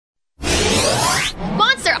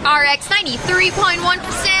Monster RX 93.1%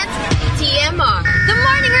 TMR. The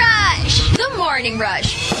Morning Rush. The Morning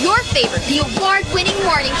Rush. Your favorite, the award-winning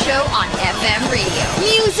morning show on FM radio.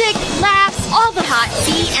 Music, laughs, all the hot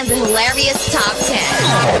tea, and the hilarious top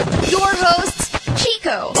 10. Your hosts,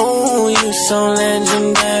 Chico. Oh, you so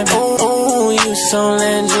legendary. Oh, you so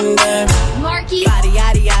legendary. Markki.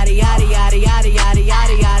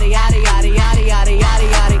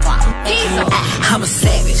 Hazel. I'm a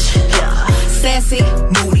savage, yeah. Sassy,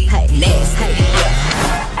 moody, nasty,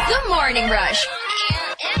 yeah. The Morning Rush.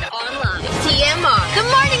 Air and online. TMR. The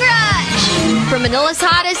Morning Rush. From Manila's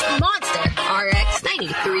hottest, Monster RX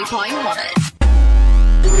 93.1.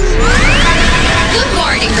 The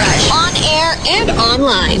Morning Rush. On air and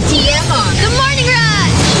online. TMR. The Morning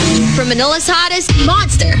Rush. From Manila's hottest,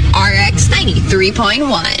 Monster RX 93.1.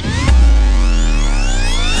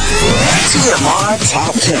 TMR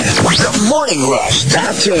Top 10. The Morning Rush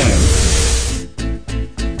Top 10.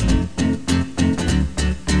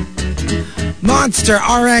 Monster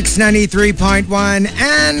RX 93.1.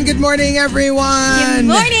 And good morning, everyone. Good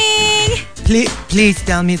morning. Please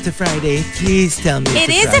tell me it's a Friday. Please tell me It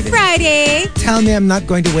is a Friday. Tell me I'm not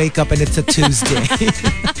going to wake up and it's a Tuesday.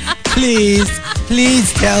 Please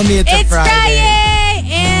tell me it's a Friday. It's Friday.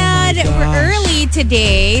 And we're early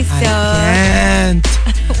today, so... I can't.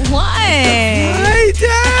 Why?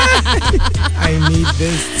 I need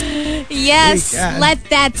this. Yes, let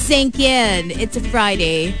that sink in. It's a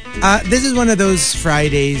Friday. This is one of those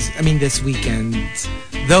Fridays,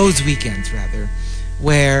 those weekends rather,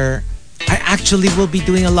 where I actually will be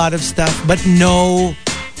doing a lot of stuff, but no,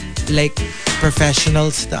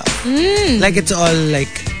 professional stuff. It's all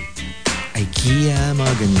IKEA,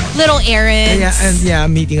 mga ganyan. Little errands.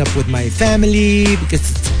 And meeting up with my family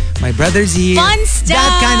because my brother's here. Fun stuff.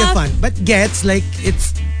 That kind of fun. But it's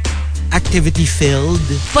activity filled.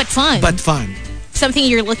 But fun. Something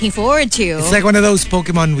you're looking forward to. It's like one of those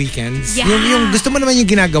Pokemon weekends. Yeah. Yung gusto mo naman yung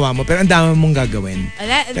ginagawa mo, pero ang dami mong gagawin.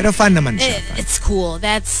 Pero fun naman siya. It's cool.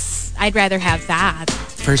 I'd rather have that.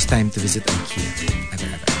 First time to visit IKEA.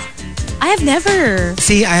 Ever. I have never.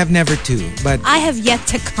 See, I have never too. But I have yet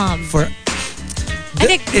to come.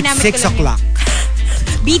 It's 6 o'clock.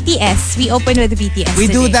 BTS. We open with the BTS We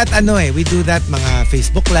today. do that we do that mga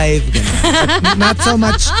Facebook Live, ganun. But not so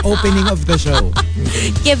much opening of the show.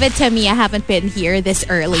 Give it to me. I haven't been here this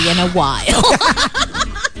early in a while.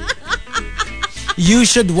 You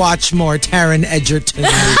should watch more Taron Egerton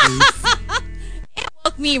movies. It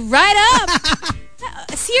woke me right up.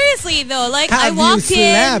 Seriously though, I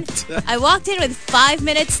walked in with 5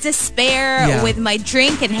 minutes to spare with my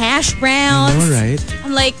drink and hash browns. All right.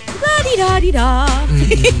 I'm like, la-di-da-di-da.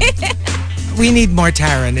 We need more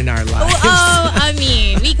Taron in our lives.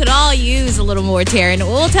 We could all use a little more Taron.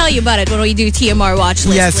 We'll tell you about it when we do TMR watch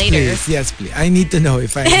list later. Yes, please. I need to know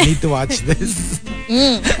if I need to watch this.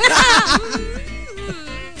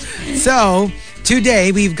 So,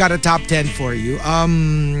 today we've got a top 10 for you.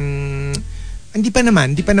 Hindi pa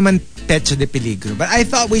naman pecho de peligro. But I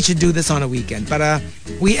thought we should do this on a weekend. Para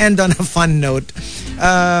we end on a fun note.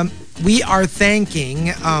 We are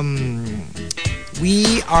thanking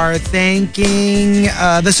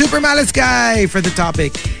the Super Malice Guy for the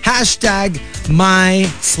topic. Hashtag my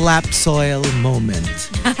SLAPSOIL moment.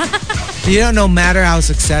 No matter how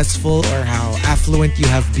successful or how affluent you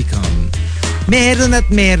have become, meron at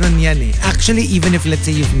meron yan eh. Actually, even if let's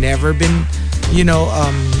say you've never been,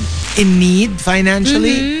 in need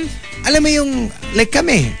financially, alam mo yung,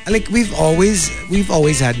 kami, we've always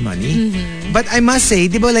had money. But I must say,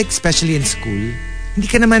 di ba especially in school, hindi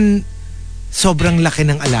ka naman sobrang laki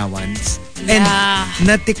ng allowance. And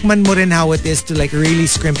natikman mo rin how it is to really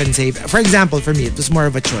scrimp and save. For example, for me, it was more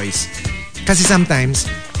of a choice. Kasi sometimes,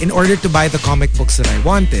 in order to buy the comic books that I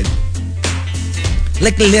wanted,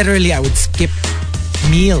 literally I would skip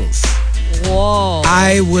meals. Whoa.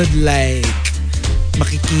 I would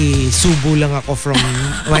makikisubo lang ako from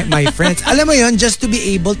my friends. Alam mo yun, just to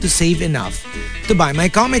be able to save enough to buy my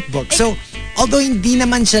comic book. So, although hindi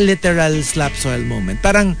naman siya literal SLAPSOIL moment,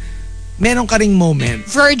 parang meron ka ring moment.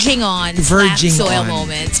 Verging on SLAPSOIL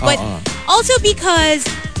moments. But also because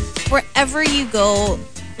wherever you go,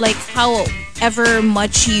 however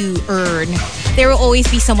much you earn, there will always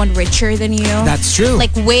be someone richer than you. That's true.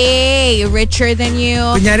 Way richer than you.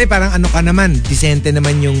 Kunyari, parang ano ka naman, decente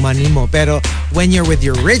naman yung money mo. Pero when you're with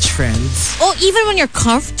your rich friends... Oh, even when you're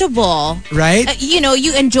comfortable. Right? You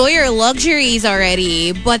enjoy your luxuries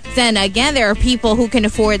already. But then again, there are people who can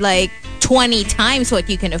afford 20 times what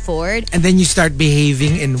you can afford. And then you start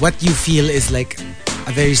behaving in what you feel is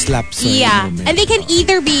a very SLAPSOIL moment. And they can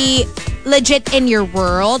either be legit in your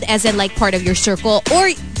world, as in like part of your circle,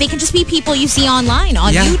 or they can just be people you see online,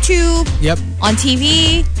 on YouTube, on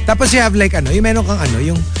TV. Tapos you have like yung meron kang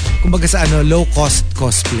yung kumbaga sa low cost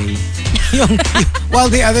cosplay. yung while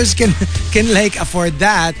the others can like afford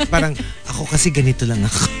that, parang ako kasi ganito lang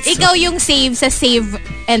ako. So, ikaw yung save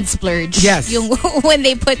and splurge. Yes. Yung when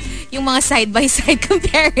they put yung mga side by side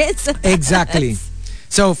comparisons. Exactly.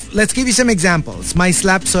 So, let's give you some examples. My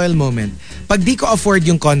SLAPSOIL moment. Pag di ko afford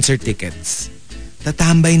yung concert tickets,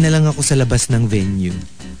 tatambay na lang ako sa labas ng venue.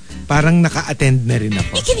 Parang naka-attend na rin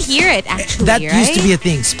ako. You can hear it actually, that right? used to be a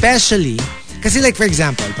thing. Especially, kasi like for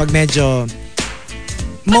example, pag medyo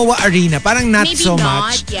MOA Arena, parang not Maybe so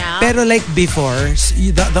not, much. yeah. Pero like before,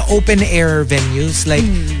 the open air venues, like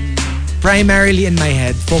primarily in my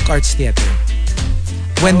head, Folk Arts Theater.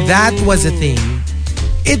 When that was a thing,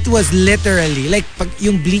 it was literally like pag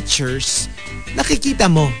yung bleachers,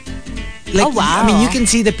 nakikita mo. Like, wow. I mean, you can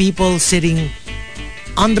see the people sitting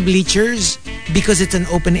on the bleachers because it's an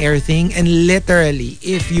open air thing, and literally,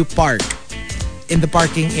 if you park in the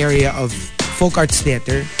parking area of Folk Arts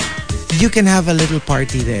Theater, you can have a little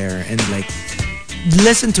party there and like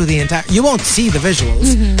listen to the entire. You won't see the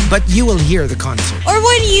visuals, but you will hear the concert. Or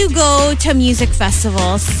when you go to music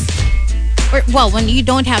festivals, or when you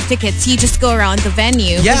don't have tickets, you just go around the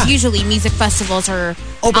venue. Yeah. Because usually music festivals are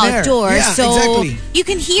Open outdoors, air. Yeah, so exactly. you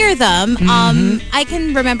can hear them. I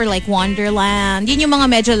can remember like Wonderland. Yun yung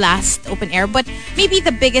mga medyo last open air. But maybe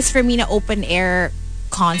the biggest for me na open air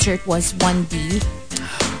concert was 1D.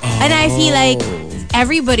 And I feel like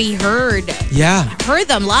everybody heard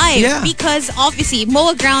them live because obviously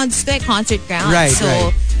MOA grounds like concert grounds. Right, so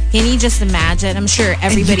right. can you just imagine? I'm sure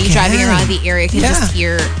everybody driving around the area can just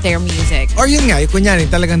hear their music. Or yun nga, kunyari,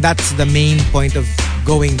 talagang that's the main point of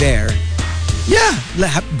going there. Yeah,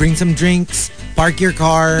 bring some drinks, park your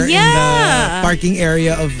car in the parking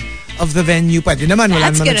area of the venue. Pwede naman,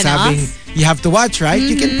 wala naman nagsabing you have to watch, right?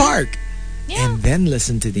 You can park. Yeah. And then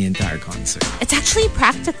listen to the entire concert. It's actually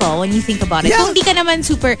practical when you think about it. Yeah. Kung di ka naman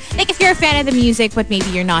super, like if you're a fan of the music but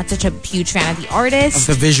maybe you're not such a huge fan of the artist.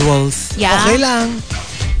 Of the visuals. Yeah. Okay lang.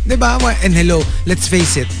 Diba? And hello, let's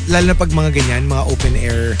face it, lalo na pag mga ganyan, mga open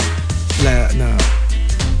air, na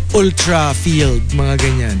ultra field, mga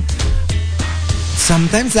ganyan.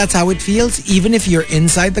 Sometimes that's how it feels, even if you're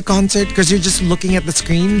inside the concert, because you're just looking at the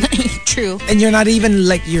screen. True. And you're not even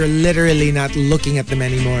like, you're literally not looking at them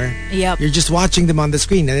anymore. Yep. You're just watching them on the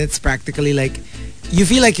screen, and it's practically like, you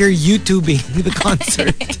feel like you're YouTubing the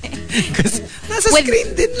concert. Because nasa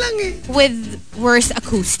screen din lang eh. With worse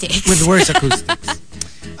acoustics. With worse acoustics.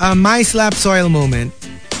 My SLAPSOIL moment,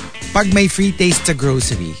 pag may free taste sa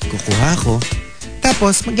grocery, kukuha ko,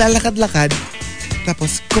 tapos maglalakad-lakad,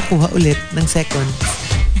 tapos kukuha ulit ng second.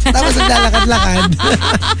 Tapos maglalakad-lakad,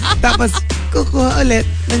 tapos kukuha ulit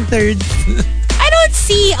ng third. I don't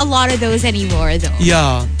see a lot of those anymore though.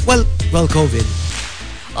 Yeah. Well, COVID.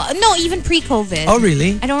 No, even pre-COVID. Oh,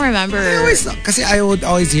 really? I don't remember. Kasi I would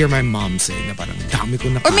always hear my mom say na parang dami ko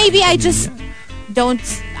na. Or maybe I just don't,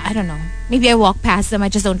 I don't know. Maybe I walk past them. I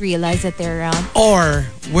just don't realize that they're around. Or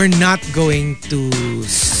we're not going to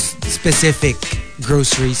specific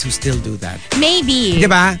groceries who still do that. Maybe.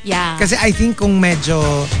 Diba? Yeah. Kasi I think kung medyo,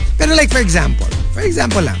 pero like for example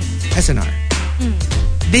lang, SNR.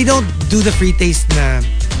 They don't do the free taste na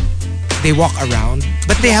they walk around,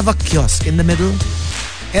 but they have a kiosk in the middle.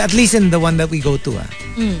 At least in the one that we go to,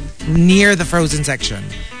 near the frozen section.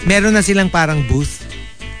 Meron na silang parang booth.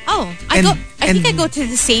 Oh, I think I go to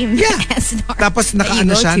the same SNR. Tapos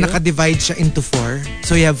naka-divide siya into 4.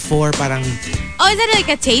 So you have 4 parang... Oh, is that like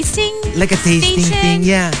a tasting? Like a tasting station? thing,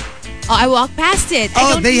 yeah. Oh, I walk past it.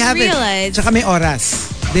 I don't they have realize. It. Tsaka may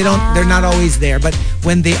oras. They're not always there. But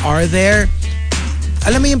when they are there,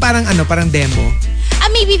 alam mo yung parang demo.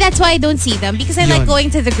 Maybe that's why I don't see them. Because I like going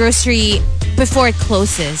to the grocery before it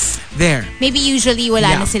closes. There. Maybe usually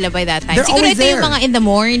wala na sila by that time. They're Siguro always ito yung there. mga in the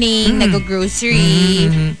morning,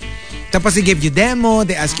 nag-grocery. Tapos they give you demo,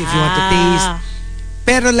 they ask you if you want to taste.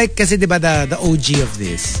 Pero like kasi diba the OG of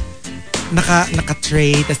this,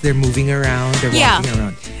 naka-tray, tas they're moving around, they're walking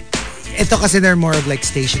around. Ito kasi they're more of like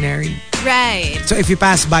stationary. Right. So if you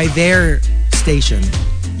pass by their station,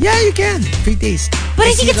 yeah, you can. Free taste. But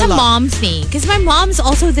I think it's a mom thing. Because my mom's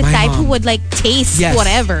also the type who would like taste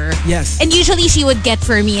whatever. Yes. And usually she would get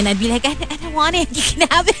for me and I'd be like, I don't want it. You can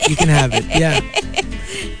have it. You can have it. Yeah.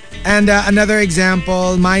 And another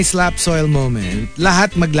example, my SLAPSOIL moment.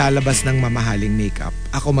 Lahat maglalabas ng mamahaling makeup.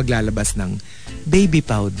 Ako maglalabas ng baby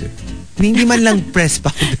powder. Hindi man lang press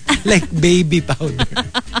powder. Like baby powder.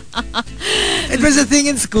 It was a thing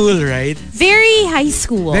in school, right? Very high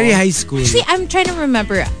school. Very high school. Actually, I'm trying to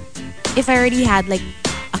remember if I already had like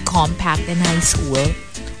a compact in high school.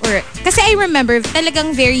 Or, kasi I remember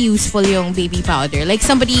talagang very useful yung baby powder. Like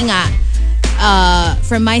somebody nga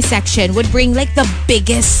from my section would bring like the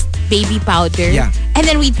biggest baby powder. Yeah. And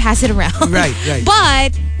then we'd pass it around. Right.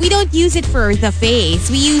 But we don't use it for the face.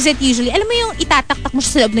 We use it usually, alam mo yung itataktak mo siya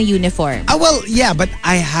sa loob ng uniform. Well, yeah, but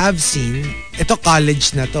I have seen, ito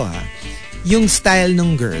college na to yung style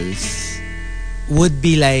ng girls would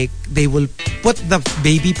be like, they will put the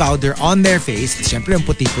baby powder on their face. Siyempre, yung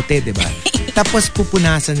puti-puti, di ba? Tapos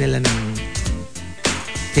pupunasan nila ng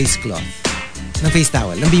face cloth. Ng face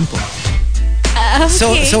towel. Ng bimpo.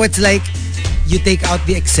 Okay. So it's like, you take out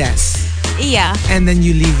the excess. Yeah. And then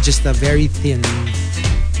you leave just a very thin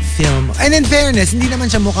film. And in fairness, hindi naman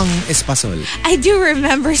siya mukhang espasol. I do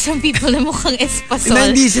remember some people na mukhang espasol. Na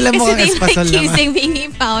hindi sila mukhang espasol kasi they like using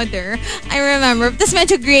baby powder. I remember. Tapos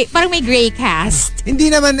medyo gray, parang may gray cast. Hindi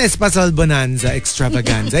naman espasol bonanza,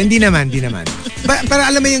 extravaganza. hindi naman. Pero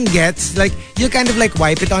alam mo yung gets? Like, you kind of like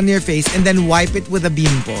wipe it on your face and then wipe it with a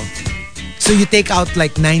bimpo. So you take out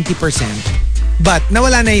like 90%. But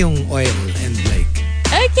nawala na yung oil and like...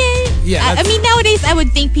 Okay. Yeah. I mean, nowadays, I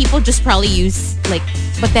would think people just probably use like...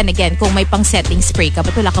 But then again, kung may pang-setting spray ka,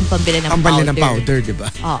 ba't wala kang pambili ng powder? Pambili ng powder, di ba?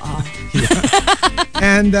 Oo. Yeah.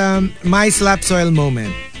 And my SLAPSOIL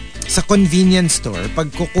moment, sa convenience store, pag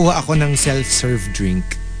kukuha ako ng self-serve drink,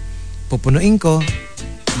 pupunuin ko,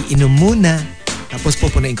 iinom muna, tapos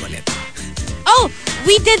pupunuin ko ulit. Oh,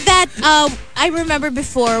 we did that. I remember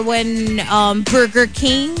before when Burger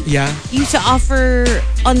King used to offer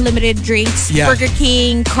unlimited drinks. Yeah. Burger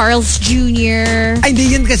King, Carl's Jr. Ay,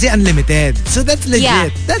 hindi yun kasi unlimited. So that's legit. Yeah.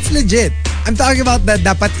 That's legit. I'm talking about that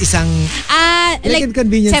dapat isang like in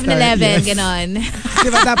convenience 7-Eleven, store. Yes. ganon.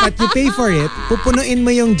 Diba dapat you pay for it, pupunuin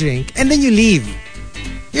mo yung drink, and then you leave.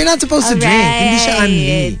 You're not supposed to drink. Hindi siya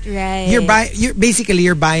unli. Right.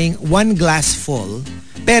 You're buying one glass full,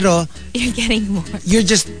 pero you're getting more. You're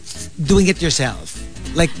just doing it yourself.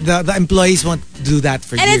 Like the employees won't do that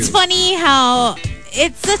for you. And it's funny how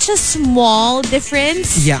it's such a small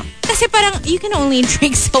difference. Yeah. Kasi parang you can only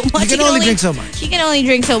drink so much. You can only drink so much. You can only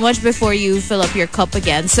drink so much before you fill up your cup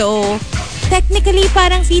again. So technically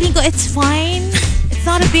parang feeling ko it's fine. It's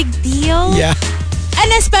not a big deal. Yeah. And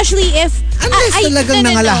especially if unless talagang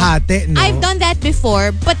nangalahati, no? I've done that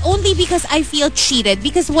before, but only because I feel cheated.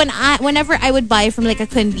 Because whenever I would buy from like a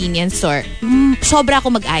convenience store, sobra ako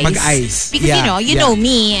mag-ice. Mag-ice. Because you know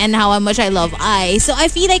me and how much I love ice. So I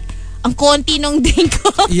feel like ang konti nung drink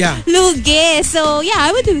ko. Yeah. Lugi. So yeah,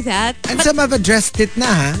 I would do that. And some have addressed it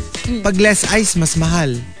na pag less ice, mas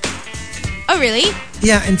mahal. Oh really?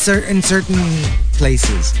 Yeah, in certain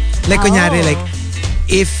places. Like kunyari, like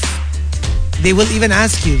if they will even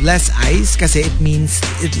ask you less ice kasi it means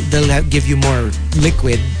they'll give you more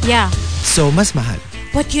liquid. Yeah. So, mas mahal.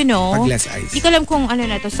 But you know, pag less ice. Di ko alam kung ano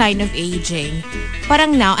na to, sign of aging.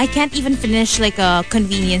 Parang now, I can't even finish like a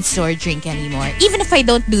convenience store drink anymore. Even if I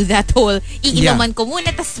don't do that whole, iinuman ko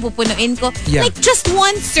muna, tas pupunuin ko. Yeah. Like just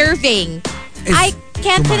one serving. I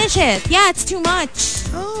can't finish it. Yeah, it's too much.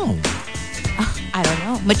 Oh. I don't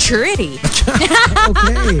know. Maturity.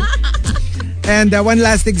 Okay. And one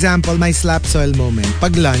last example, my SLAPSOIL moment.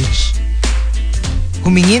 Pag lunch,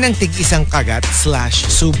 humingi ng tig-isang kagat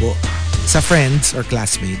 / subo sa friends or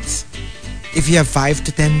classmates. If you have 5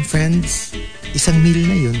 to 10 friends, isang meal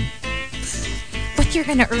na yun. But you're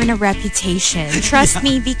gonna earn a reputation. Trust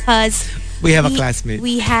me, because we have a classmate.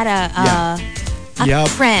 We had a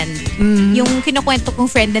friend. Yung kinukwento kong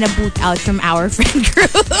friend na boot out from our friend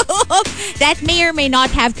group. That may or may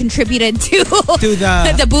not have contributed to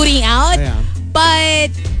the booting out. Yeah.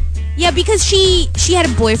 But yeah, because she had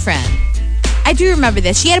a boyfriend. I do remember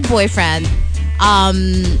this. She had a boyfriend.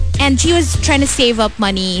 And she was trying to save up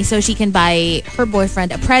money so she can buy her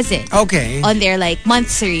boyfriend a present. Okay. On their like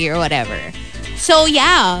monthsary or whatever. So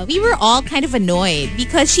yeah, we were all kind of annoyed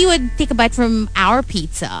because she would take a bite from our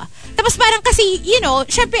pizza. Tapos parang kasi, you know,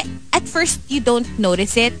 syempre, at first you don't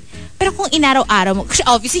notice it. Pero kung inaraw-araw mo,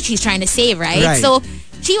 obviously she's trying to save, right? So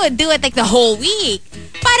she would do it like the whole week.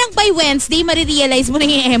 Parang by Wednesday, marirealize mo na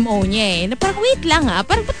yung MO niya eh. Na parang, wait lang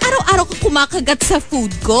parang ba't araw-araw ka kumakagat sa food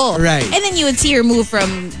ko? Right. And then you would see her move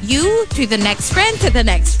from you to the next friend to the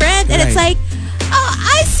next friend. And it's like, oh,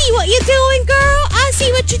 I see what you're doing, girl. I see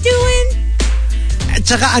what you're doing. At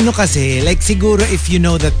saka ano kasi, like siguro if you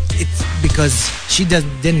know that it's because she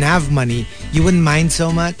didn't have money, you wouldn't mind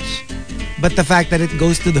so much. But the fact that it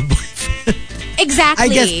goes to the boyfriend. Exactly. I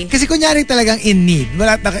guess, kasi kunyari talagang in need.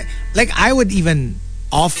 Like I would even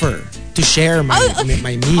offer to share my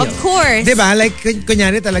meal. Of course. Diba? Like,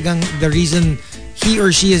 kunyari talagang the reason he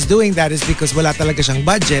or she is doing that is because wala talaga siyang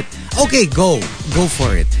budget. Okay, go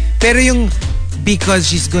for it. Pero yung because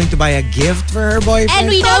she's going to buy a gift for her boyfriend. And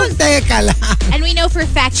we know, teka lang. And we know for a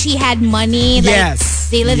fact she had money. Like, yes.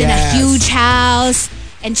 They lived in a huge house.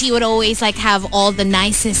 And she would always like have all the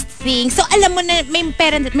nicest things. So alam mo na may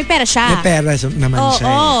pera siya. May pera naman siya.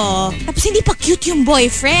 Oo. Tapos hindi pa cute yung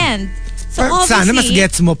boyfriend. So obviously, sana mas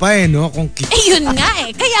gets mo pa no? Kung cute. Yun nga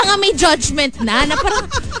Kaya nga may judgment na parang,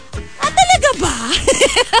 talaga ba?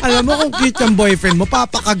 Alam mo kung cute yung boyfriend mo,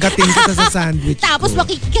 papakagatin kita sa sandwich. Tapos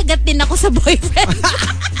makikagat din ako sa boyfriend.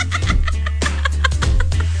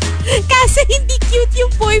 Kasi hindi cute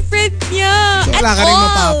yung boyfriend niya. So, wala ka rin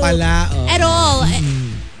mapapala. At all.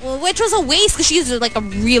 Which was a waste because she's like a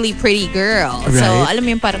really pretty girl. Right. So, alam mo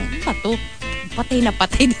yung parang, patay na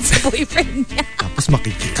patay din sa boyfriend niya. Tapos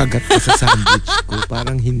makikikagat ka sa sandwich ko.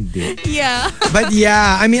 Parang hindi. Yeah. But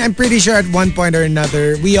yeah, I mean, I'm pretty sure at one point or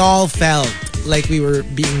another, we all felt like we were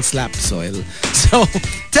being SLAPSOIL. So,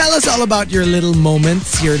 tell us all about your little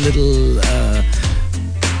moments, your little,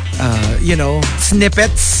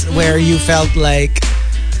 snippets where you felt like,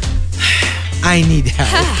 I need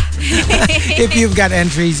help. If you've got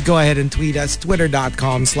entries, go ahead and tweet us.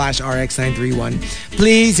 Twitter.com/RX931.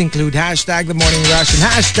 Please include hashtag The Morning Rush and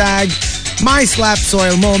hashtag My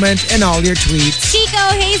SLAPSOIL Moment in all your tweets.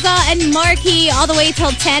 Chico, Hazel, and Markki all the way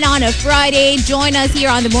till 10 on a Friday. Join us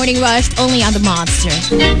here on The Morning Rush, only on The Monster.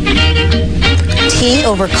 Tea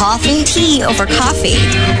over coffee? Tea over coffee.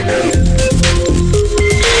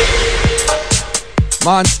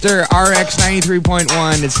 Monster RX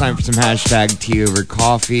 93.1. It's time for some hashtag tea over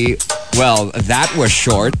coffee. Well, that was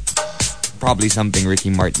short. Probably something Ricky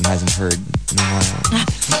Martin hasn't heard in a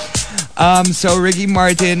while. So Ricky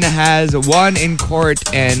Martin has won in court,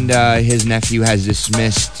 and his nephew has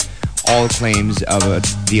dismissed all claims of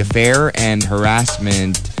the affair and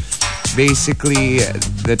harassment. Basically,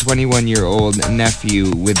 the 21-year-old nephew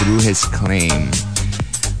withdrew his claim.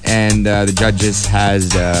 And the judges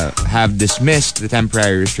have dismissed the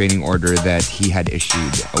temporary restraining order that he had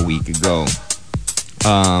issued a week ago.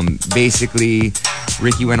 Basically,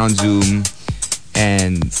 Ricky went on Zoom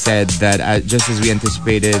and said that just as we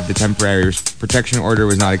anticipated, the temporary protection order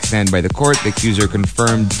was not extended by the court. The accuser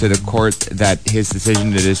confirmed to the court that his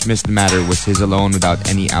decision to dismiss the matter was his alone without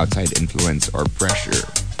any outside influence or pressure.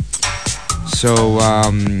 So,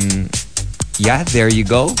 yeah, there you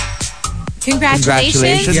go.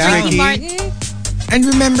 Congratulations, yeah. Ricky Martin. And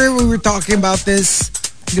remember, we were talking about this,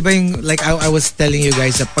 di ba yung, like I was telling you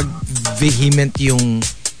guys, pag vehement yung,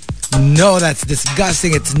 no, that's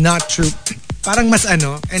disgusting, it's not true. Parang mas and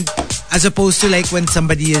as opposed to like when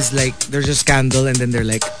somebody is like, there's a scandal and then they're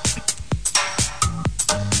like,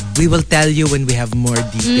 we will tell you when we have more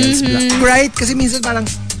details. Mm-hmm. Right? Kasi minsan parang,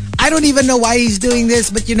 I don't even know why he's doing this,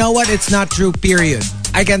 but you know what? It's not true, period.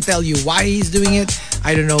 I can't tell you why he's doing it.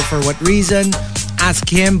 I don't know for what reason. Ask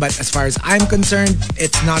him, but as far as I'm concerned,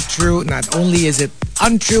 it's not true. Not only is it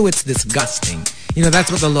untrue, it's disgusting. You know,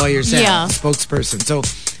 that's what the lawyer said, the spokesperson. So,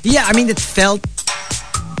 yeah, I mean, it felt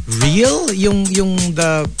real,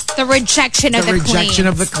 the rejection of the rejection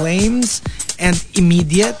of the claims, and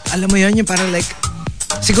immediate. Alam mo yun, yung parang like,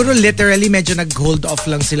 siguro literally medyo nag-hold off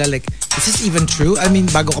lang sila, like, is this even true? I mean,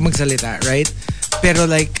 bago ko magsalita, right? Pero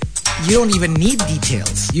like, you don't even need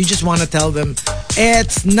details. You just want to tell them,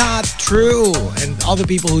 it's not true. And all the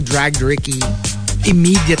people who dragged Ricky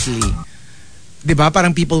immediately, diba?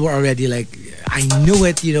 Parang people were already like, I knew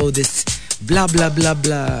it, this blah, blah, blah,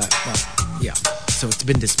 blah. Well, yeah. So it's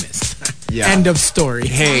been dismissed. Yeah. End of story.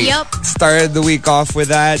 Hey, started the week off with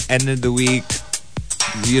that. Ended the week,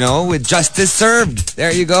 with justice served.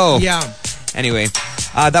 There you go. Yeah. Anyway,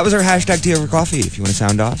 that was our hashtag tea over coffee. If you want to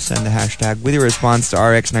sound off, send the hashtag with your response to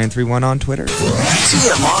RX931 on Twitter.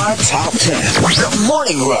 TMR Top 10. The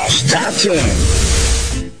Morning Rush Top 10.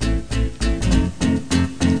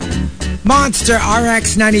 Monster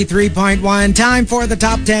RX 93.1. Time for the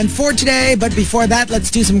top 10 for today. But before that,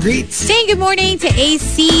 let's do some greets. Saying good morning to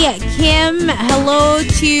AC Kim. Hello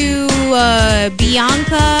to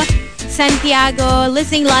Bianca Santiago.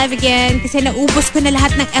 Listening live again kasi naubos ko na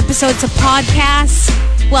lahat ng episodes sa podcast.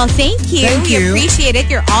 Well, thank you. Thank you. We appreciate it.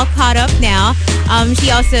 You're all caught up now.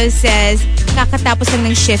 She also says, kakatapos lang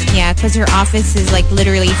ng shift niya because her office is like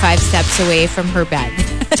literally 5 steps away from her bed.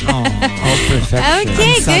 Oh, perfection.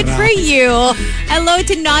 Okay, good for you. Hello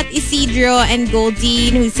to Not Isidro and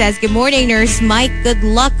Goldine who says, good morning, Nurse Mike. Good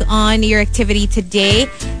luck on your activity today.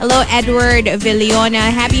 Hello, Edward Villona.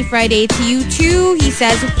 Happy Friday to you too. He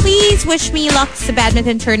says, please wish me luck sa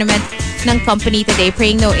badminton tournament ng company today.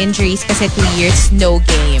 Praying no injuries kasi 2 years, no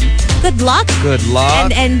game. Good luck. Good luck.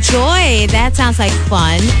 And enjoy. That sounds like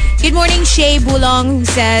fun. Good morning, Shay Bulong, who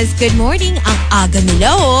says, good morning, ang aga nila,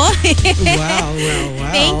 oh. Wow.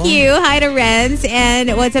 Thank you. Hi to Renz.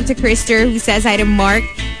 And what's up to Krister, who says hi to Mark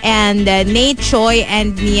and Nate, Choi,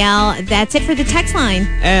 and Miel. That's it for the text line.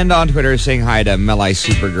 And on Twitter, saying hi to Melai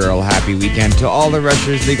Supergirl. Happy weekend to all the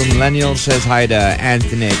rushers. Legal Millennial says hi to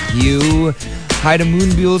Anthony Q. Hi to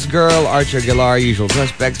Moonbule's Girl, Archer Aguilar, Usual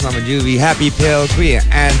Suspects, Mama Juvie, Happy Pill, Kuya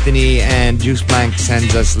Anthony, and Juice Blank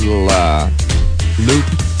sends us a little loop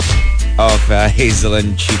of Hazel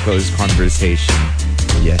and Chico's conversation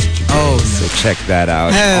yesterday. Oh, so check that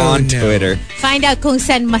out on Twitter. Find out kung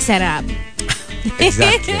saan masarap.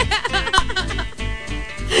 Exactly.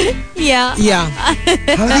 Yeah.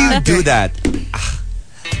 How do you do that?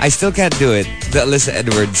 I still can't do it. The Alyssa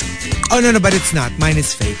Edwards. Oh, no, but it's not. Mine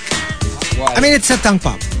is fake. Why? I mean, it's a tongue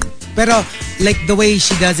pop. Pero, like, the way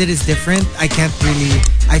she does it is different. I can't really...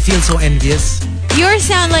 I feel so envious. Yours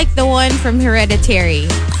sound like the one from Hereditary.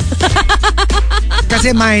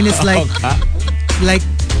 Kasi mine is like... Like...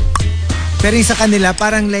 Pero yung sa kanila,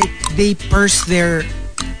 parang like, they purse their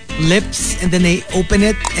lips and then they open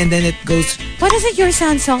it and then it goes... Why doesn't yours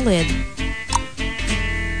sound solid?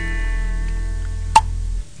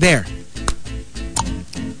 There.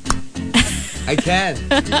 I can.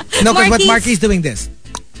 No, because what Markki's- Markki's doing this.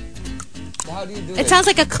 How do you do It sounds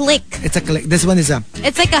like a click. It's a click. This one is a...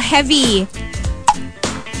 It's like a heavy,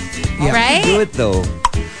 Yeah. right? Do it though.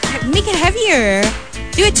 Make it heavier.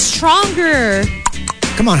 Do it stronger.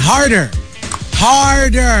 Come on, harder.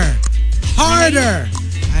 Harder.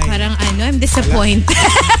 Ay. Parang I'm disappointed.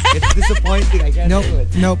 It's disappointing. I can't do it.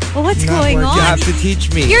 Nope. What's Not going working. on? You have to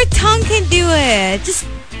teach me. Your tongue can do it. Just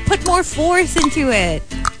put more force into it.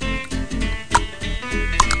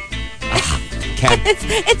 Can't.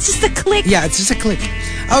 It's just a click. Yeah, it's just a click.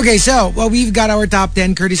 Okay, so, well, we've got our top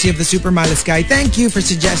 10 courtesy of the Super Malaskai. Thank you for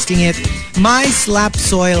suggesting it. My slap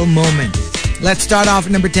soil moment. Let's start off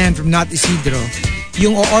at number 10 from Not Isidro.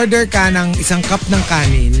 Yung o-order ka ng isang cup ng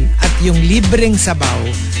kanin at yung libreng sabaw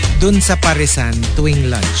dun sa parisan tuwing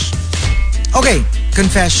lunch. Okay,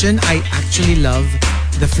 confession, I actually love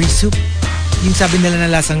the free soup. Yung sabi nila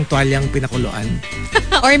na lasang tuwalyang pinakuluan.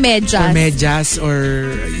 Or medyas. Or medyas or,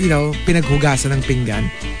 you know, pinaghugasan ng pinggan.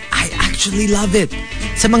 I actually love it.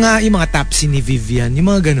 Sa mga, yung mga tapsi ni Vivian, yung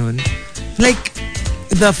mga ganun. Like,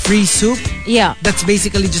 the free soup. Yeah. That's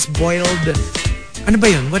basically just boiled. Ano ba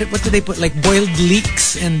yun? What do they put? Like boiled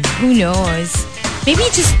leeks and... Who knows? Maybe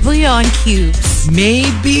just bouillon cubes.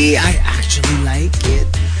 Maybe I actually like it.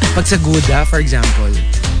 Pag sa Gouda, for example,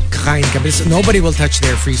 kakain ka. But nobody will touch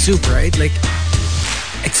their free soup, right? Like,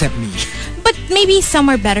 except me. But maybe some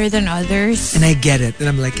are better than others. And I get it. And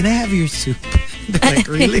I'm like, can I have your soup? They're like,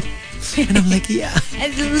 really? And I'm like, yeah.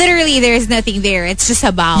 And literally, there's nothing there. It's just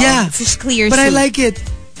a bowl. Yeah. It's just clear But soup. I like it.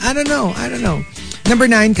 I don't know. Number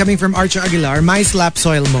 9, coming from Archer Aguilar, my slap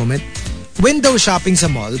soil moment. Window shopping sa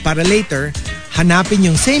mall para later hanapin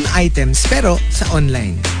yung same items pero sa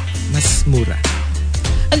online. Mas mura.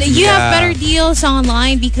 And you have better deals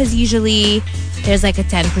online because usually there's like a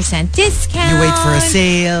 10% discount. You wait for a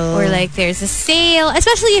sale. Or like there's a sale.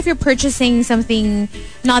 Especially if you're purchasing something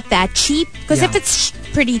not that cheap. Because if it's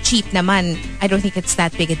pretty cheap naman, I don't think it's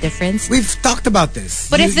that big a difference. We've talked about this.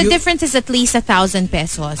 But if the difference is at least 1,000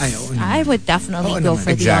 pesos, Ay, oo naman. I would definitely Oo go naman.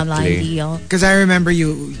 for the online deal. Because I remember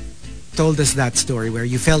you told us that story where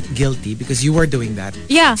you felt guilty because you were doing that.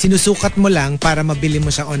 Yeah. Sinusukat mo lang para mabili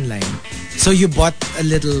mo siya online. So you bought a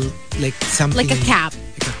little, like something. Like a cap.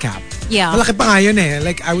 Like a cap. Yeah. Malaki pa nga yun eh.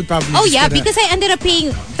 Like I would probably Oh just yeah, get a- because I ended up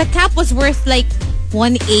paying, the cap was worth like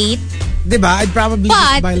 1.8. Diba? I'd probably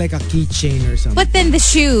But- just buy like a keychain or something. But then the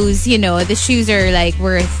shoes, the shoes are like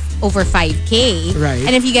worth over 5K. Right.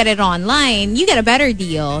 And if you get it online, you get a better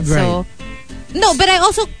deal. So, no, but I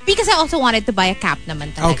also wanted to buy a cap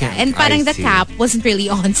naman talaga. Okay. And parang I the see. cap wasn't really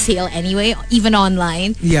on sale anyway, even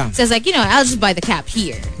online. Yeah. So it's like, I'll just buy the cap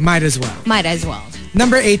here. Might as well. Might as well.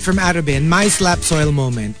 Number 8 from Arabin, my slap soil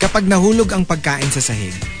moment. Kapag nahulog ang pagkain sa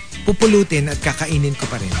sahig, pupulutin at kakainin ko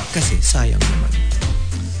pa rin. Kasi sayang naman.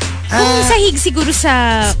 Kung sahig siguro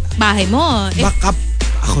sa bahay mo. Baka,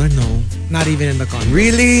 ako no. Not even in the car.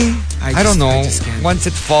 Really? I don't know. I just can't. Once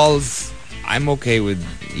it falls, I'm okay with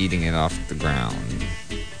eating it off the ground.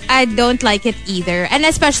 I don't like it either. And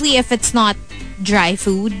especially if it's not dry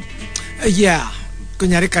food. Yeah.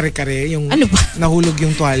 Kunyari kare-kare, yung Ano ba? nahulog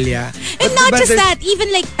yung tuwalya. And not just that, even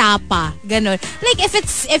like tapa, ganon. Like if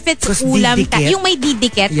it's 'Cause ulam, didikit. yung may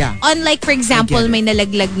didikit. Yeah. Unlike for example, I get it. may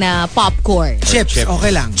nalaglag na popcorn. Chips, chips. okay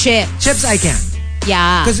lang. Chips. Chips, I can.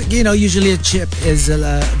 Yeah. Because, usually a chip is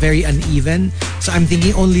very uneven. So I'm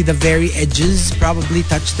thinking only the very edges probably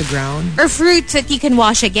touch the ground. Or fruits that you can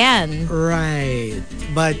wash again. Right.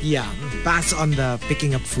 But yeah, pass on the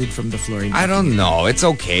picking up food from the floor. I don't know. It's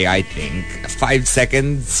okay, I think. 5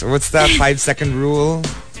 seconds. What's that 5-second rule?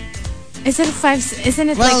 Isn't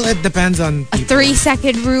it Well, like it depends on a people.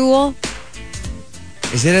 3-second rule?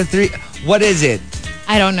 Is it a 3? What is it?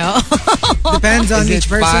 I don't know. Depends on Is each it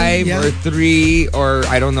person. 5 yeah. or 3 or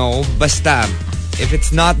I don't know. Basta. If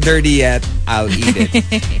it's not dirty yet, I'll eat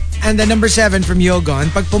it. And then number 7 from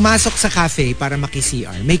Yogon, pag pumasok sa cafe para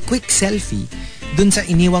maki-CR, may quick selfie dun sa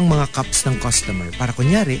iniwang mga cups ng customer. Para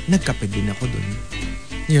kunyari, nagkape din ako dun.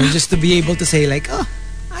 Just to be able to say like, oh,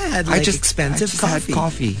 I had expensive had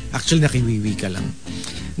coffee. Actually, nakiwiwi ka lang.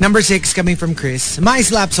 Number 6, coming from Chris, my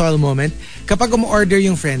SLAPSOIL moment, kapag umorder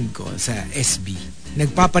yung friend ko sa SB,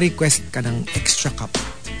 nagpapa-request ka ng extra cup.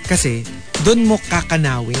 Kasi, dun mo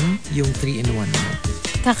kakanawin yung 3-in-1 mo.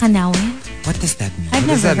 Kakanawin? What does that mean? I've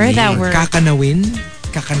What does never that heard that mean? word. Kakanawin?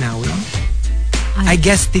 I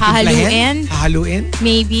guess titimplahin? Hahaluin?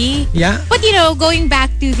 Maybe. Yeah. But going back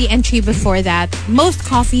to the entry before that, most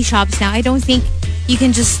coffee shops now, I don't think you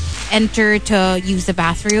can just enter to use the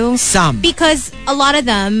bathroom. Some. Because a lot of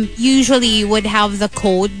them usually would have the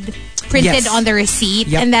code printed Yes. on the receipt.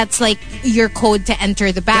 Yep. And that's like your code to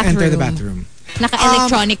enter the bathroom. Enter the bathroom.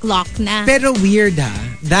 Naka-electronic lock na. Pero weird ha.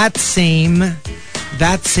 That same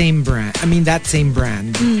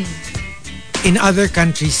brand. In other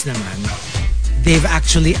countries naman, they've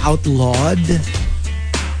actually outlawed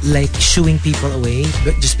like shooing people away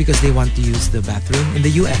but just because they want to use the bathroom in the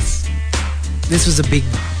US. This was a big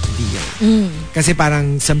deal. Kasi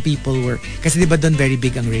parang some people were, kasi diba doon very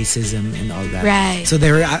big ang racism and all that. Right. So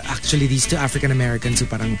there were actually these 2 African Americans who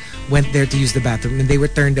parang went there to use the bathroom and they were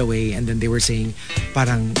turned away and then they were saying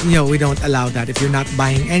parang, we don't allow that if you're not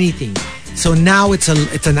buying anything. So now it's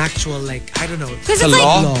an actual like, I don't know. Because it's it's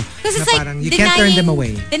law? like, because it's Na like parang you can't turn them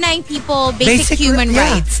away. Denying people basic human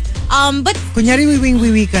yeah. rights. But Kunyari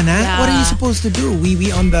wiwi ka na, Yeah. what are you supposed to do?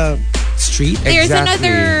 Wiwi on the street? There's Exactly.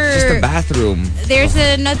 another- Just a bathroom. there's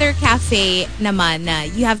another cafe naman na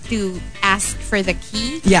you have to ask for the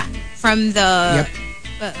key Yeah. from the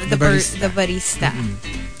The barista. the barista.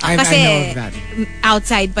 I Kasi know of that.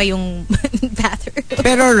 outside pa yung bathroom.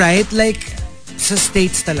 Pero right, like sa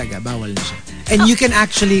States talaga, bawal na siya. And you can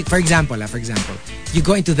actually, for example, you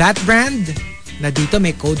go into that brand, na dito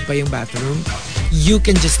may code pa yung bathroom, you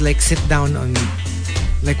can just like sit down on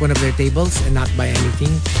like one of their tables and not buy anything.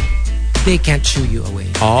 They can't shoo you away.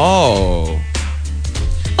 Oh.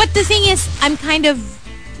 But the thing is, I'm kind of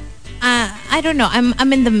I don't know. I'm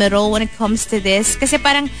in the middle when it comes to this. Kasi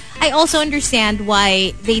parang I also understand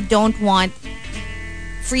why they don't want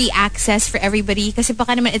free access for everybody kasi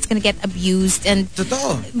baka naman it's gonna get abused and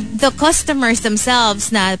Totoo. the customers themselves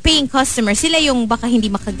na paying customers, sila yung baka hindi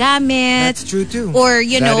makagamit. That's true too. Or,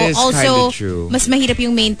 That is also, kinda true. mas mahirap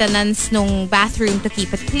yung maintenance nung bathroom to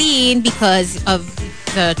keep it clean because of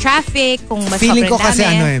the traffic, kung mas Feeling ko sobrang kasi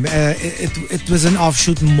dami. it was an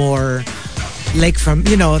offshoot more like from,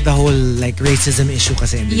 the whole like racism issue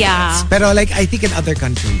kasi in the Yeah. US. Pero like I think in other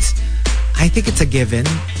countries, I think it's a given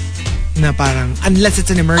na parang unless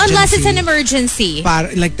it's an emergency. Unless it's an emergency.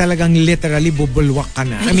 Like talagang literally bubulwak ka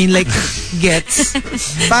na. I mean like gets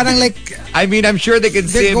parang like I mean, I'm sure they can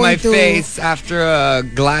They're see my going to- face after a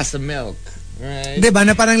glass of milk. Right? diba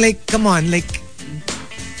na parang like come on like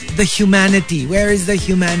the humanity. Where is the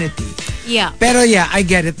humanity? Yeah. Pero yeah, I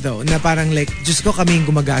get it though. Na parang like, Diyos ko kaming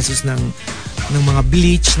gumagastos ng mga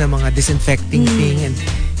bleach, ng mga disinfecting thing, and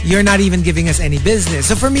you're not even giving us any business.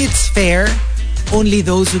 So for me, it's fair. Only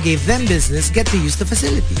those who gave them business get to use the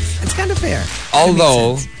facility. It's kind of fair.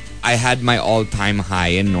 Although, That makes sense. I had my all-time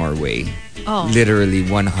high in Norway. Oh. Literally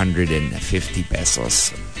 150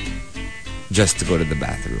 pesos just to go to the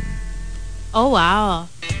bathroom. Oh, wow.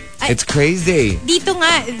 It's crazy. Dito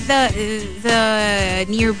nga, the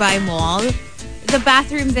nearby mall, the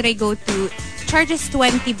bathroom that I go to charges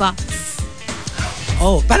 $20.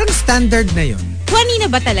 Oh, parang standard na yun. 20 na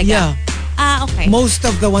ba talaga? Yeah. Ah, okay. Most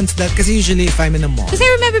of the ones that, kasi usually if I'm in a mall, Because I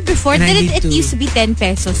remember before, And I that need it to- used to be 10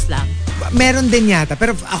 pesos lang. meron din yata.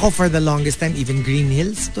 Pero ako for the longest time, even Green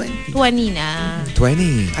Hills, 20. 20 na.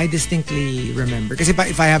 20. I distinctly remember. Kasi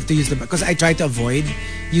if I have to use because I try to avoid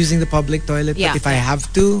using the public toilet. Yeah. But if I have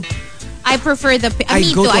to, I prefer the I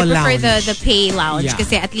me go too. to I a prefer lounge. the pay lounge Yeah.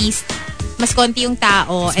 kasi at least mas konti yung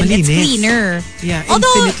tao Mas and it's malinis. cleaner. yeah,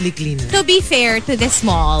 Although, infinitely cleaner. to be fair to this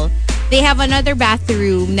mall, they have another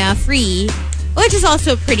bathroom na free, which is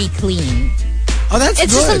also pretty clean. Oh, that's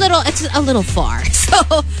It's good. just a little far.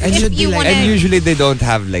 So And if should be you like- want And to, usually they don't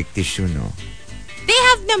have like tissue, no? They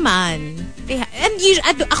have naman. And usually,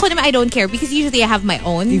 ako naman, I don't care because usually I have my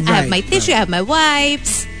own. Right, I have my tissue, I have my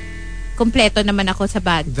wipes. Kompleto naman ako sa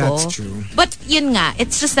bag ko. That's true. But yun nga,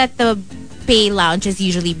 it's just that the pay lounge is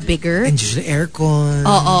usually bigger. And usually aircon.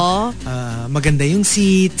 Oo. Maganda yung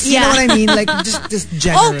seats. You Yeah. know what I mean? Like, just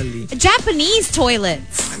generally. Oh, Japanese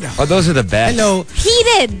toilets. Oh, those are the best. Hello.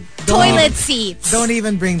 Heated toilet seats. Don't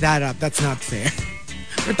even bring that up. That's not fair.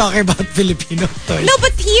 We're talking about Filipino toilets. No,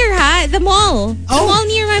 but here, the mall. The Oh. mall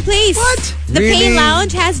near my place. What? The pay Really?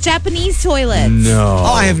 lounge has Japanese toilets. No.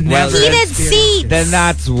 Oh, I have never Heated experienced seats. Then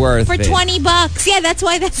that's worth For it. $20. Yeah, that's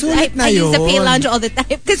why Sulit na I use the pay yun. lounge all the time.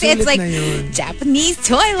 Because Sulit it's like na yun. Japanese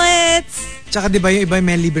toilets. Tsaka diba yung iba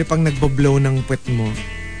may libre pang nagbo-blow ng puwet mo.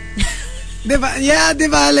 Diba? Yeah,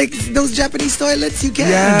 diba? Like those Japanese toilets, you can.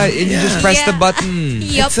 Yeah, and you just press the Yeah. button.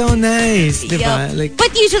 Yup. It's so nice. Diba? Yup. Like,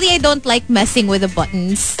 But usually I don't like messing with the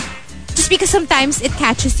buttons. Just because sometimes it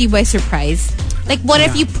catches you by surprise. Like, what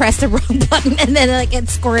if you press the wrong button and then like it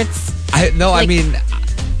squirts? I Like- mean,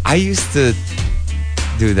 I used to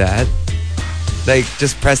do that. Like,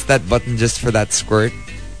 just press that button just for that squirt.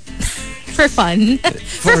 For fun.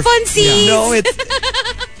 For funsies. No, it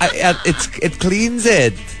cleans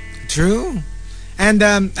it. true. And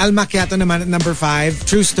Al Macchiato naman at number 5,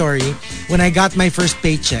 true story. When I got my first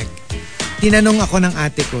paycheck, tinanong ako ng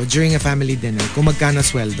ate ko during a family dinner kung magkano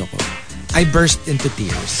sweldo ko. I burst into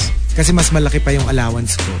tears. Kasi mas malaki pa yung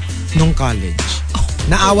allowance ko nung college.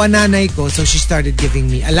 Naawa nanay ko, so she started giving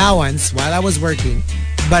me allowance while I was working,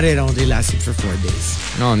 but it only lasted for 4 days.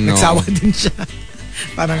 Oh, no. Nagsawa din siya.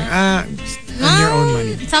 Parang, on your own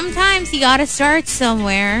money. Sometimes you gotta start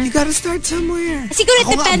somewhere. You gotta start somewhere. Siguro it Ako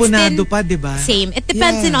nga, depends abonado din. pa, diba? Same. It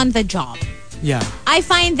depends Yeah. din on the job. Yeah. I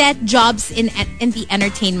find that jobs in the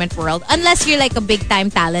entertainment world, unless you're like a big time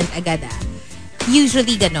talent agad,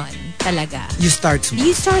 usually ganon talaga. You start small.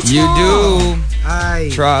 You start You small. do. Ay,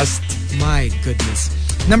 Trust. my goodness.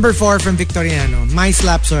 Number 4 from Victoriano, my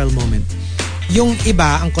SLAPSOIL moment. Yung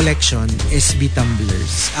iba, ang collection, SB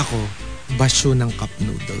tumblers. Ako, basyo ng cup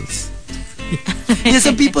noodles. Yeah,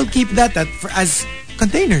 some people keep that as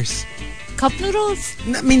containers. Cup noodles?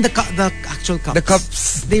 I mean, the actual cups. The cups.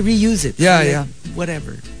 They reuse it. Yeah, So, like, yeah.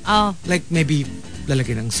 Whatever. Oh. Like maybe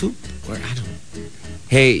lalagyan ng soup or I don't know.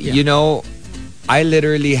 Hey, Yeah. you know, I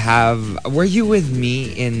literally have. Were you with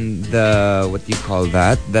me in the, what do you call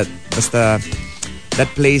that? That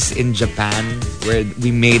place in Japan where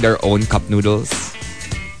we made our own cup noodles?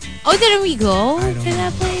 Oh, didn't we go I to don't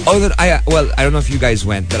that place? Oh, I don't know if you guys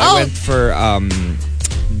went, but I Oh. went for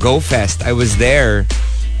Go Fest. I was there.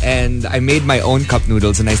 And I made my own cup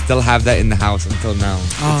noodles, and I still have that in the house until now.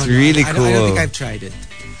 It's no, really I cool. don't think I've tried it.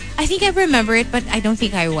 I think I remember it, but I don't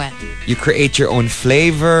think I went. You create your own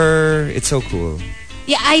flavor. It's so cool.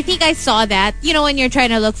 Yeah, I think I saw that. You know, when you're trying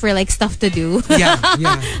to look for like stuff to do. Yeah.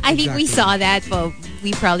 I think we exactly. saw that, but we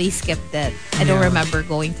probably skipped it. I don't Yeah. remember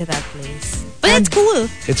going to that place. But And- it's cool.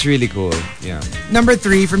 It's really cool. Yeah. Number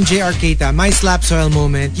 3 from JR Keita, my SLAPSOIL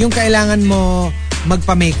moment. Yung kailangan mo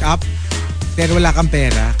magpa-makeup pero wala kang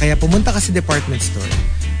pera, kaya pumunta ka sa department store.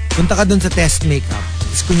 Punta ka dun sa test makeup.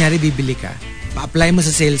 Tapos kunyari bibili ka. Pa-apply mo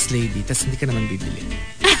sa sales lady, tapos hindi ka naman bibili.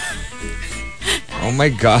 Oh my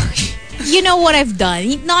gosh. You know what I've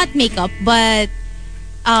done? Not makeup, but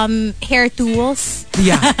hair tools.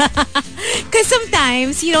 Yeah. Because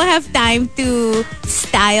sometimes you don't have time to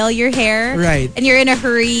style your hair. Right. And you're in a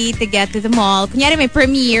hurry to get to the mall. Kunyari may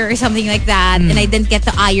premiere or something like that. And I didn't get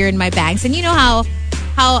to iron my bangs. And you know how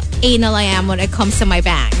anal I am when it comes to my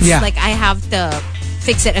bangs. Yeah. Like I have to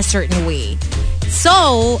fix it a certain way.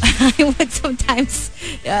 So, I would sometimes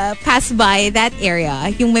pass by that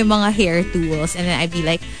area, yung may mga hair tools, and then I'd be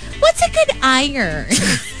like, what's a good iron?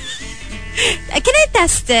 Can I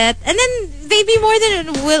test it? And then they'd be more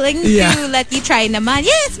than willing Yeah. to let you try naman.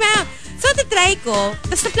 Yes, ma'am. So, try ko.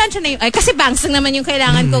 Tapos na-plancha na yung, ay, kasi bangs lang naman yung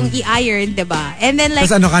kailangan kong i-iron, diba? And then like,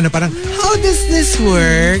 Tapos parang, how does this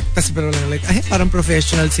work? Tapos pero lang like, ay, parang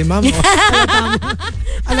professional si ma'am. Oh.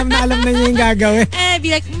 alam na niya yung gagawin. and I'd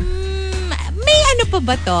be like, may ano pa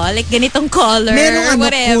ba to? Like ganitong color, Merong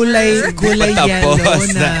whatever. kulay yellow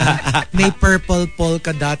Tapos na may purple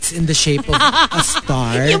polka dots in the shape of a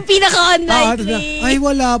star. Yung pinaka-unlikely. Ay,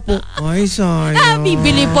 wala po. Ay, sayang.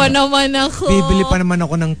 Bibili pa naman ako. Bibili pa naman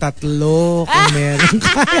ako ng 3 kung meron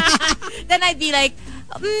ka. Then I'd be like,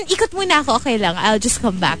 ikot muna ako, okay lang. I'll just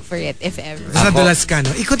come back for it if ever. Tapos nadulas ka,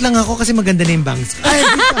 no? Ikot lang ako kasi maganda na yung bangs ko. Ay,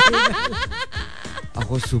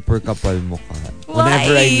 Ako super kapal mukha. Why?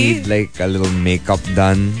 Whenever I need like a little makeup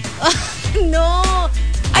done, No.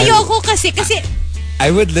 Ayoko kasi I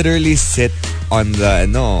would literally sit on the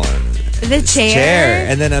the chair.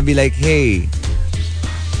 and then I'd be like, hey,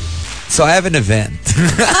 So I have an event.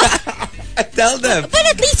 I tell them. But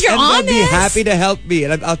at least you're and honest. they'll be happy to help me,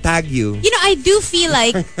 and I'll tag you. You know, I do feel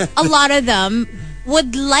like a lot of them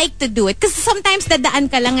would like to do it because sometimes dadaan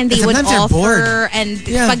ka lang and they would Sometimes they're bored. offer and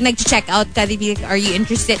Yeah. pag nag-check out ka, they'd be like, are you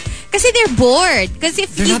interested? Kasi they're bored. Because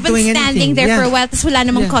if They're you've not been doing standing anything. there for a Yeah. while tapos wala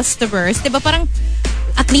namang Yeah. customers, diba parang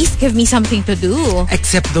at least give me something to do.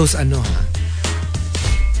 Except those ha.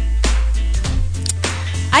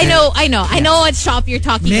 I know what shop you're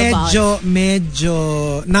talking about.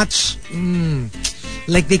 Medyo, not,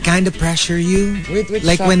 like they kind of pressure you. Wait,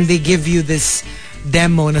 like shop when is they give you this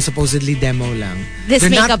demo na supposedly demo lang. This They're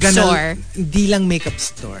makeup not gonna, store. Hindi lang makeup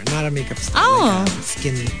store. Not a makeup store. Oh. Like a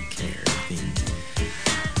skincare thing.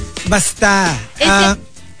 Basta, Is it-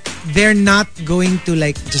 they're not going to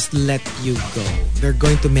like just let you go. They're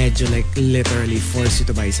going to medyo like literally force you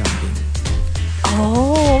to buy something.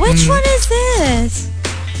 Oh, which one is this?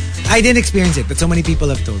 I didn't experience it, but so many people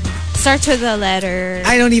have told me. Starts with a letter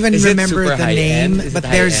I don't even Is it remember super the high name, end? Is but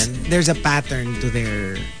it high end? there's a pattern to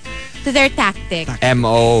their to their tactic.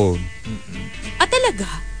 M.O. Ah, talaga?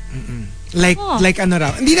 like ano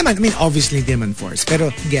raw. Hindi naman, I mean obviously hindi naman force, pero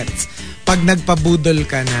gets. Pag nagpabudol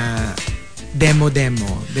ka na demo,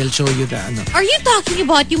 they'll show you the ano. Are you talking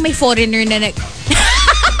about yung may foreigner na nag...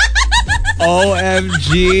 OMG!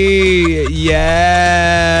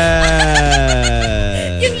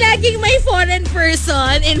 Yes! Yung laging may foreign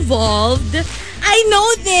person involved. I know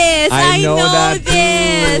this. I know that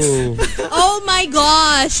this. too. Oh my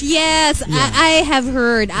gosh. Yes. I have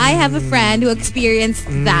heard. I have a friend who experienced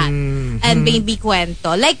that and made me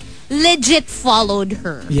cuento. Like, legit followed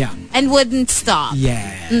her. Yeah. And wouldn't stop.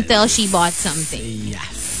 Yes. Until she bought something. Yes.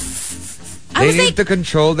 I They was need like, to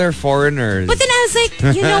control their foreigners. but then I was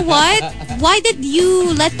like, you know what? Why did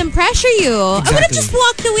you let them pressure you? I would have Exactly. just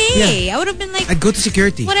walked away. Yeah. I would have been like, I'd go to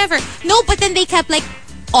security. whatever. No, but then they kept like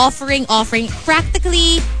offering,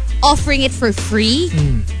 practically offering it for free.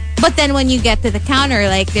 But then when you get to the counter,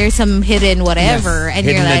 like there's some hidden whatever, and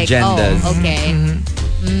Hidden you're like, agendas. oh, okay.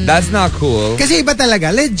 That's not cool. Kasi iba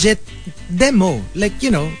talaga, legit demo. Like,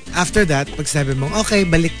 you know, after that, pag sabi mo, okay,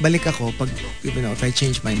 balik ako pag, you know, if I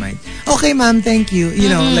change my mind. Okay, ma'am, thank you. You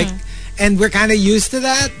know, like, and we're kind of used to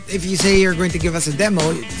that. If you say you're going to give us a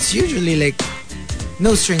demo, it's usually like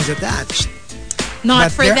no strings attached. Not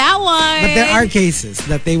But for there- that one. But there are cases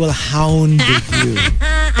that they will hound you.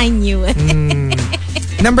 I knew it.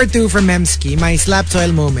 Number 2 from Memski, my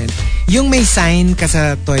SLAPSOIL moment. Yung may sign ka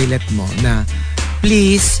sa toilet mo na,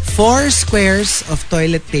 please, 4 squares of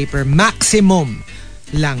toilet paper maximum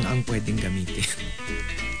lang ang pwedeng gamitin.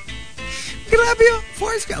 Grabe yun.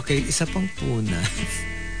 4 squares. Okay, isa pang punas.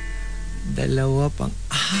 Dalawa pang...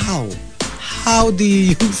 How? How do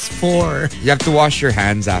you use 4? You have to wash your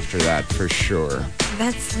hands after that for sure.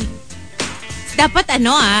 That's like, dapat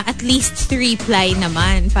at least 3 ply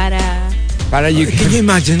naman para... Para you Can you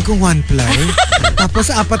imagine kung 1 ply?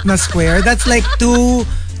 Tapos 4 na square? That's like 2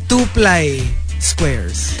 ply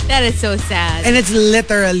squares. That is so sad. And it's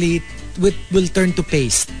literally will turn to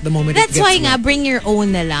paste the moment That's it gets why wet. nga, bring your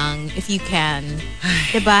own na lang if you can.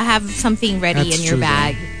 Diba? Have something ready That's in your true,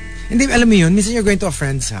 bag. Hindi, alam mo yun, minsan you're going to a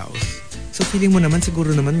friend's house. So feeling mo naman,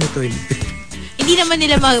 siguro naman may toilet paper. Hindi naman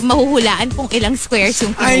nila mahuhulaan kung ilang squares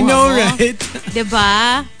yung kinuha I know, mo. right?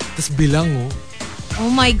 Diba? Tapos bilang, oh. Oh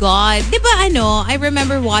my God. Diba I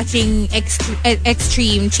remember watching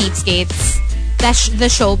Extreme Cheapskates, the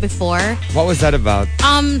show before. What was that about?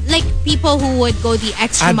 Like people who would go the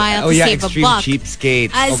extra mile to save Extreme a buck. Cheapskate.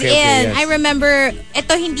 As okay, in, yes. I remember,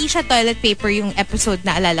 ito hindi siya toilet paper yung episode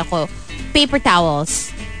na alala ko. Paper towels.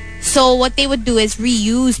 So, what they would do is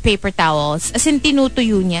reuse paper towels. As in,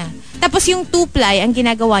 tinutuyo niya. Tapos yung 2-ply, ang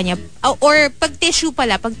ginagawa niya, or pag tissue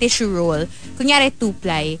roll, kunyari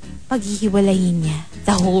 2-ply, paghihiwalayin niya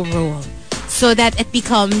the whole roll. So that it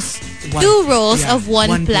becomes 2 rolls of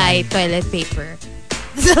 1-ply toilet paper.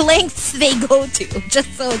 The lengths they go to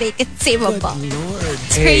just so they can save a Good buck. Lord.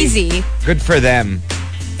 It's crazy. Good for them.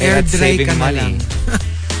 Air That's dry saving ka na money. lang.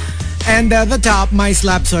 And the top, my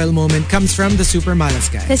SLAPSOIL moment comes from the Super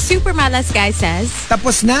Malas guy. The Super Malas guy says,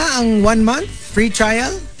 Tapos na ang 1 month free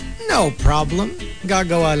trial? No problem.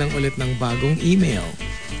 Gagawa lang ulit ng bagong email.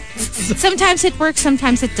 sometimes it works,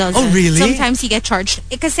 sometimes it doesn't. Oh, really? Sometimes you get charged.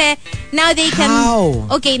 Kasi now they can... How?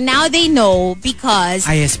 Okay, now they know because...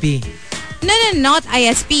 ISP. No, not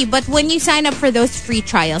ISP. But when you sign up for those free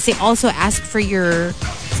trials, they also ask for your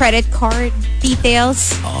credit card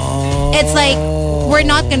details. Oh. It's like, we're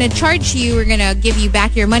not going to charge you. We're going to give you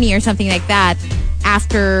back your money or something like that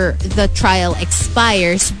after the trial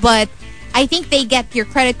expires. But I think they get your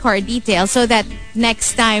credit card details so that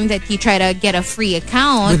next time that you try to get a free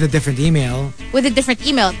account With a different email.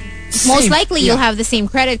 most likely you'll have the same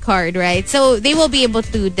credit card, right? So they will be able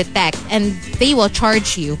to detect and they will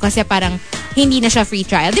charge you kasi parang hindi na siya free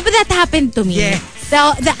trial. Di ba that happened to me? Yeah.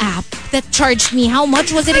 The app that charged me, how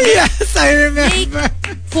much was it again? Yes, I remember.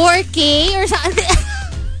 Like 4K or something.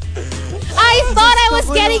 I thought I was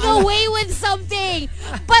getting away with something,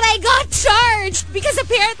 but I got charged because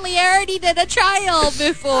apparently I already did a trial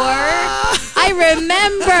before. I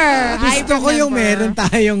remember. Gusto ko yung meron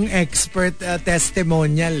tayong expert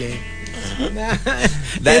testimonial eh.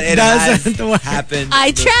 That it doesn't work. happened.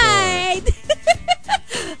 I before. tried.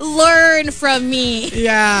 Learn from me.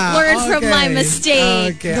 Yeah. Learn from my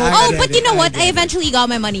mistake. Okay, But you know what? I eventually got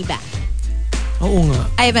my money back. Oo nga.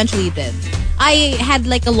 I eventually did. I had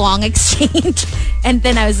like a long exchange and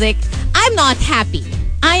then I was like, I'm not happy.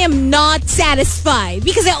 I am not satisfied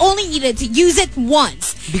because I only needed to use it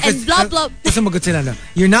once. And blah, blah. Sumagot sila, no?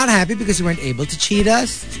 You're not happy because you weren't able to cheat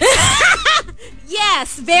us?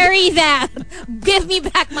 Yes, very that. Give me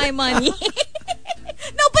back my money.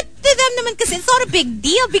 No, but to them naman kasi it's not a big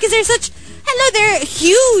deal because they're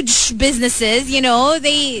huge businesses, you know.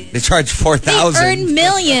 They charge 4,000. They earn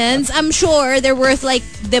millions. I'm sure they're worth like,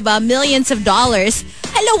 diba, millions of dollars.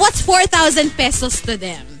 Hello, what's 4,000 pesos to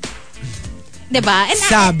them? Diba? And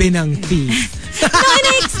Sabi ng thief. No, and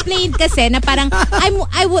I explained kasi na parang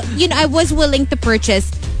I was willing to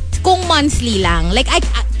purchase kung monthly lang. Like,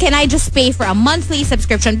 can I just pay for a monthly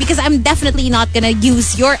subscription? Because I'm definitely not gonna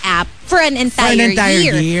use your app for an entire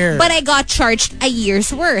year. But I got charged a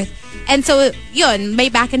year's worth. And so, yun, may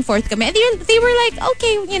back and forth kami. And they were like,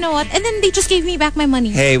 okay, you know what? And then they just gave me back my money.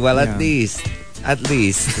 Hey, well, at least,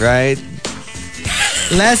 right?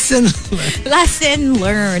 Lesson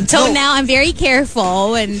learned. So now I'm very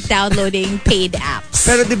careful when downloading paid apps.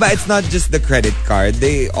 Pero diba, it's not just the credit card.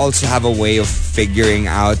 They also have a way of figuring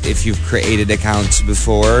out if you've created accounts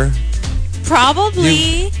before.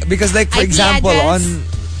 Probably. Because like, for IP example, address.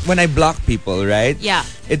 when I block people, right? Yeah.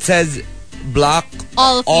 It says block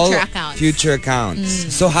all future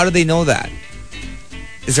accounts. So how do they know that?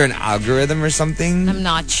 Is there an algorithm or something? I'm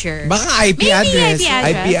not sure. Baka IP address.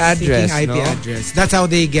 IP address. IP address. That's how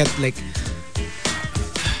they get like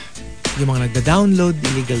yung mga nagda-download,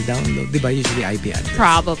 illegal download. Diba? Usually IP address.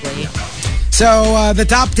 Probably. So, the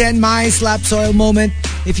top 10 My SLAPSOIL moment.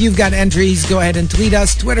 If you've got entries, go ahead and tweet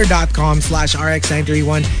us.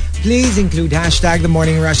 Twitter.com/RX931. Please include hashtag The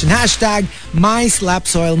Morning Rush and hashtag My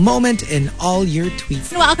SLAPSOIL moment in all your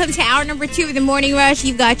tweets. Welcome to hour number 2 of The Morning Rush.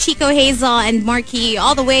 You've got Chico, Hazel, and Markki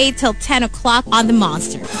all the way till 10 o'clock on The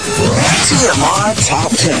Monster. TMR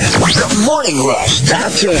Top 10. The Morning Rush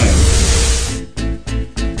Top 10.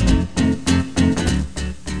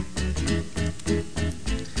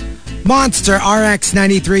 Monster RX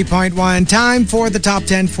 93.1. Time for the top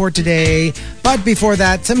 10 for today. But before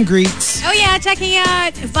that, some greets. Oh yeah, checking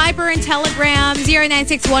out Viber and Telegram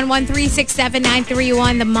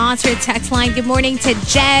 0961136791, the Monster text line. Good morning to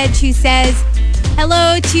Jed, who says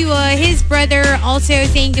hello to his brother. Also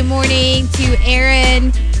saying good morning to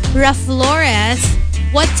Aaron Raflores.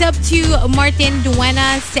 What's up to Martin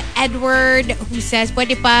Duenas, to Edward, who says,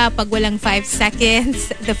 pwede pa pag walang 5 seconds,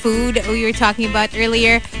 the food we were talking about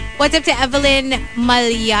earlier. What's up to Evelyn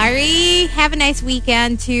Malyari? Have a nice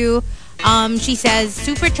weekend too. She says,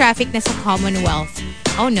 super traffic na sa Commonwealth.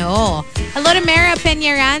 Oh no. Hello to Mara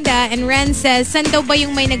Peñaranda. And Ren says, saan daw ba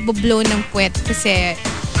yung may nagbo-blow ng puwet? Kasi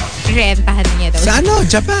rentahan niya daw. Sa ano?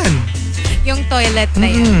 Japan. Yung toilet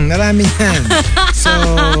na yan. Marami yan. So,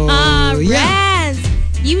 yeah. Ren,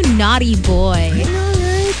 you naughty boy. I know,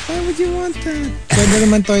 right? Why would you want that? Pwede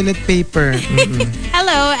naman toilet paper.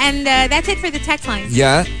 Hello, and that's it for the text lines.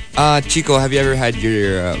 Yeah. Chico, have you ever had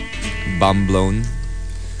your bum blown?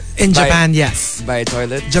 In Japan, yes. By a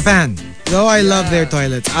toilet? Japan. Oh, I love their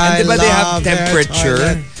toilets. I love they have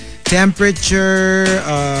temperature. Temperature,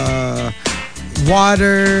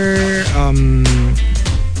 water,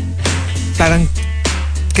 parang,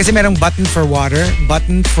 kasi merong button for water,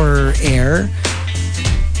 button for air,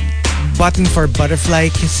 button for butterfly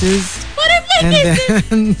kisses. And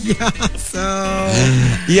then, yeah, so...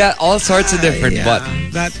 Yeah, all sorts of different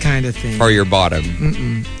buttons. That kind of thing. For your bottom.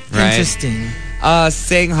 Right? Interesting.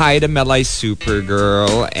 Saying hi to Melai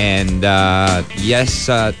Supergirl. And yes,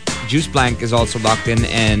 Juice Blank is also locked in.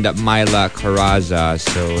 And Myla Caraza.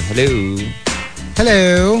 So, hello.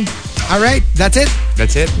 Hello. All right, that's it.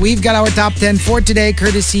 That's it. We've got our top 10 for today,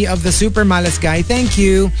 courtesy of the Super Malas guy. Thank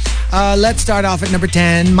you. Let's start off at number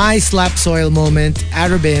 10. My SLAPSOIL moment.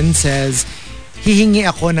 Arabin says, hihingi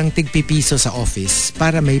ako ng tigpipiso sa office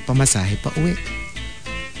para may pamasahe pa uwi.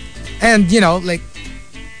 And, you know, like,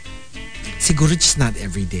 siguro just not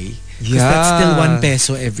every day. Because that's still 1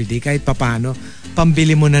 peso every day. Kahit papano,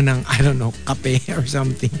 pambili mo na ng, I don't know, kape or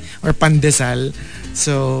something. Or pandesal.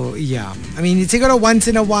 So, yeah. I mean, siguro once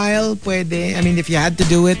in a while, pwede. I mean, if you had to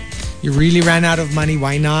do it, you really ran out of money,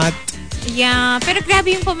 why not? Yeah, pero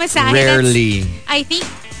grabe yung pamasahe. Rarely. I think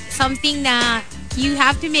something na you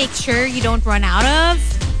have to make sure you don't run out of.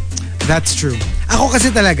 That's true. Ako kasi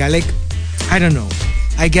talaga, like, I don't know.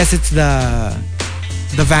 I guess it's the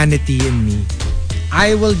vanity in me.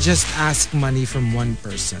 I will just ask money from one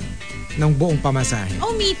person ng buong pamasahe.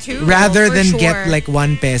 Oh, me too. Rather for than sure. get like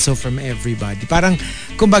 1 peso from everybody. Parang,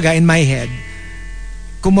 kumbaga, in my head,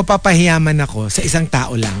 kung mapapahiyaman ako sa isang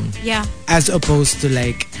tao lang. Yeah. As opposed to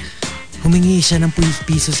like, humingi siya ng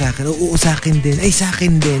piso sa akin. Oo, sa akin din. Ay, sa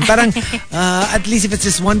akin din. Parang, at least if it's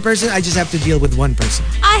just one person, I just have to deal with one person.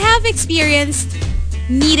 I have experienced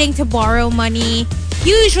needing to borrow money.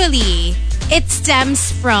 Usually, it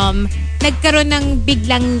stems from nagkaroon ng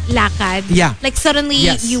biglang lakad. Yeah. Like suddenly,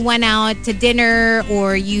 Yes. you went out to dinner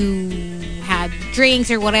or you had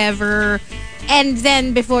drinks or whatever. And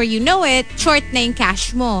then, before you know it, short na yung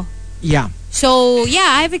cash mo. Yeah. So,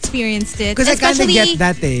 yeah, I've experienced it. Because I kinda get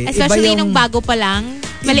that eh. Especially Iba yung- nung bago pa lang.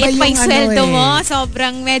 Iba Maliit pa yung yung sweldo ano mo. eh.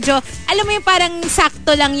 Sobrang medyo, alam mo yung parang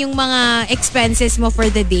sakto lang yung mga expenses mo for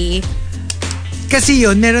the day. Kasi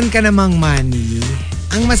yun, meron ka namang money.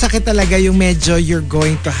 Ang masakit talaga yung medyo you're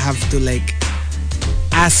going to have to like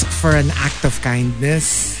ask for an act of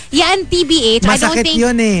kindness. Yeah, and TBH, I don't Masakit think...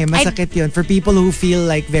 yun eh. Masakit yun. For people who feel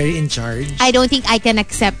like very in charge. I don't think I can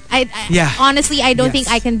accept... Yeah. Honestly, I don't Yes. think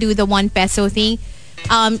I can do the 1 peso thing.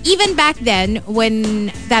 Even back then,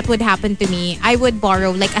 when that would happen to me, I would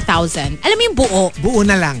borrow like 1,000. Alam mo yung buo? Buo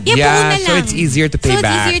na lang. Yeah, Yeah, buo na so lang. it's easier to pay so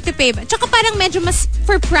back. it's easier to pay back. Tsaka parang medyo mas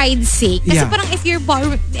for pride's sake. Kasi Yeah. parang if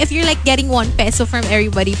you're like getting 1 peso from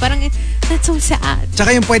everybody, parang that's so sad.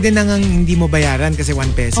 Tsaka yung pwede na ngang hindi mo bayaran kasi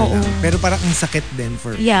 1 peso Oo. lang. Pero parang ang sakit din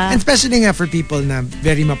for... Yeah. And especially nga for people na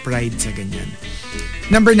very ma-pride sa ganyan.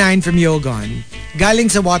 Number 9 from Yogon.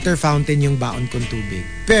 Galing sa water fountain yung baon kong tubig.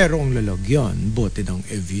 Pero ang lalagyan, bote ng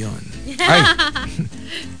Evian. Ay,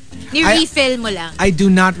 Ni-refill mo lang. I do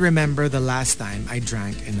not remember the last time I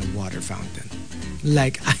drank in a water fountain.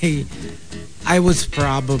 Like, I was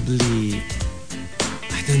probably,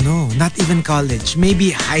 I don't know, not even college.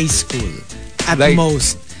 Maybe high school at Like-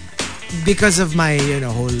 most. Because of my,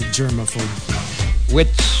 whole germaphobe thing.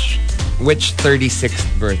 which 36th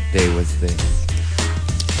birthday was this?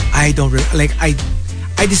 I don't, I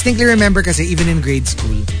distinctly remember kasi even in grade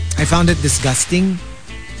school, I found it disgusting.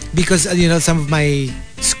 Because, some of my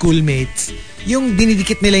schoolmates, yung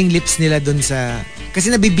dinidikit nila yung lips nila dun sa...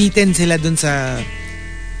 Kasi nabibitin sila dun sa...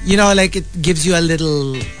 like it gives you a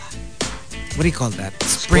little... What do you call that?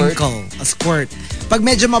 Sprinkle. A squirt. Pag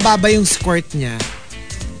medyo mababa yung squirt niya,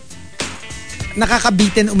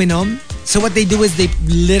 nakakabitin uminom. So what they do is they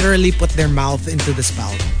literally put their mouth into the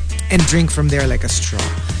spout and drink from there like a straw.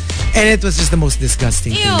 And it was just the most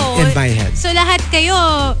disgusting thing in my head. So lahat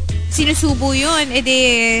kayo, sinusubo yun. E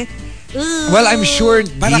di... Well, I'm sure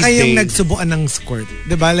Para these kayong days, nagsubuan ng squirt.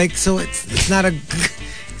 Diba? Like, so it's not a...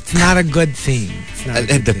 It's not a good thing. It's not a it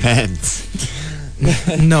good depends.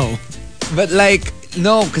 thing. No. But like,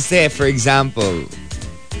 no, kasi for example,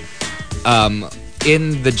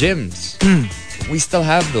 in the gyms, we still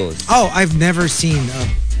have those. Oh, I've never seen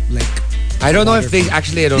I don't know if they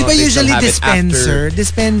actually. I don't know Diba if they still usually have dispenser? it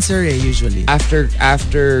Dispenser usually. after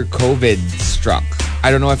COVID struck. I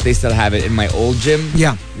don't know if they still have it in my old gym.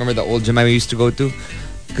 Yeah. Remember the old gym I used to go to?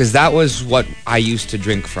 Because that was what I used to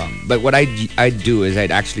drink from. But what I'd do is I'd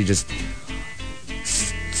actually just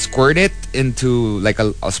squirt it into like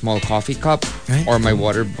a small coffee cup Right. or my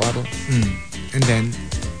water bottle. And then,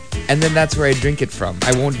 That's where I drink it from.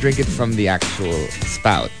 I won't drink it from the actual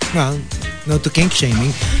spout. well, no to kink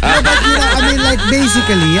shaming. No, but I mean, like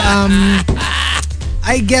basically,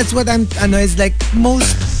 I guess what is like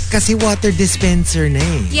most kasi water dispenser na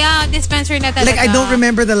eh. Yeah, dispenser na talaga. Like I don't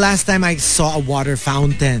remember the last time I saw a water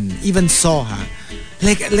fountain. Even saw ha.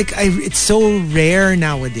 It's so rare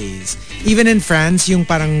nowadays. Even in France, yung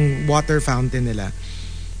parang water fountain nila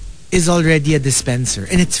is already a dispenser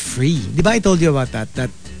and it's free. Diba I told you about that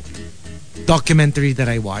documentary that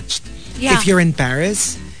I watched? Yeah. If you're in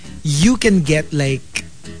Paris, you can get like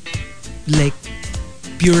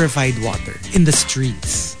purified water in the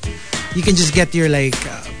streets. You can just get your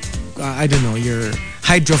I don't know, your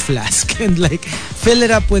hydro flask and like fill it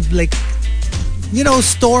up with like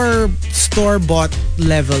store bought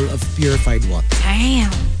level of purified water.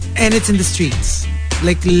 Damn. And it's in the streets.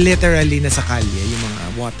 Like literally nasa kalye yung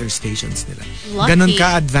mga water stations nila. Lucky. Ganon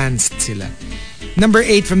ka-advanced sila. Number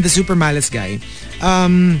 8 from the Super Malice guy.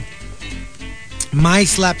 My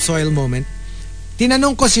SLAPSOIL moment.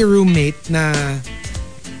 tinatanong ko si roommate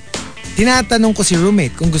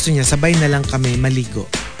kung gusto niya sabay na lang kami maligo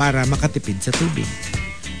para makatipid sa tubig.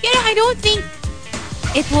 I don't think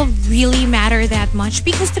it will really matter that much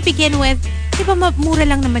because to begin with, di ba mura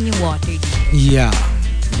lang naman yung water dito? Yeah.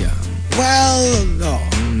 Well,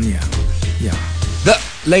 yeah.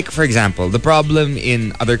 Like, for example, the problem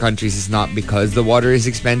in other countries is not because the water is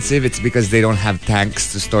expensive, it's because they don't have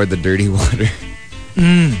tanks to store the dirty water.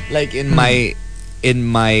 Like in my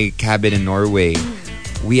cabin in Norway,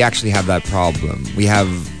 we actually have that problem. We have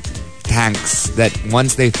tanks that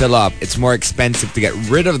once they fill up, it's more expensive to get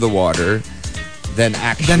rid of the water than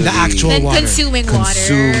the actual water. Consuming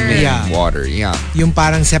water. Yeah. Yung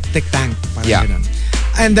parang septic tank. Parang ganun.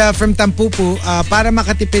 And from Tampupu, para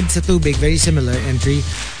makatipid sa tubig, very similar entry,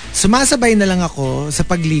 sumasabay na lang ako sa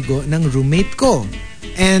pagligo ng roommate ko.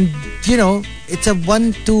 And, it's a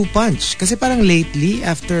 1-2 punch. Kasi parang lately,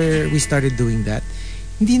 after we started doing that,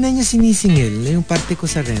 hindi na niya sinisingil yung parte ko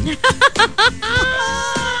sa rent.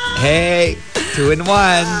 Hey, 2 in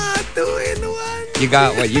 1. 2 in 1. You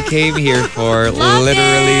got what you came here for,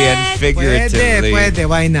 literally and figuratively. Pwede.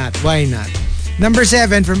 Why not? Number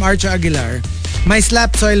 7 from Archo Aguilar. My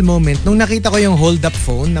SLAPSOIL moment nung nakita ko yung hold-up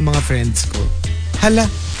phone ng mga friends ko. Hala,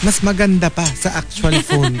 mas maganda pa sa actual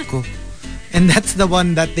phone ko. And that's the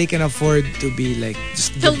one that they can afford to be like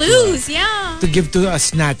just to lose, yeah. To give to a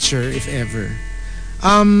snatcher if ever.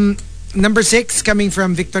 Number 6 coming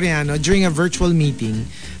from Victoriano during a virtual meeting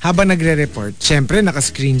habang nagre-report. Syempre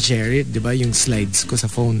naka-screen share it, 'di ba, yung slides ko sa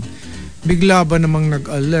phone. Bigla ba namang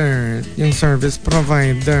nag-alert yung service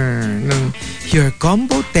provider ng your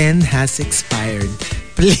combo 10 has expired.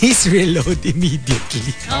 Please reload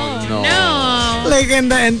immediately. Oh no. Like in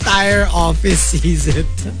the entire office sees it.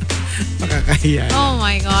 Makakahiya. Oh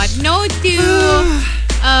my God. No to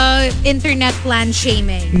internet plan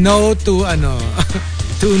shaming. No to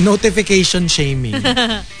to notification shaming.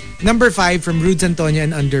 Number 5 from Rudes Antonia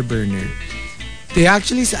and Underburner. They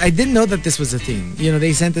actually, I didn't know that this was a thing.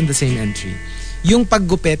 They sent in the same entry. Yung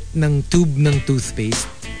paggupit ng tube ng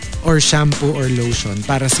toothpaste or shampoo or lotion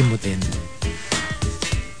para simutin.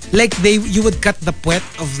 Like you would cut the puwet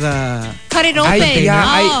of the... Cut it open.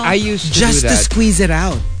 I used to just do that. To squeeze it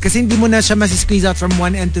out. Kasi hindi mo na siya masi-squeeze out from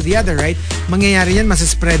one end to the other, right? Mangyayari yan,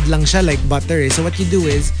 masi-spread lang siya like butter. So what you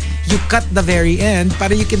do is, you cut the very end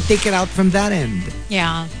para you can take it out from that end.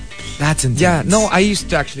 Yeah. That's intense. Yeah, no, I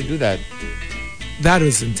used to actually do that. That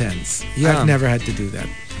was intense. Yeah. I've never had to do that.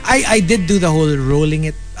 I did do the whole rolling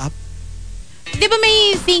it up. Di ba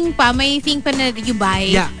may thing pa na you buy?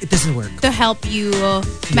 Yeah, it doesn't work. To help you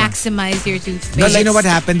maximize your toothpaste. Because you know what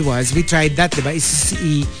happened was, we tried that, di ba?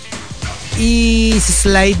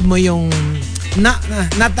 I-slide mo yung, not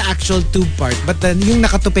the actual tube part, but yung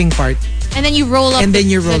nakatuping part. And then you roll up. And then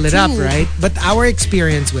you roll it up, tube. right? But our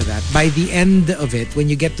experience with that, by the end of it, when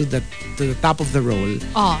you get to the top of the roll,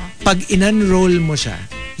 pag in-unroll mo siya,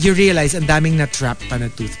 you realize ang daming na-trap pa na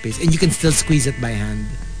toothpaste, and you can still squeeze it by hand.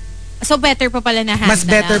 So better pa pala na hand. Mas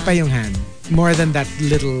better pa yung hand. More than that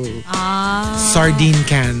little sardine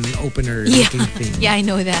can opener looking thing. Yeah, I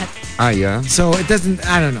know that. Yeah. So it doesn't,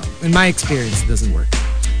 I don't know. In my experience, it doesn't work.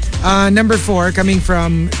 Number 4, coming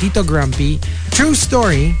from Tito Grumpy. True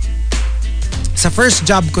story. Sa first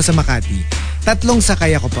job ko sa Makati, 3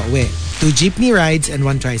 sakay ako pa uwi. 2 jeepney rides and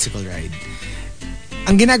 1 tricycle ride.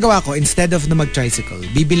 Ang ginagawa ko, instead of na mag-tricycle,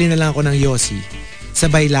 bibili na lang ako ng Yossi.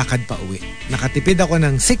 Sabay lakad pa uwi. Nakatipid ako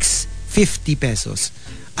ng 650 pesos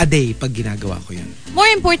a day pag ginagawa ko yun. More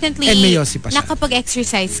importantly, and may Yossi pa siya.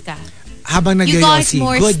 Nakapag-exercise ka. Habang nag-Yossi,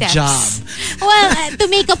 good steps. job. Well, to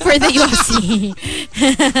make up for the Yossi.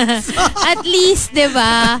 At least, di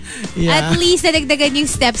ba? Yeah. At least, nadagdagan yung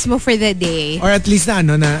steps mo for the day. Or at least na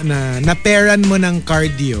pairan mo ng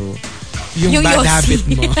cardio yung bad Yossi. habit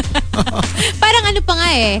mo. Parang pa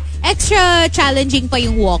nga extra challenging pa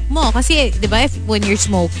yung walk mo. Kasi, di ba, when you're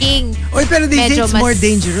smoking, Oy, pero they say it's mas more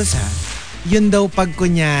dangerous, ha? Yun daw pag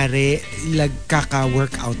kunyari,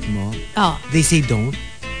 kaka-workout mo, they say don't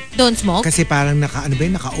smoke? Kasi parang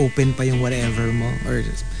naka-open pa yung whatever mo. Or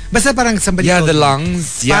just, basta parang somebody Yeah, told the me,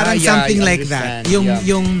 lungs. Yeah, parang something like that.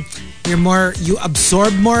 You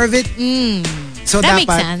absorb more of it. So that dapat,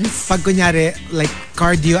 makes sense. pag kunyari, like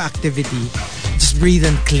cardio activity, just breathe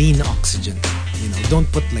in clean oxygen. Don't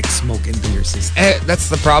put like smoke into your system. That's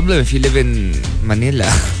the problem if you live in Manila.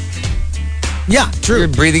 Yeah, true. You're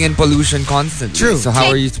breathing in pollution constantly. True. So how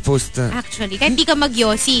are you supposed to... Actually, kahit di ka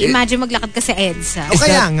mag-Yossi, imagine maglakad ka sa EDSA. O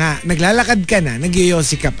kaya nga, naglalakad ka na,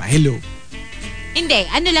 nag-Yossi ka pa. Hello. Hindi,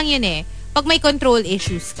 ano lang yun pag may control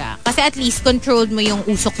issues ka. Kasi at least controlled mo yung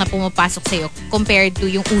usok na pumapasok sa'yo compared to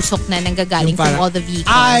yung usok na nanggagaling from all the vehicles.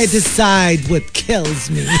 I decide what kills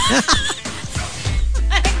me.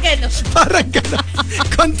 Parang gano'n. Parang gano'n.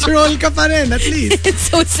 Control ka pa rin, at least. It's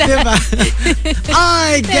so sad. Diba?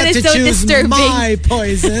 I get to so choose disturbing. my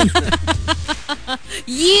poison.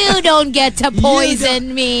 You don't get to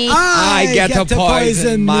poison me. I get to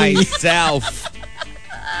poison myself.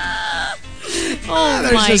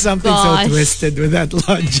 There's just something so twisted with that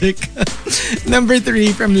logic. Number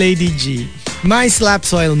 3 from Lady G. My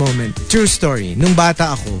SLAPSOIL moment. True story. Nung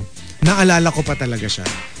bata ako, naalala ko pa talaga siya.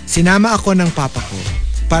 Sinama ako ng papa ko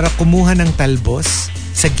para kumuha ng talbos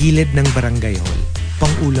sa gilid ng barangay hall.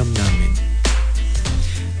 Pang-ulam namin.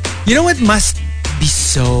 You know what must be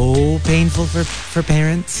so painful for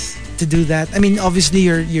parents to do that? I mean, obviously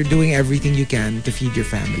you're doing everything you can to feed your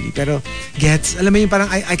family. Pero alam mo yung parang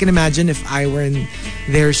I can imagine if I were in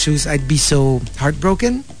their shoes, I'd be so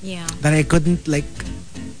heartbroken. Yeah. That I couldn't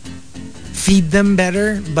feed them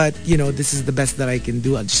better. But this is the best that I can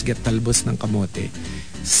do. I'll just get talbos ng kamote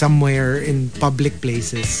somewhere in public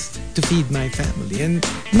places to feed my family. And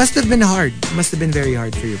it must have been hard. It must have been very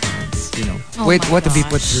hard for your parents, Oh Wait, what to be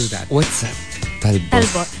put through that. What's that?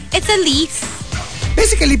 Talbos. It's a leaf.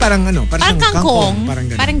 Basically, parang Parang kangkong. Parang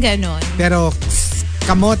Parang ganon. Pero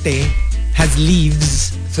kamote has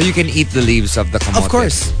leaves. So you can eat the leaves of the kamote? Of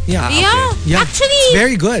course. Yeah. Yeah. Actually, it's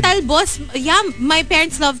very good. Talbos. Yeah, my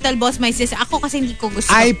parents love talbos. My sister. Ako kasi hindi ko gusto.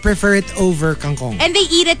 I prefer it over kangkong. And they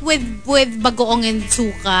eat it with bagoong and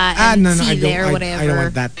suka and sile or whatever. I don't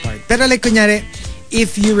want that part. Pero kunyari,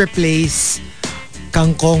 if you replace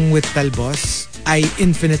kangkong with talbos, I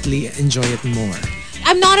infinitely enjoy it more.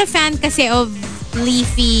 I'm not a fan kasi of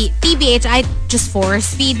leafy, TBH, I just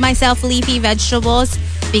force feed myself leafy vegetables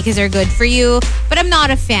because they're good for you. But I'm not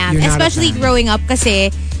a fan. You're not Especially a fan. growing up kasi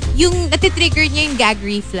yung natitrigger niya yung gag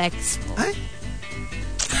reflex.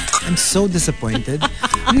 I'm so disappointed.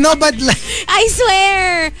 No, but I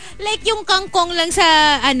swear! Like yung kangkong lang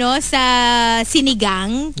sa, sa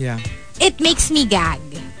sinigang, yeah. it makes me gag.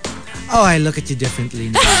 Oh, I look at you differently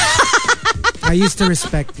now. I used to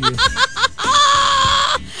respect you.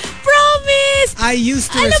 Promise! I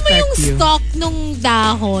used to Alam mo respect yung you. stalk nung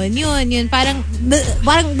dahon, yun, parang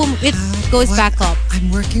it goes What? back up.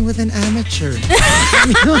 I'm working with an amateur.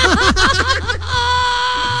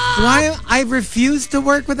 Why? I refuse to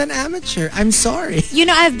work with an amateur. I'm sorry.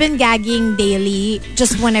 I've been gagging daily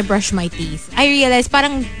just when I brush my teeth. I realized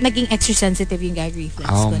parang naging extra sensitive yung gag reflex.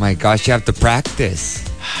 Oh ko my na. gosh, you have to practice.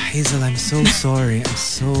 Hazel, I'm so sorry. I'm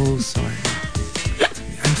so sorry.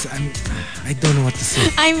 I don't know what to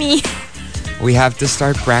say. I mean, We have to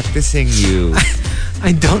start practicing you.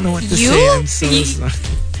 I don't know what to You? say. I'm so sorry.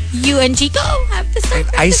 you and Chico have to start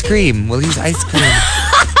Ice cream. We'll use ice cream.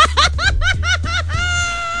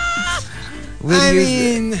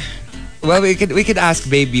 Well, we could ask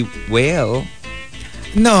Baby Whale.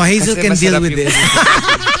 No, Hazel Kasi can deal masarap with yung- this.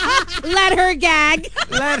 Let her gag.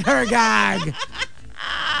 Let her gag.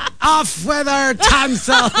 Off with her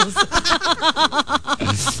tonsils.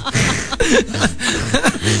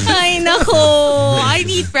 Ay, nako. I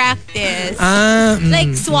need practice.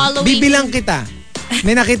 Like swallowing. Bibilang kita.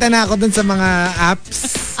 May nakita na ako dun sa mga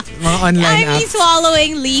apps, mga online I mean apps.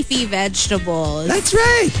 swallowing leafy vegetables. That's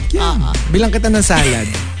right. Yeah. Bilang kita ng salad.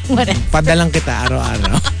 Whatever. Padalang kita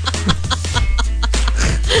araw-araw.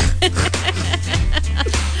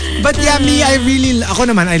 But yeah, me, ako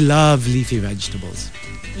naman, I love leafy vegetables.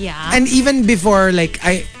 Yeah. And even before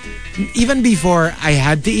I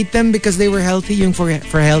had to eat them because they were healthy, yung for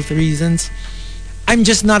health reasons, I'm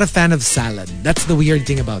just not a fan of salad. That's the weird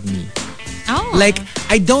thing about me. Oh.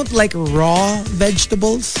 I don't like raw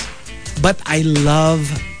vegetables, but I love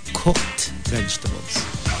cooked vegetables.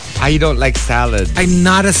 I don't like salad. I'm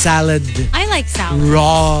not a salad I like salad.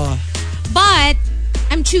 raw. But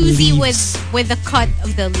I'm choosy Leaves. with the cut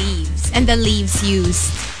of the leaves and the leaves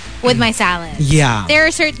used with my salad. Yeah. There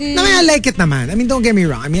are certain... No, I like it naman. I mean, don't get me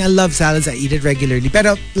wrong. I mean, I love salads. I eat it regularly.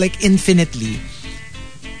 Pero infinitely,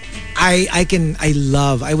 I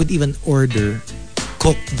would even order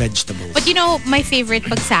cooked vegetables. But my favorite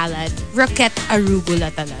pag salad, roquette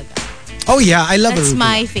arugula talaga. Oh yeah, I love That's arugula.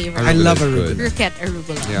 my favorite. I love Arugula's arugula. good. Roquette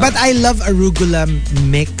arugula. Yeah. But I love arugula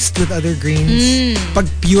mixed with other greens. Pag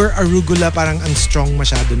pure arugula, parang ang strong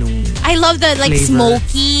masyado nung... I love the Flavor.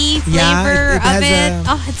 smoky flavor Yeah, it of has it.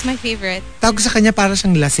 Oh, it's my favorite. Tawag ko sa kanya para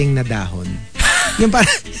siyang lasing na dahon. Yung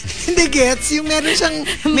parang, hindi gets, yung meron siyang,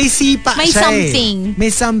 may sipa May siya something.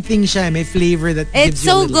 May something siya, may flavor that It's gives you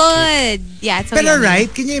a so little kick. good. Yeah, it's so Pero yummy. right,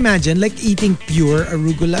 can you imagine eating pure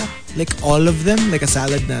arugula? Like all of them? Like a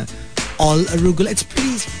salad na all arugula? It's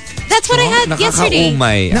That's what I had yesterday.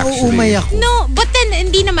 Nakakaumay, actually. Nauumay ako. No, but then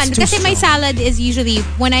hindi naman. It's too Kasi my strong. salad is usually,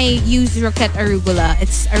 when I use roquette arugula,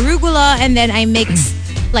 it's arugula and then I mix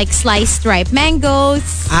like sliced ripe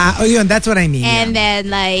mangoes Yun, that's what I mean. and then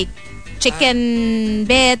like chicken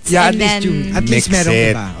bits Yeah, and at least then... you At least mix merong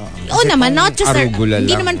it. iba. Oo. Oo naman, not just arugula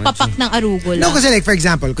hindi lang. naman papak ng arugula. No, kasi like for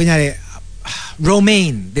example, kunyari,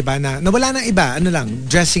 romaine, di ba, na wala nang iba, ano lang,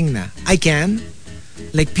 dressing na. I can,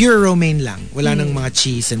 like pure romaine lang. Wala nang mga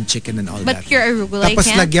cheese and chicken and all But that. pure arugula, Tapos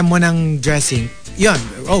I can't. lagyan mo ng dressing. Yun,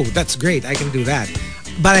 oh, that's great. I can do that.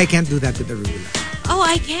 But I can't do that with arugula. Oh,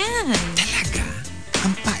 I can. Talaga?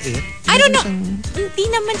 Ang pait. I don't know. Siyang Hindi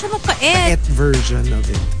naman siya mapait. pait version of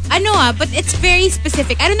it. But it's very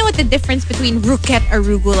specific. I don't know what the difference between roquette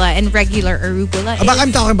arugula and regular arugula is. Baka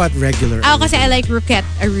I'm talking about regular Ako kasi I like roquette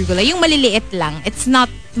arugula. Yung maliliit lang. It's not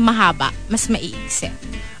mahaba. Mas maiiksi.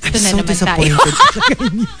 I'm Ito na so naman disappointed.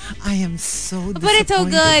 tayo. I am so disappointed. But it's so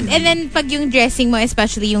good. And then pag yung dressing mo,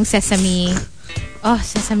 especially yung sesame. Oh,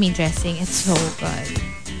 sesame dressing. It's so good.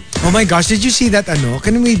 Oh my gosh, did you see that ano?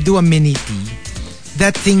 Can we do a mini tea?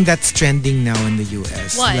 That thing that's trending now in the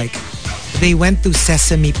US. What? Like, they went to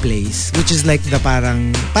Sesame Place, which is like the para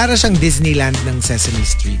siyang Disneyland ng Sesame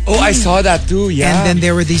Street. Oh, I saw that too, yeah. And then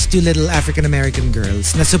there were these two little African-American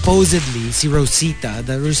girls na supposedly si Rosita,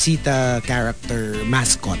 the Rosita character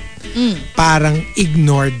mascot, parang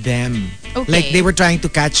ignored them. Okay. Like they were trying to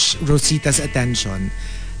catch Rosita's attention.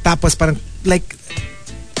 Tapos parang like,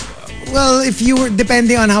 well, if you were,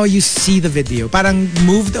 depending on how you see the video, parang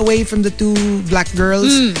moved away from the two black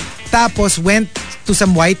girls. Tapos went to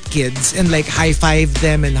some white kids and like high-fived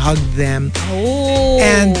them and hugged them. Oh.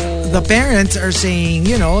 And the parents are saying,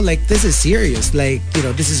 you know, like, this is serious. Like, you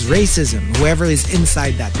know, this is racism. Whoever is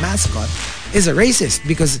inside that mascot is a racist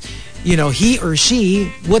because, you know, he or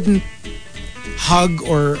she wouldn't hug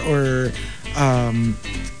or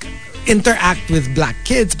interact with black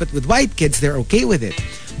kids, but with white kids, they're okay with it.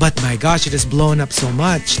 But my gosh, it has blown up so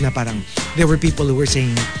much na parang there were people who were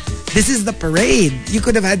saying, this is the parade. You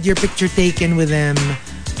could have had your picture taken with them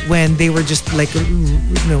when they were just like, you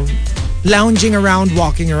know, lounging around,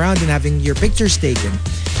 walking around and having your pictures taken.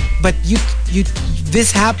 But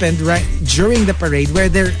this happened right during the parade where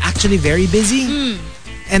they're actually very busy.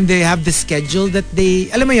 And they have the schedule that they,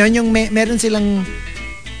 alam mo yun, yung meron silang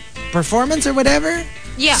performance or whatever.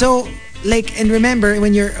 Yeah. So, like, and remember,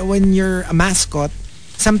 when you're a mascot,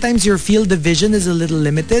 sometimes your field of vision is a little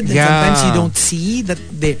limited. And sometimes you don't see that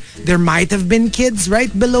there might have been kids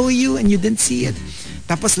right below you and you didn't see it.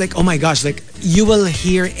 Tapos like, oh my gosh, like, you will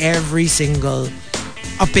hear every single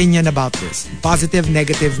opinion about this. Positive,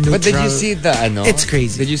 negative, neutral. But did you see the ano? It's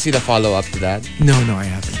crazy. Did you see the follow-up to that? No, I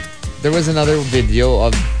haven't. There was another video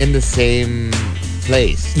of in the same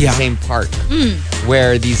place, the same park,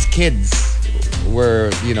 where these kids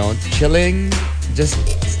were, you know, chilling, just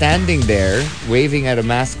standing there, waving at a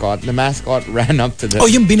mascot. The mascot ran up to them. Oh,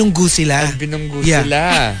 yung binunggu sila. Binunggu Yeah.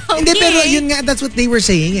 sila. Hindi, pero yun nga, that's what they were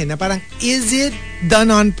saying na parang, is it done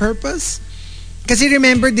on purpose? Kasi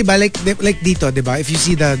remember, di ba, like dito, di ba, if you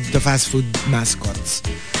see the fast food mascots,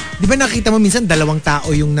 di ba nakita mo minsan dalawang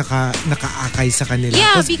tao yung nakaakay sa kanila?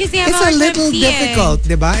 Yeah, because they have it's a little difficult,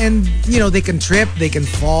 di ba? And, you know, they can trip, they can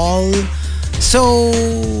fall. So,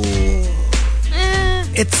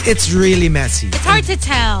 it's really messy. It's hard to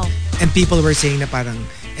tell. And people were saying na parang,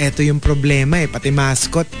 eto yung problema pati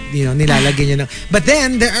mascot, you know, nilalagyan niya ng... But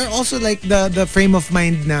then, there are also like the frame of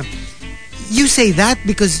mind na, you say that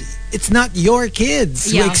because it's not your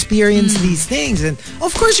kids who experience these things. And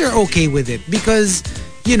of course you're okay with it because,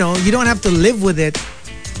 you know, you don't have to live with it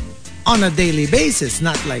on a daily basis,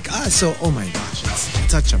 not like us. So, oh my gosh,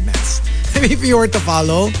 it's such a mess. I mean, if you were to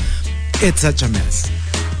follow, it's such a mess.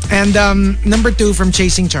 And number 2 from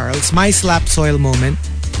Chasing Charles, my SLAPSOIL moment.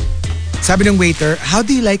 Sabi ng waiter, how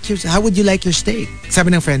would you like your steak?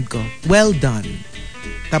 Sabi ng friend ko, well done.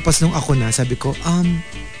 Tapos nung ako na, sabi ko,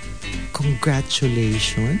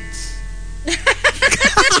 congratulations.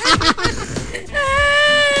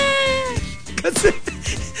 Kasi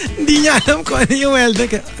hindi niya alam kung ano yung well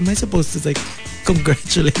done. Am I supposed to like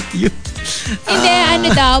congratulate you? Hindi,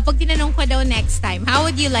 ano daw, pag tinanong ko daw next time, how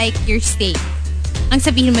would you like your steak? Ang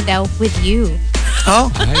sabihin mo daw, with you. Oh?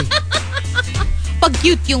 Ay. Pag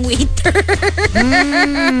cute yung waiter.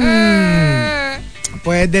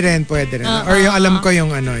 Pwede rin. Or yung alam ko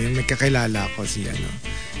yung ano, yung nagkakilala ko si ano,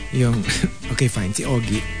 yung, okay fine, si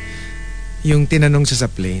Ogie. Yung tinanong siya sa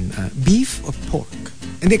plane, beef or pork?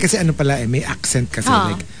 Hindi kasi ano pala may accent kasi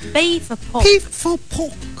like, beef or pork? Beef or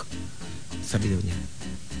pork? Sabi daw niya,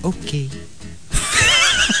 okay.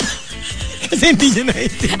 Kasi hindi niya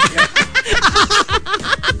naiintindihan.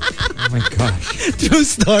 my gosh. True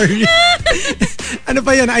story. Ano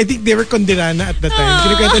pa yun? I think they were Kondirana at the time.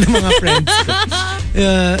 Kinukwento ng mga friends ko.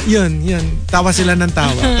 Yun. Tawa sila ng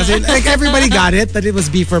tawa. Kasi like everybody got it that it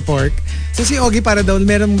was beef or pork. So si Ogie para daw,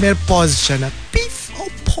 may pause siya na, beef or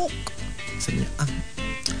pork? Sabi niya,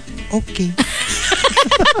 okay.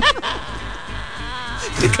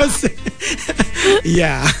 Because,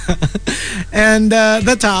 yeah. And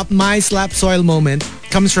the top, my slap soil moment,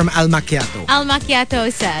 comes from Al Macchiato. Al Macchiato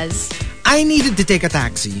says, I needed to take a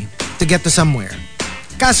taxi to get to somewhere.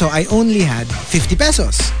 Kaso, I only had 50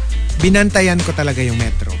 pesos. Binantayan ko talaga yung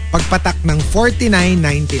metro. Pagpatak ng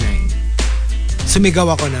 49.99. Sumigaw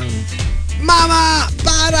ako ng, Mama!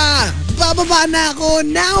 Para! Bababa na ako!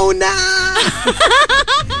 Now na!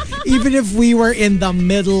 Even if we were in the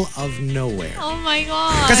middle of nowhere. oh my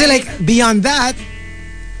God. Kasi like, beyond that,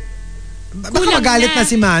 baka Kulang magalit na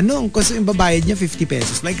si Manong kasi yung babayad niya 50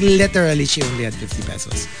 pesos. Like literally, she only had 50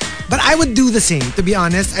 pesos. But I would do the same. To be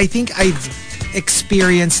honest, I think I've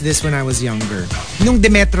experienced this when I was younger. Nung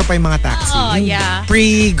Demetro pa yung mga taxi. Oh, yung yeah.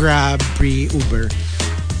 Pre-Grab, pre-Uber.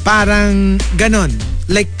 Parang ganon.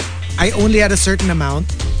 Like, I only had a certain amount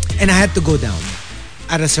and I had to go down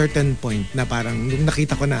at a certain point na parang nung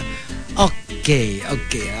nakita ko na, okay.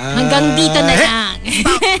 Hanggang dito na lang.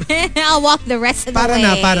 I'll walk the rest of the Para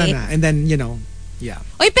way. na. And then, yeah.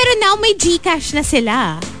 Oy, pero now may GCash na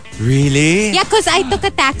sila. Really? Yeah, because I took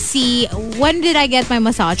a taxi. When did I get my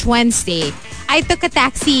massage? Wednesday. I took a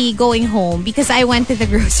taxi going home because I went to the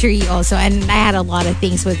grocery also and I had a lot of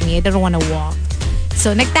things with me. I didn't want to walk.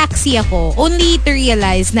 So, nag-taxi ako. Only to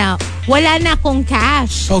realize na wala na akong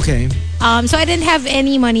cash. Okay. So, I didn't have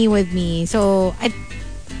any money with me. So,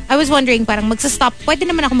 I was wondering, parang pwede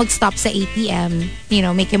naman ako mag-stop sa ATM,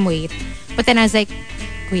 make him wait. But then I was like,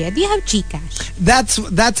 Kuya, do you have GCash?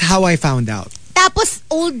 That's how I found out. Tapos,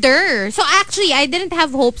 older. So, actually, I didn't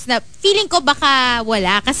have hopes na feeling ko baka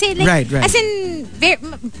wala. Kasi, like, Right. as in,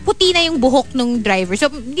 puti na yung buhok nung driver. So,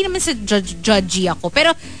 hindi naman sa judgy ako.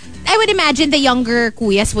 Pero, I would imagine the younger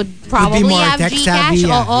kuyas would probably more have tech GCash. savvy,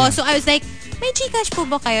 yeah, Oo. yeah. So, I was like, may GCash po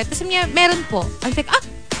ba kayo? Tapos niya, meron po. I was like,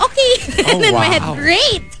 okay. And then my head,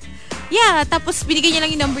 great. Yeah, tapos binigay niya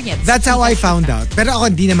lang yung number niya. That's how I found out. Pero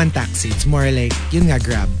ako hindi naman taxi. It's more like, yun nga,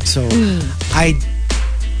 Grab. So,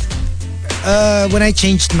 when I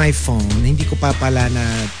changed my phone, hindi ko pa pala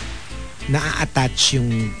na-attach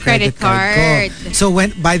yung credit card ko. So,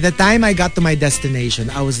 by the time I got to my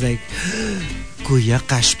destination, I was like, Kuya,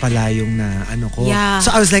 cash pala yung na ano ko. Yeah. So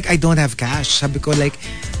I was like, I don't have cash. Sabi ko like,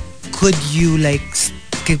 could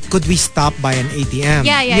we stop by an ATM?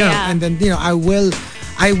 Yeah. And then, I will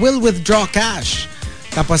withdraw cash.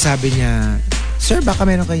 Tapos sabi niya, sir, baka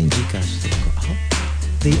meron kayong GCash. Sabi ko,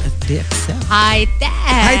 they accept.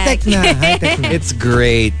 High-tech na. It's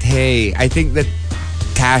great. Hey, I think that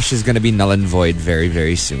cash is gonna be null and void very,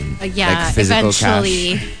 very soon. Yeah, like physical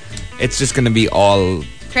eventually. cash. It's just gonna be all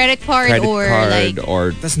credit card or like...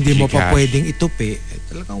 or tas hindi mo pa GCash. pwedeng itupi.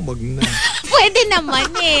 Talagang wag na. Pwede naman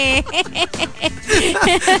eh.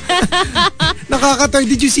 Nakakatawa.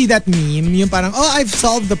 Did you see that meme? Yung parang, I've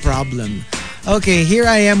solved the problem. Okay, here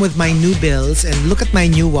I am with my new bills and look at my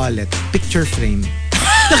new wallet. Picture frame.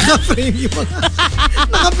 Naka-frame yung mga...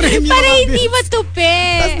 Naka-frame yung Para mga hindi bills.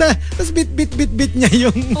 matupi. Tapos bit niya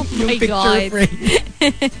yung my picture God. frame.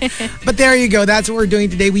 But there you go. That's what we're doing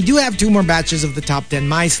today. We do have 2 more batches of the top 10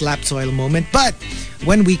 My Slap Soil moment. But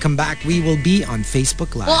when we come back, we will be on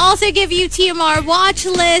Facebook Live. We'll also give you TMR watch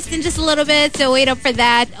list in just a little bit. So wait up for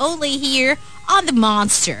that. Only here on The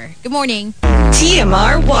Monster. Good morning.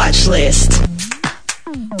 TMR watch list.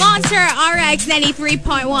 Monster RX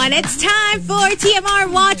 93.1. It's time for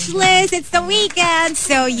TMR watch list. It's the weekend,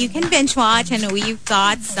 so you can binge watch, and we've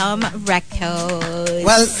got some recos.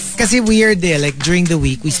 Well, kasi weird eh. Like during the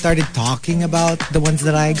week, we started talking about the ones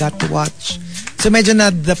that I got to watch. So medyo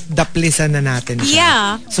na daplisan na natin siya.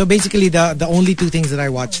 Yeah. So basically, the only 2 things that I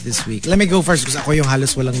watched this week. Let me go first because ako yung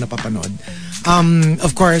halos walang napapanood.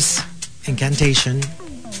 Of course, Incantation.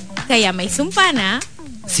 Kaya may sumpa na.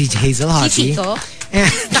 Si Hazel Hockey. Si Chico.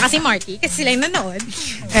 Saka si Markki kasi sila yung nanood.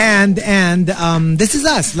 And This Is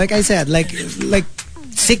Us, like I said, like 6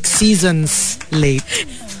 seasons late.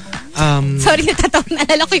 Sorry, natatawa.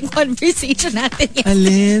 Naalala ko yung conversation natin yesterday.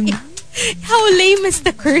 Alin? How lame is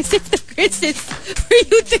the curse if the curse is for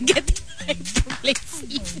you to get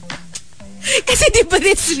hypoglycemia? Kasi di ba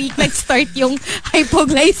this week nag-start yung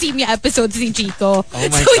hypoglycemia episode si Chico. Oh my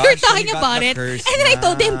so we were gosh, talking he got about the it. curse And then I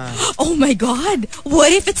told him, oh my God, what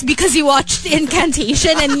if it's because you watched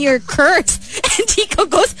Incantation and you're cursed? And Chico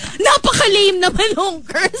goes, napaka napaka-lame naman ng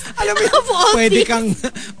curse. Alam mo,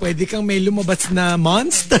 pwede kang may lumabas na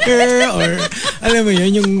monster or alam mo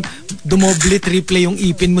yun, yung dumoble, triple yung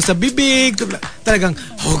ipin mo sa bibig. Talagang,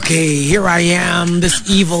 okay, here I am, this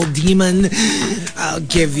evil demon. I'll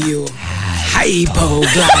give you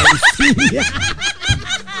hypoglycemia.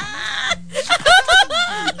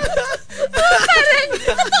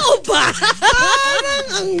 Totoo ba? Parang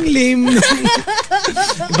ang lame.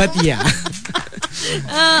 But yeah.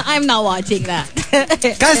 I'm not watching that.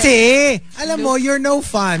 Kasi, alam mo, you're no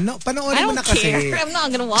fun. No, panoorin mo na kasi. Care. I'm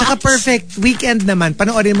not gonna watch. Tsaka perfect weekend naman,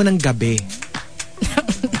 panoorin mo ng gabi.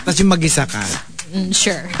 Tapos yung mag-isa ka.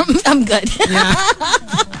 Sure. I'm good. Yeah.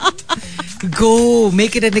 Go,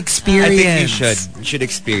 make it an experience. I think you should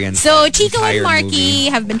experience. So, Chico and movie. Markki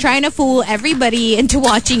have been trying to fool everybody into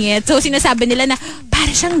watching it. So, sinasabi nila na para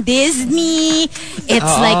siyang Disney.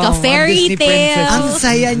 It's like a fairy Disney tale. princess. Ang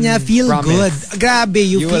saya niya, feel Promise. good. Grabe,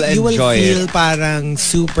 you will feel it. parang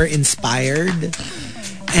super inspired.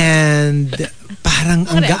 And parang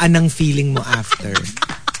ang gaan ng feeling mo after.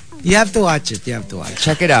 You have to watch it.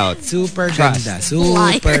 Check it out. Super Trust. ganda.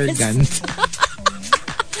 Super Liars. ganda.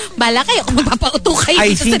 Bala kayo kung magpapauto kayo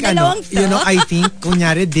I dito think sa dalawang to. I think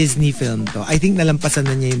kunyari Disney film to. I think nalampasan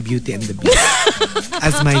na niya yung Beauty and the Beast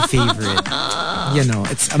as my favorite.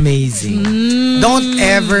 It's amazing. Don't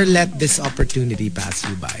ever let this opportunity pass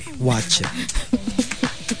you by. Watch it.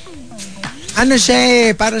 Ano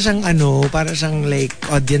siya eh, para siyang like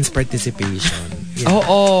audience participation.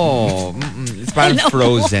 Oh. It's parang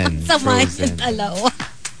Frozen. Samahan yung dalawa.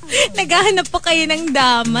 Naghahanap pa kayo ng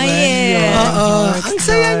damay eh. Ang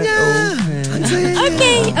saya niya. Ang saya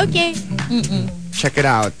niya. Okay. Check it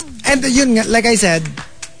out. And yun nga, like I said,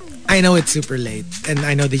 I know it's super late and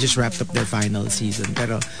I know they just wrapped up their final season,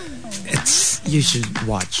 pero you should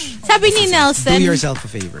watch. Sabi ni Nelson, do yourself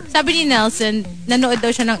a favor. Sabi ni Nelson, nanood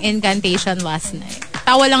daw siya ng Incantation last night.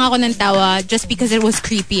 Tawa lang ako ng tawa just because it was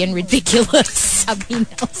creepy and ridiculous. Sabi ni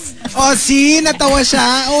Nelson. Oh, see? Natawa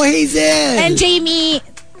siya. Oh, Hazel. And Jamie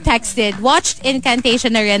texted, watched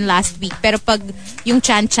Incantation na rin last week, pero pag yung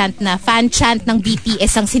chant na, fan chant ng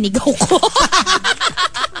BTS ang sinigaw ko.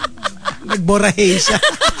 Nagborahe siya.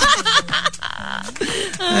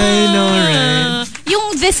 I know, right?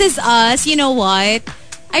 Yung This Is Us, you know what?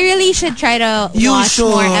 I really should try to watch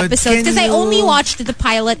more episodes because I only watched the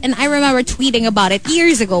pilot and I remember tweeting about it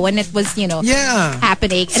years ago when it was,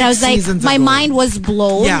 happening. And I was like, my mind was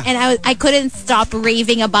blown and I couldn't stop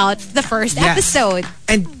raving about the first episode.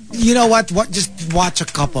 And you know what? Just watch a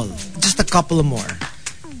couple. Just a couple more.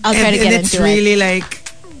 I'll try to get into it. And it's really like,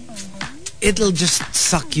 it'll just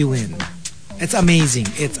suck you in. It's amazing.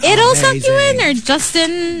 It'll suck you in or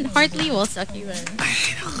Justin Hartley will suck you in.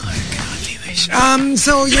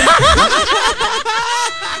 So you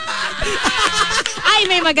Ay,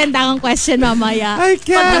 may maganda kang question mamaya. I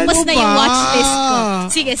can't. Pagtapos na yung watch list ko.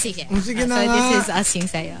 Sige. Sige na so nga. this is us yung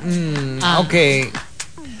sa'yo. Okay.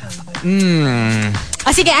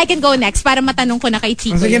 Sige, I can go next para matanong ko na kay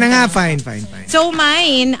Chico. Sige na nga, fine. So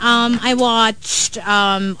mine, I watched,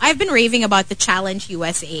 I've been raving about the Challenge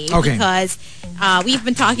USA because we've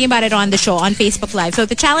been talking about it on the show, on Facebook Live. So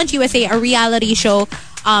the Challenge USA, a reality show,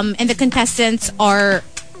 and the contestants are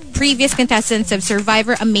previous contestants of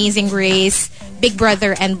Survivor, Amazing Race, Big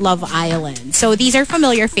Brother, and Love Island. So these are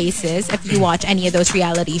familiar faces if you watch any of those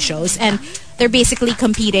reality shows. And they're basically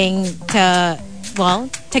competing to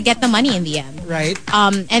get the money in the end. Right.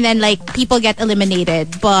 And then people get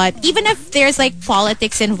eliminated. But even if there's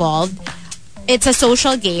politics involved, it's a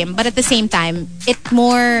social game. But at the same time, it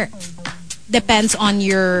more depends on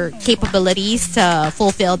your capabilities to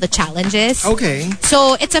fulfill the challenges. Okay.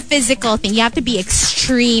 So it's a physical thing. You have to be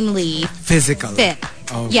extremely physical. Fit.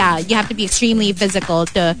 Okay. Yeah, you have to be extremely physical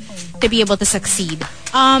to be able to succeed.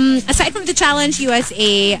 Aside from the Challenge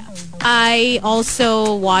USA, I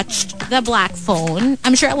also watched The Black Phone.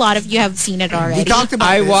 I'm sure a lot of you have seen it already. We talked about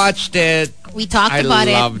I watched it. We talked about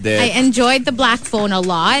it. I loved it. I enjoyed The Black Phone a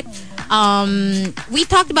lot. We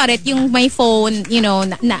talked about it. Yung my phone,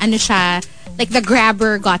 na ano siya, like the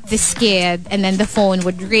grabber got this kid and then the phone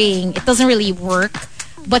would ring. It doesn't really work.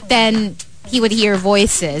 But then he would hear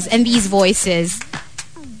voices. And these voices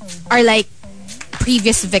are like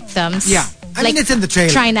previous victims. Yeah. I mean, it's in the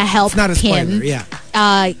trailer. Trying to help it's not a spoiler, him. Yeah.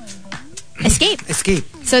 Escape.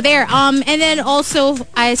 So there. And then also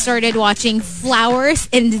I started watching Flowers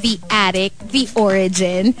in the Attic, The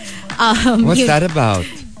Origin. What's that about?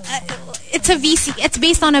 It's a VC. It's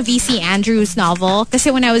based on a VC Andrews novel. Because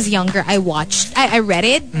when I was younger, I read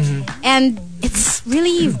it, and it's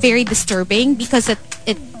really very disturbing because it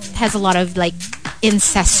has a lot of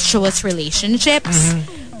incestuous relationships.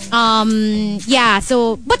 Yeah.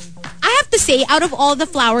 So, but I have to say, out of all the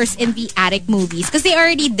Flowers in the Attic movies, because they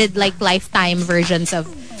already did like lifetime versions of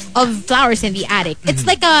Flowers in the Attic. It's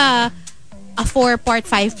like a 4-part,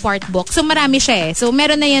 5-part book. So marami siya eh. So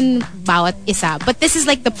meron na yan bawat isa. But this is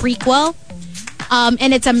like the prequel.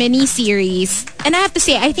 And it's a mini series. And I have to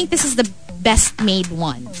say, I think this is the best made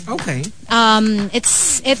one. Okay.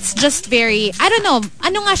 It's just very, I don't know,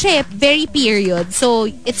 ano nga siya eh, very period. So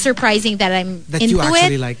it's surprising that I'm That into you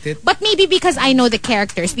actually it. liked it? But maybe because I know the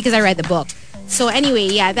characters, because I read the book. So anyway,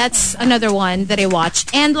 yeah, that's another one that I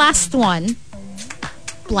watched. And last one,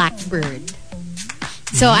 Blackbird.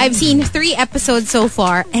 So I've seen 3 episodes so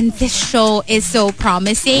far, and this show is so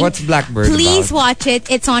promising. What's Blackbird Please about? watch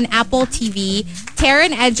it. It's on Apple TV.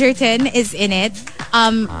 Taron Egerton is in it.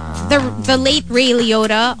 The late Ray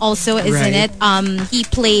Liotta also is in Right. it. He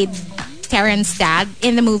played Taron's dad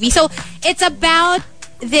in the movie. So it's about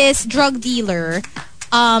this drug dealer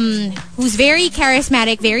who's very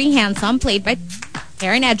charismatic, very handsome, played by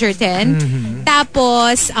Taron Egerton.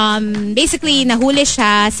 Tapos, basically, nahuli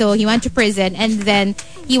siya. So, he went to prison. And then,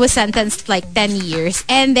 he was sentenced like 10 years.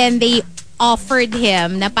 And then, they offered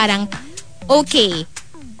him na parang, okay,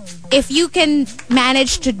 if you can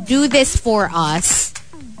manage to do this for us,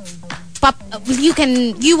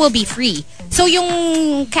 you will be free. So,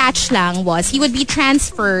 yung catch lang was, he would be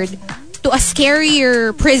transferred to a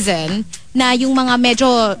scarier prison na yung mga medyo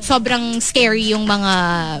sobrang scary yung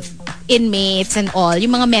mga inmates and all,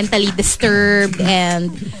 yung mga mentally disturbed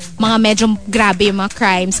and mga medyo grabe yung mga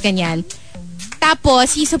crimes, ganyan.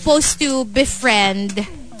 Tapos, he's supposed to befriend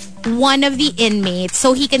one of the inmates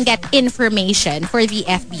so he can get information for the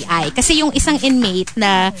FBI. Kasi yung isang inmate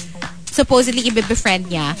na supposedly i-befriend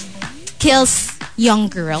niya kills young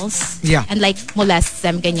girls and like molests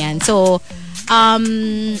them, ganyan. So,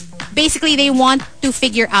 basically, they want to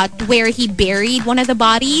figure out where he buried one of the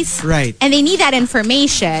bodies. Right. And they need that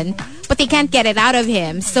information, but they can't get it out of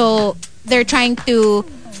him. So, they're trying to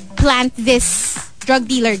plant this drug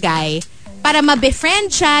dealer guy para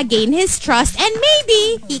ma-befriend siya, gain his trust, and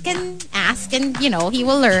maybe he can ask and, you know, he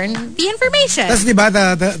will learn the information. Tapos diba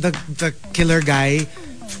the killer guy,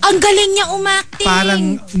 ang galing niya umacting. parang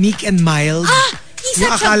meek and mild. He's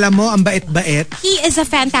Yung such akala mo, ang bait-bait. He is a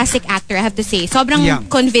fantastic actor, I have to say. Sobrang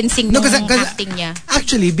convincing nung acting niya.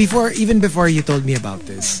 Actually, even before you told me about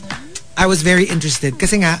this, I was very interested.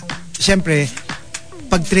 Kasi nga, syempre,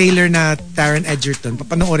 pag trailer na Taron Egerton,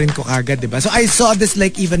 papanoorin ko kagad, diba? So I saw this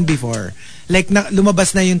like even before. Like,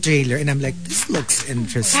 lumabas na yung trailer and I'm like, this looks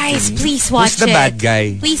interesting. Guys, please watch Who's the bad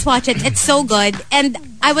guy? Please watch it. It's so good. And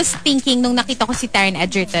I was thinking nung nakita ko si Taron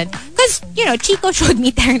Egerton, because, you know, Chico showed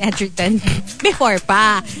me Taron Egerton before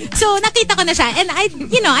pa. So, nakita ko na siya. And I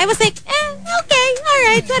was like, okay,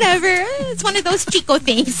 alright, whatever. It's one of those Chico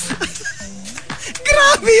things.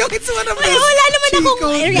 Grabe yung it's one of those Wala naman akong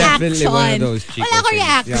Definitely reaction. one of those Chico Wala akong things.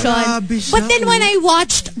 reaction. Grabe siya. But then when I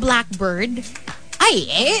watched Blackbird,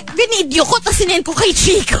 binidyo ko tapos sinend ko kay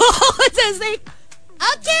Chico. So I was like,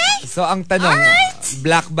 okay. So ang tanong,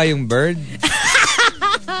 black ba yung bird?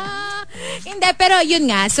 Hindi, pero yun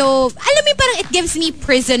nga. So, alam mo parang it gives me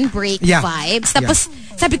Prison Break vibes. Tapos,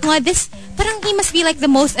 sabi ko nga, parang he must be like the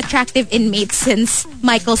most attractive inmate since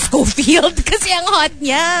Michael Scofield kasi ang hot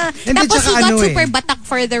niya. And Tapos he got super eh. batak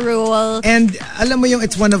for the role. And alam mo yung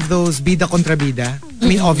it's one of those bida kontra bida. I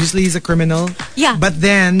mean, obviously he's a criminal. Yeah. But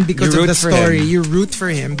then, because You of the root for story, him. you root for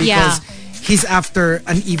him because he's after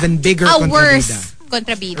an even bigger A kontra worse bida.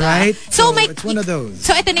 kontrabida. Right? So it's one of those.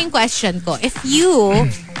 So ito na yung question ko. If you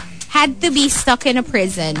had to be stuck in a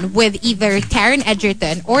prison with either Taron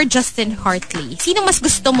Egerton or Justin Hartley, sino mas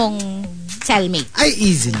gusto mong cellmate? Ay,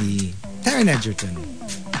 easily. Taron Egerton.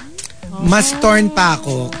 Mas torn pa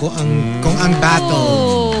ako kung ang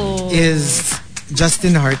battle is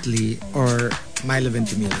Justin Hartley or Milo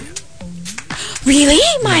Ventimiglia. Really?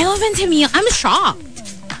 Milo Ventimiglia? I'm shocked.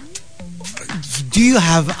 Do you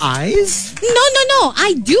have eyes? No.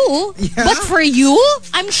 I do. Yeah? But for you,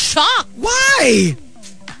 I'm shocked. Why?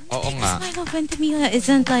 Oo nga. Milo Ventimiglia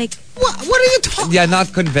isn't like... What are you talking? Yeah,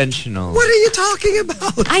 not conventional. What are you talking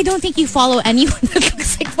about? I don't think you follow anyone that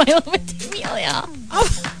looks like Milo Ventimiglia.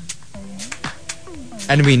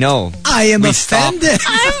 And we know. I am We offended.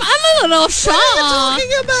 I'm a little shocked. What are you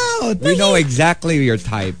talking about? We know exactly your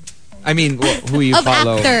type. I mean, who you Of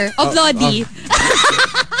follow. actor. Of Lodi.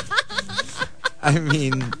 I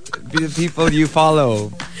mean, the people you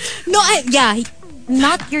follow. No,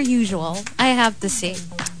 not your usual, I have to say.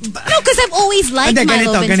 No, because I've always liked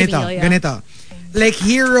Milo Ventimiglia. Ganito. Like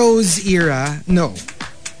Heroes era, no.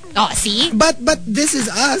 Oh, see? But This Is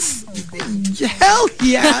Us, hell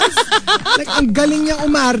yes. Like, ang galing niya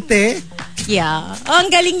umarte. Yeah. Oh, ang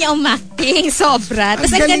galing niya umacting. Sobra. Ang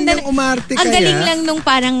galing niyang umarte Ang kaya. galing lang nung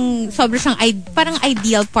parang sobra siyang parang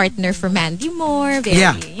ideal partner for Mandy Moore. Very,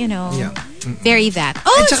 you know, very that.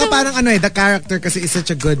 Oh, At saka parang the character kasi is such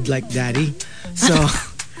a good like daddy. So,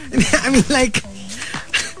 I mean like,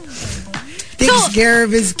 takes care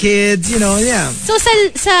of his kids, you know, So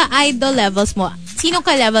sa idol levels mo, sino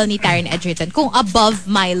ka level ni Taron Egerton? Kung above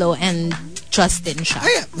Milo and Justin siya.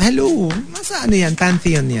 Ay, hello. Nasa yan?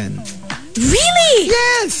 Pantheon yan. Really?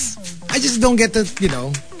 Yes. I just don't get to,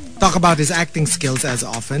 talk about his acting skills as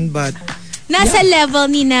often, but nasa level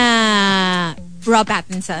ni na Rob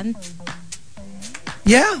Pattinson?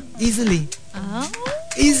 Yeah, easily. Oh.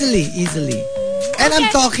 Easily. And I'm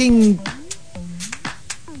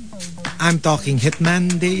talking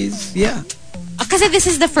Hitman days. Yeah. Kasi this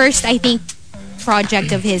is the first, I think,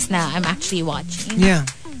 project of his na I'm actually watching. Yeah.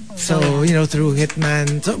 So, through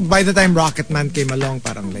Hitman. So, by the time Rocketman came along,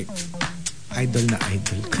 parang like, idol na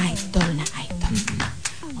idol. Idol na idol.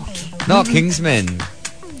 Okay. No, Kingsman.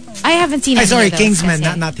 I haven't seen any sorry, of those Kingsman,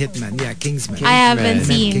 kasi. not Hitman. Yeah, Kingsman. I haven't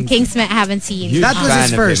seen Kingsman. I haven't seen. Huge That was his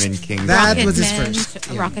fan of first. him in Kingsman. That was his first.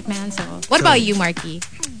 Yeah. Rocketman. So, what about you, Markki?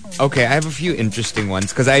 Okay, I have a few interesting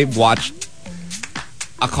ones because I watched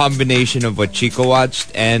a combination of what Chico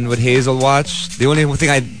watched and what Hazel watched. The only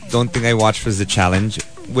thing I don't think I watched was The Challenge,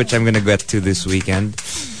 which I'm going to get to this weekend.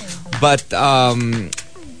 But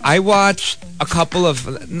I watched a couple of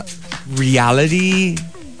reality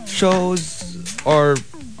shows or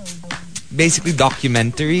basically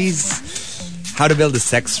documentaries. How to Build a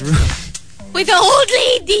Sex Room. With the old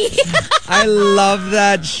lady. I love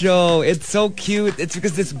that show. It's so cute. It's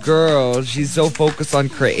because this girl, she's so focused on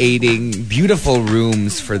creating beautiful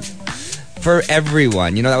rooms for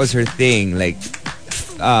everyone. That was her thing. Like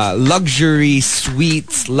luxury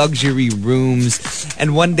suites, luxury rooms.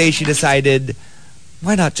 And one day she decided,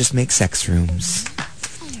 why not just make sex rooms?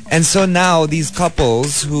 And so now these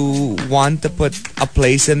couples who want to put a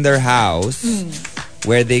place in their house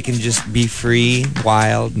where they can just be free,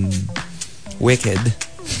 wild, and wicked,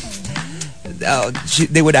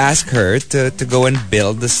 they would ask her to go and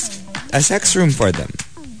build a sex room for them.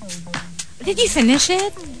 Did you finish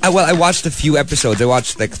it? Well, I watched a few episodes. I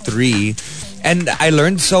watched like 3, and I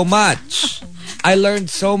learned so much. I learned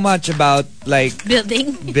so much about like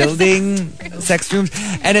building sex rooms,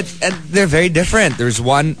 and they're very different. There's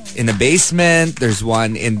one in the basement. There's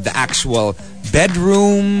one in the actual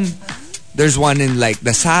bedroom. There's one in like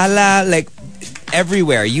the sala, like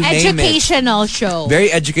everywhere. You name it. Educational show.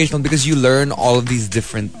 Very educational because you learn all of these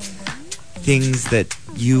different things that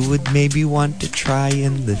you would maybe want to try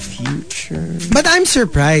in the future. But I'm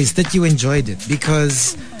surprised that you enjoyed it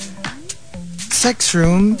because sex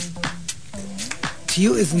room to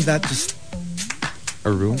you, isn't that just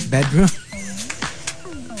a room? Bedroom?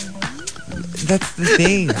 That's the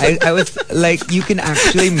thing. I was like, you can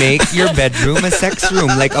actually make your bedroom a sex room,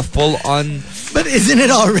 like a full-on. But isn't it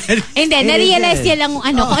already? Hindi, na-realize niya lang kung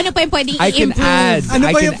ano pa yung pwedeng i-improve. Ano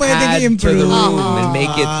pa yung pwedeng i-improve? To the room and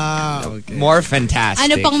make it more fantastic.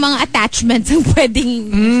 Ano pang mga attachments ang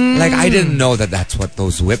pwedeng... Like, I didn't know that that's what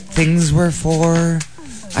those whip things were for.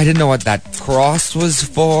 I didn't know what that cross was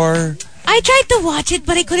for. I tried to watch it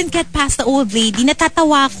but I couldn't get past the old lady.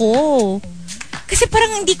 Natatawa ko. Kasi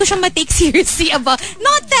parang hindi ko siya ma-take seriously about...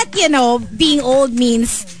 Not that, being old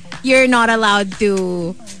means you're not allowed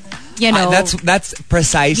to... that's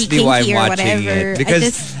precisely why I'm watching it.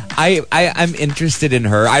 Because I'm interested in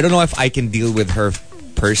her. I don't know if I can deal with her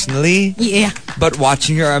personally. Yeah. But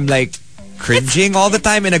watching her, I'm like cringing all the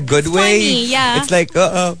time in a good way. Funny, yeah. It's like,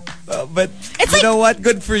 but it's you know what?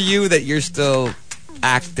 Good for you that you're still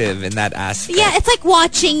active in that aspect. Yeah, it's like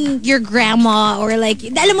watching your grandma or like,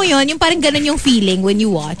 alam mo yun, yung parang ganun yung feeling when you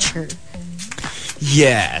watch her.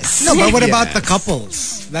 Yes. No, but what about the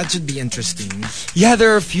couples? That should be interesting. Yeah,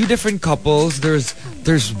 there are a few different couples. There's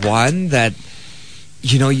one that,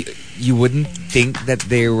 you wouldn't think that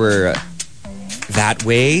they were that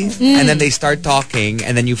way. And then they start talking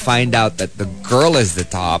and then you find out that the girl is the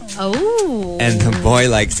top. Oh. And the boy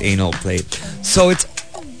likes anal play. So it's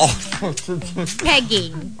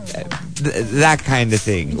pegging. That kind of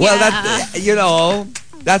thing. Yeah. Well,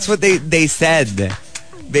 that's what they said,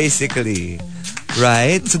 basically.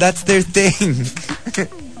 Right? So that's their thing.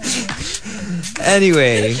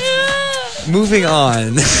 Anyway, moving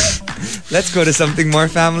on. Let's go to something more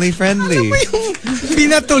family-friendly.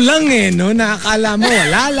 Binato lang no? Nakakala mo,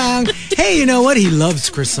 wala lang. Hey, you know what? He loves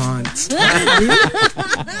croissants.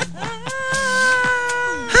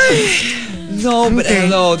 No, but Okay.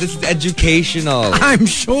 hello, this is educational. I'm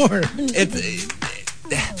sure.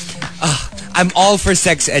 I'm all for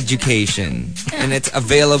sex education, and it's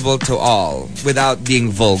available to all without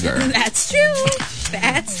being vulgar. That's true.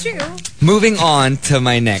 That's true. Moving on to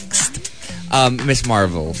my next, Miss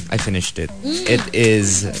Marvel. I finished it. It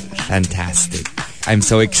is fantastic. I'm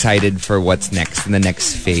so excited for what's next in the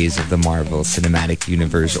next phase of the Marvel Cinematic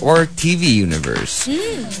Universe or TV universe.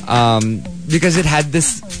 Because it had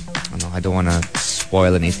this... I don't want to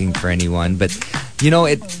spoil anything for anyone, but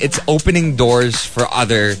it's opening doors for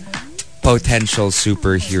other potential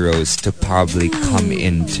superheroes to probably come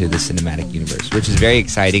into the cinematic universe, which is very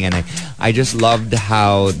exciting. And I just loved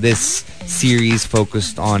how this series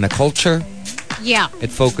focused on a culture. Yeah.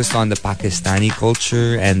 It focused on the Pakistani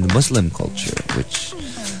culture and the Muslim culture,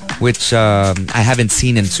 which I haven't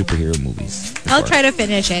seen in superhero movies before. I'll try to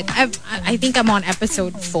finish it. I think I'm on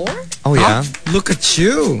episode 4. Oh, yeah? Look at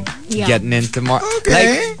you. Yeah. Getting into more...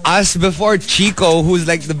 Okay. Like us before Chico, who's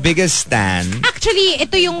like the biggest stan. Actually,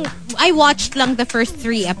 ito yung... I watched lang the first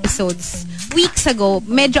 3 episodes weeks ago.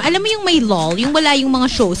 Medyo, alam mo yung may lull, yung wala yung mga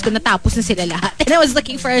shows kung natapos na sila lahat. And I was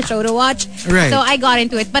looking for a show to watch. Right. So I got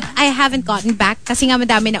into it. But I haven't gotten back kasi nga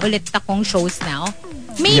madami na ulit akong shows now.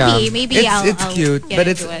 Maybe I'll cute, get but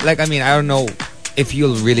it's into it. like, I don't know if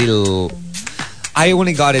you'll really... I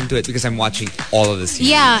only got into it because I'm watching all of the series.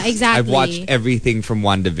 Yeah, exactly. I've watched everything from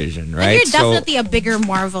WandaVision, right? And you're definitely a bigger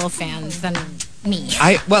Marvel fan than me.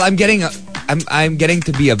 I'm getting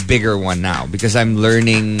to be a bigger one now because I'm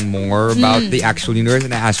learning more about the actual universe,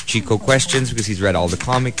 and I ask Chico questions because he's read all the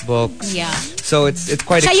comic books. Yeah. So it's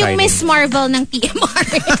quite Siya exciting. yung Miss Marvel ng TMR.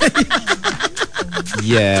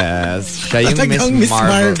 Yes. Siya yung Talagang Miss Miss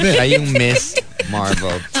Marvel. Marvel. Siya yung Miss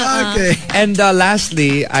Marvel. Okay. And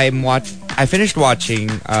lastly, I finished watching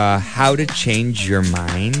How to Change Your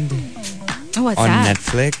Mind What's on that?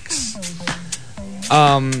 Netflix.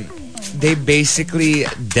 They basically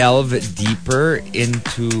delve deeper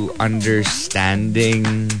into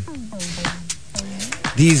understanding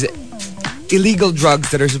these illegal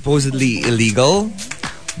drugs that are supposedly illegal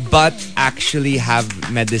but actually have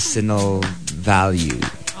medicinal value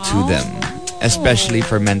to them, especially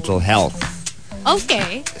for mental health.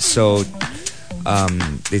 Okay. So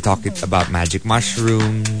they talk about magic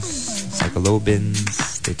mushrooms,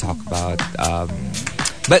 psycholobins. They talk about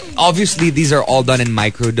but obviously these are all done in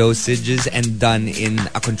micro dosages and done in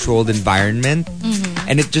a controlled environment.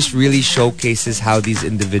 And it just really showcases how these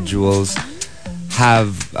individuals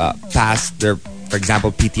have passed their, for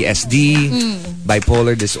example, PTSD,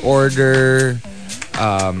 bipolar disorder,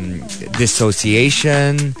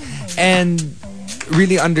 dissociation, and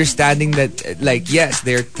really understanding that, like, yes,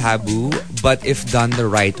 they're taboo, but if done the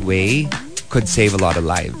right way, could save a lot of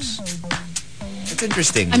lives. It's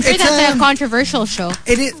interesting. I'm sure It's, that's a controversial show.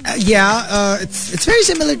 It is, it's very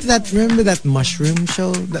similar to that. Remember that mushroom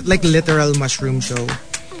show, that like literal mushroom show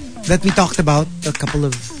that we talked about a couple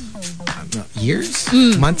of years,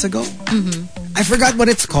 months ago. I forgot what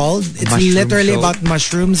it's called. It's Mushroom literally show? about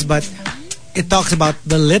mushrooms, but it talks about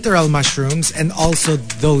the literal mushrooms and also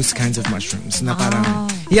those kinds of mushrooms. Na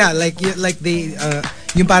parang, yeah, like they,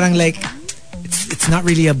 yung parang like it's not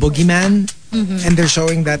really a boogeyman. And they're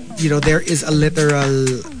showing that, there is a literal,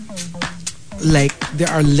 like, there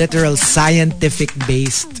are literal scientific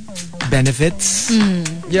based benefits to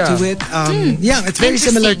it. Yeah, it's very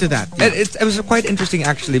similar to that. Yeah. It was quite interesting,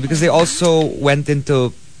 actually, because they also went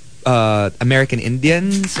into American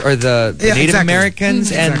Indians or the Native exactly.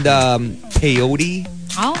 Americans and peyote,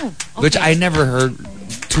 Oh, okay. which I never heard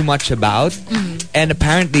too much about. And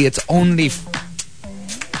apparently it's only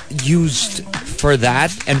used for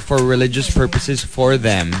that and for religious purposes for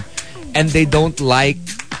them, and they don't like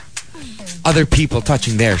other people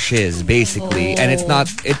touching their shiz, basically. And it's not,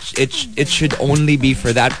 it should only be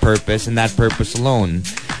for that purpose and that purpose alone.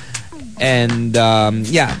 And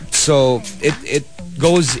so it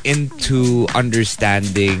goes into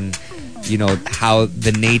understanding, how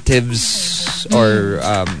the natives or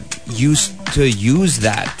used to use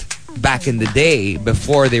that back in the day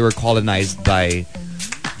before they were colonized by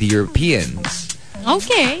the Europeans.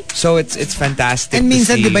 Okay. So it's fantastic. And to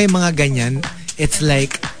minsan, see. di ba yung mga ganyan, it's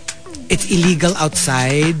like, it's illegal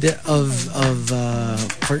outside of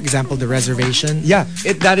for example, the reservation. Yeah,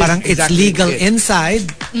 that is Parang exactly it's legal it.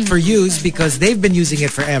 inside for use because they've been using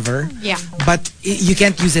it forever. Yeah. But you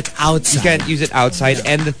can't use it outside. You can't use it outside.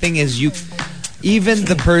 And the thing is, even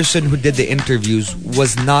the person who did the interviews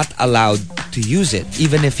was not allowed to use it,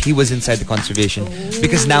 even if he was inside the conservation.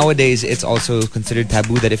 Because nowadays, it's also considered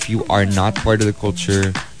taboo that if you are not part of the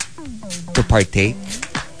culture to partake,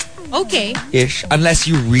 Okay. unless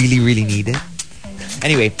you really, really need it.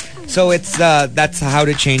 Anyway, so it's that's How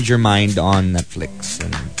to Change Your Mind on Netflix.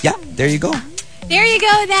 And yeah, there you go. There you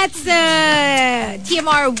go. That's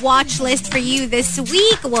TMR watch list for you this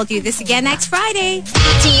week. We'll do this again next Friday.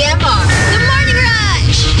 TMR, The Morning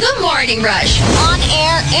Rush. The Morning Rush. On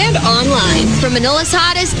air and online. From Manila's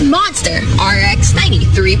hottest Monster, RX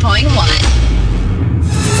 93.1.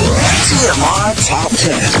 TMR Top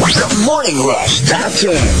 10. The Morning Rush Top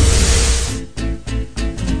 10.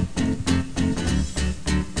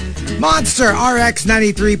 Monster RX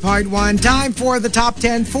 93.1. Time for the top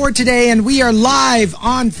 10 for today, and we are live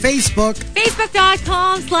on Facebook.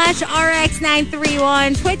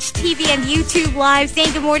 Facebook.com/RX931, Twitch TV and YouTube Live.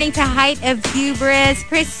 Saying good morning to Height of Hubris,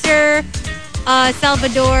 Christopher,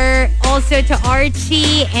 Salvador, also to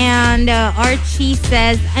Archie. And Archie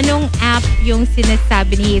says, anong app yung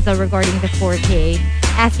sinasabi ni Hazel regarding the 4K?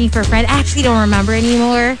 Asking for a friend. I actually don't remember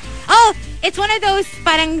anymore. Oh, it's one of those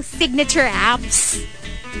parang signature apps.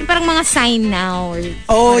 Parang mga sign now.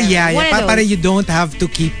 Or yeah. Para you don't have to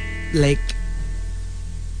keep like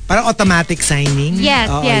parang automatic signing. Yes,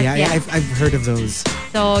 yes. I've heard of those.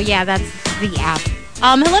 So yeah, that's the app.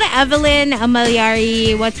 Hello to Evelyn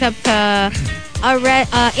Amalyari. What's up to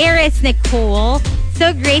Eris Nicole?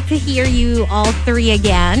 So great to hear you all three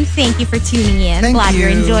again. Thank you for tuning in. Glad you're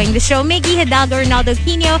enjoying the show. Miggy Hidalgo, Ronaldo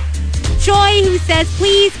Quino. Joy, who says,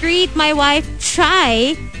 please greet my wife,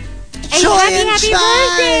 Chai. And happy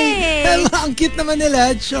birthday! Hello, ang cute naman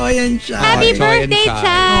nila, Choy and Chai. Happy birthday,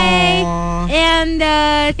 Chai! And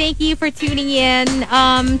thank you for tuning in.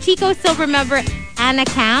 Chico still remember Anna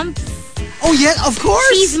Camps? Oh yeah, of course!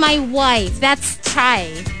 She's my wife. That's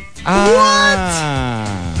Chai. What?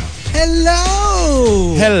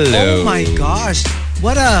 Hello! Oh my gosh.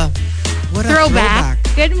 What a throwback.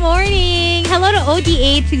 Good morning. Hello to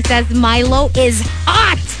ODH who says Milo is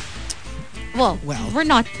hot. Well, we're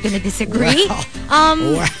not going to disagree.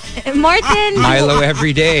 Martin... Milo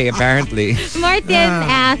every day, apparently. Martin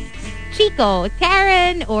asks, Chico,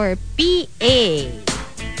 Taryn, or PA?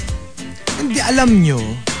 Hindi, alam nyo,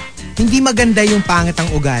 hindi maganda yung pangit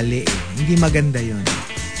ang ugali. Hindi maganda yun.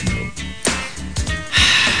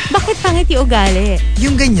 Bakit pangit yung ugali?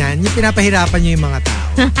 Yung ganyan, yung pinapahirapan nyo yung mga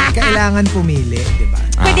tao. Kailangan pumili, di ba?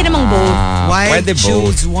 Pwede namang both. Why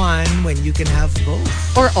choose one when you can have both?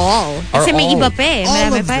 Or all. Kasi may iba pa eh.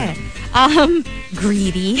 Marami pa eh.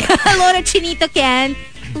 Greedy. Hello to Chinito Ken,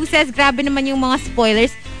 who says, grabe naman yung mga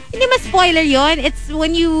spoilers. Hindi mas spoiler yon. It's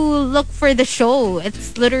when you look for the show.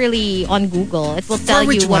 It's literally on Google. It will tell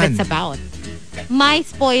you what it's about. My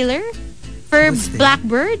spoiler? For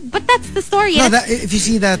Blackbird, but that's the story. No, if you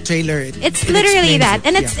see that trailer, it's literally that,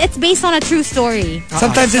 and it's based on a true story.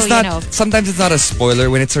 Sometimes it's not. Sometimes it's not a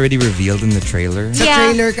spoiler when it's already revealed in the trailer. The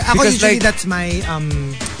trailer. Ako usually that's my.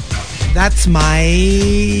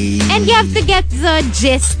 And you have to get the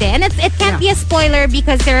gist, and it can't be a spoiler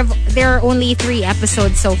because there are only 3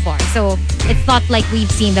 episodes so far, so it's not like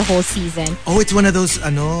we've seen the whole season. Oh, it's one of those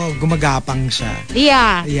gumagapang siya.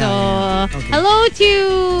 Yeah. Okay. Hello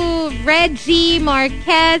to Reggie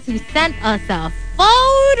Marquez who sent us a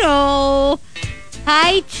photo.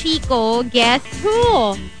 Hi Chico, guess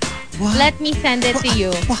who? What? Let me send it to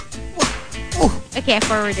you. Oh. Okay, I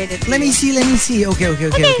forwarded it to Let me see. Okay.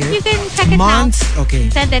 You can check it now. Okay.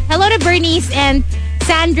 Send it. Hello to Bernice and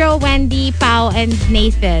Sandro, Wendy, Pao, and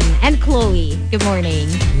Nathan, and Chloe. Good morning.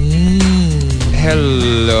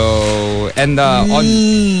 Hello. And on...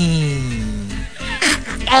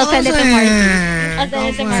 I'll send it to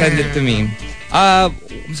Markki. Send it to me.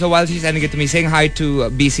 So while she's sending it to me, saying hi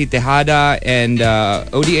to BC Tejada and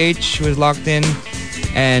ODH, who is locked in.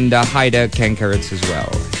 And hi to Ken Carrots as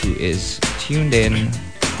well, who is tuned in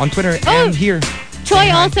on Twitter and here.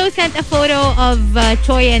 Choi also sent a photo of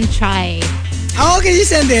Choi and Chai. Oh, can you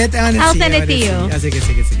send it? I'll send it to you.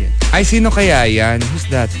 Sige. Ay, sino kaya yan? Who's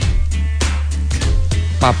that?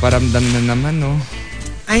 Paparamdam na naman, no?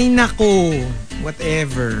 Ay, nako.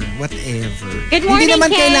 Whatever. Good morning, Hindi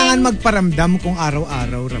naman Ken. kailangan magparamdam kung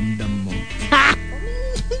araw-araw ramdam mo.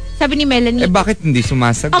 Sabi ni Melanie. Bakit hindi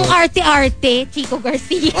sumasagot? Ang arte-arte, Chico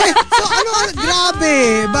Garcia. Oy, so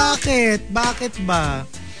grabe. Bakit ba?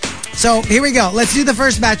 So, here we go. Let's do the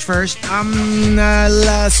first batch first.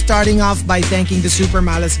 Starting off by thanking the Super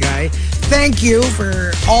Malas guy. Thank you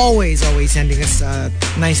for always sending us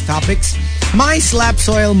nice topics. My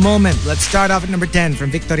SLAPSOIL moment. Let's start off at number 10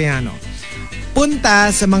 from Victoriano.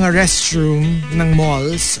 Punta sa mga restroom ng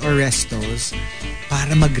malls or restos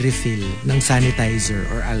para mag-refill ng sanitizer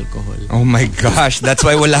or alcohol. Oh my gosh, that's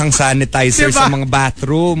why walang sanitizer sa mga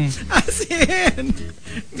bathroom. As in,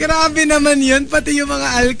 grabe naman yun. Pati yung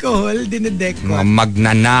mga alcohol, dinedek ko. Mga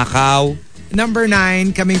magnanakaw. Number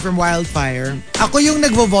 9, coming from Wildfire. Ako yung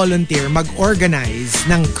nagvo-volunteer mag-organize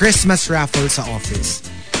ng Christmas raffle sa office.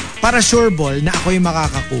 Para sure ball na ako yung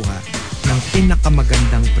makakakuha ng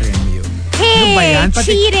pinakamagandang premyo. Hey, ba yan?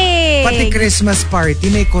 cheating! Pati Christmas party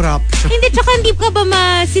may corruption. Hindi, tsaka hindi ka ba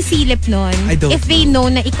masisilip nun? I don't If they know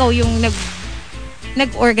na ikaw yung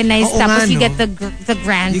nag-organize Oo tapos nga, you no? get the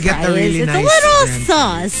grand You get prize. the really It's nice a little grand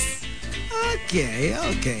sus. Okay.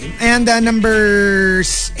 And number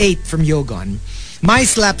 8 from Yogon. My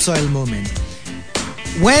SLAPSOIL moment.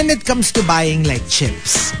 When it comes to buying like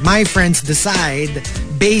chips, my friends decide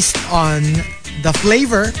based on the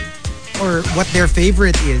flavor or what their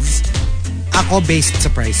favorite is. Ako based sa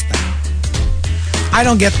price tag. I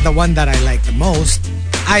don't get the one that I like the most.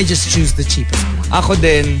 I just choose the cheapest one. Ako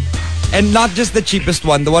din. And not just the cheapest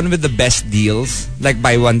one, the one with the best deals. Like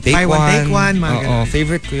buy one, take one. Buy one, take one. Mga ganun.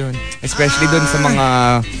 Favorite ko yun. Especially dun sa mga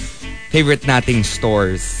favorite nating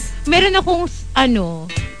stores. Meron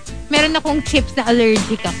akong chips na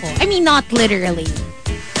allergic ako. I mean, not literally.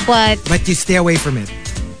 But you stay away from it.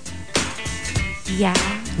 yeah.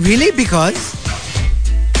 Really? Because?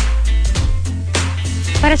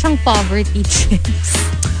 Para siyang poverty chips.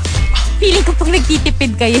 Feeling ko pag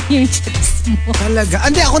nagtitipid kayo yung chips mo. Talaga.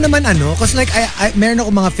 Hindi ako naman because like I meron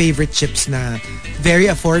ako mga favorite chips na very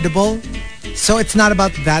affordable. So it's not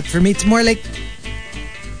about that for me. It's more like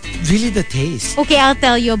really the taste. Okay, I'll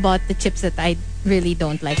tell you about the chips that I really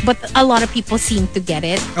don't like. But a lot of people seem to get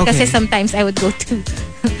it. Okay. Kasi sometimes I would go to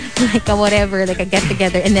like a whatever, like a get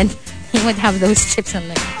together, and then he would have those chips. I'm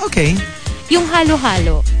like, Okay. yung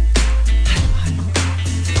halo-halo.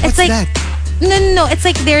 What's It's like that? No. It's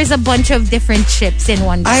like there's a bunch of different chips in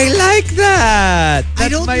one bag. I like that. I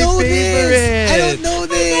That's don't my know favorite. this. I don't know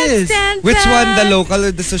this. Which one? The local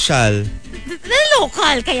or the social? The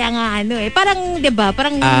local, kaya nga Parang, di ba?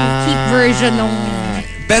 Parang cheap version ng...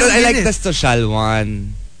 Pero I like Yes. the social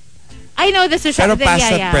one. I know the social. Pero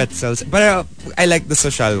pasta yeah. pretzels. Pero I like the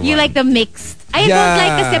social one. You like the mixed. I Yeah. don't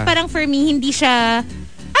like kasi parang for me, hindi siya...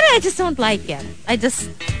 I just don't like it. I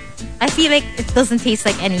feel like it doesn't taste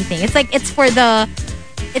like anything. It's like it's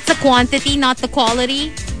the quantity, not the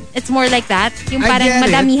quality. It's more like that. Yung I parang get it.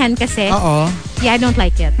 madamihan kasi. Oo. Yeah, I don't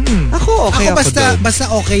like it. Ako okay Ako ako basta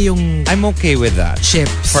okay yung I'm okay with that.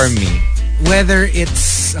 chips. For me. Whether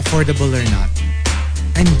it's affordable or not.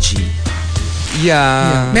 I'm G.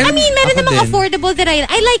 Yeah. I mean, meron Ako namang din. affordable that I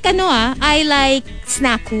like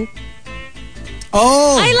Snacku.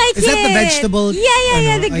 Oh! I like is it. that the vegetable?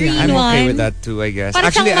 Yeah, the green I'm one. okay with that too, I guess.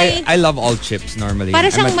 Para Actually, siyang I love all chips normally. Para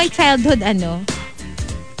I'm siyang a- my childhood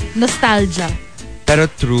nostalgia. Pero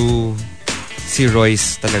true, si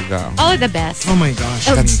Royce talaga. Oh, the best. Oh my gosh.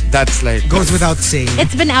 That's like... Goes without saying.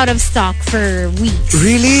 It's been out of stock for weeks.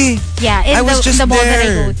 Really? Yeah, in I was just the mall that I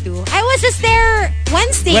there. go to. I was just there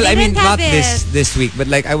Wednesday. Well, They I mean, didn't have not it. this week, but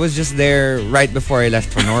like I was just there right before I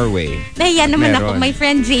left for Norway. Nahiya naman ako. Meron. My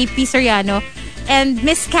friend JP Soriano and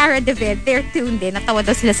Miss Cara David, they're tuned in. Natawa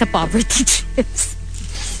daw sila sa poverty chips.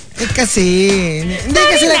 Kasi, hindi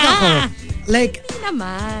kasi like na. ako. Like, Hindi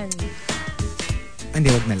naman. hindi,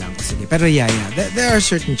 wag na lang. Sige. Pero yeah. There are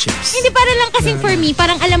certain chips. Hindi, para lang kasing for me,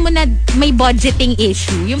 parang alam mo na may budgeting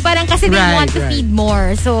issue. Yung parang kasi they Right, want to right. feed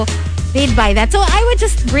more. So, they'd buy that. So, I would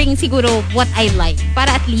just bring siguro what I like.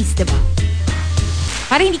 Para at least, diba?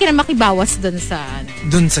 Para hindi ka na makibawas dun sa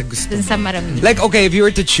gusto. marami. Like, okay, if you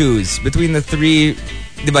were to choose between the three,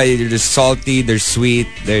 diba, there's salty, there's sweet,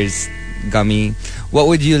 there's gummy. What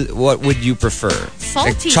would you prefer?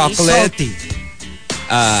 Salty. Like chocolate,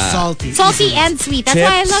 Salty. Salty Easy. and sweet. That's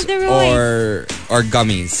why I chips, love the Royce. or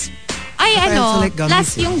gummies. Ay, I also like gummies,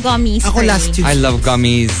 last eh. yung gummies Ako for last me. two. I love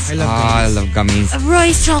gummies. I love I gummies. love gummies.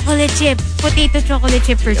 Royce chocolate chip. Potato chocolate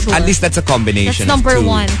chip for sure. At least that's a combination. That's number of two.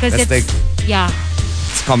 one. Because That's it's, like yeah.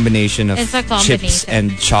 it's a combination of It's a chips combination.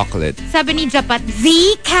 and chocolate. Sabi ni Japat,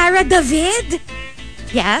 the Cara David?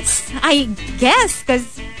 Yes, I guess. Because,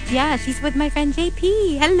 yeah, she's with my friend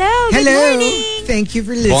JP. Hello. Good Hello. morning. Thank you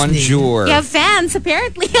for listening. Bonjour. We have fans,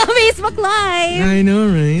 apparently, on Facebook Live. I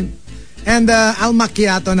know, right? And Al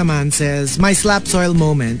Macchiato naman says, my SLAPSOIL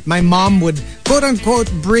moment, my mom would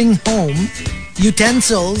quote-unquote bring home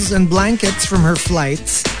utensils and blankets from her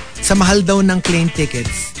flights sa mahal daw ng plane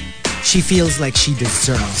tickets. She feels like she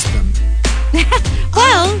deserves them.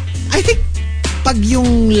 Well, I think pag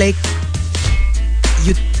yung like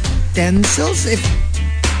utensils, if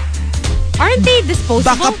aren't they disposable?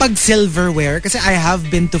 baka pag silverware, kasi I have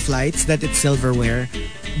been to flights that it's silverware,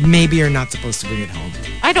 maybe you're not supposed to bring it home.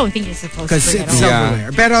 I don't think you're supposed to Because bring it it's home.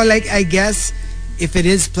 silverware. Pero like, I guess, if it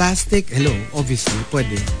is plastic, hello, obviously,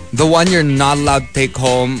 pwede. The one you're not allowed to take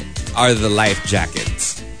home are the life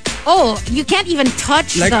jackets. Oh, you can't even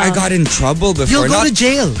touch Like, them. I got in trouble before. You'll go to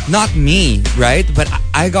jail. Not me, right? But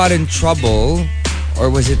I got in trouble, or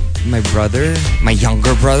was it my brother, my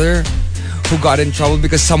younger brother, who got in trouble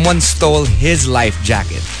because someone stole his life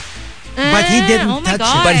jacket. But he didn't oh my touch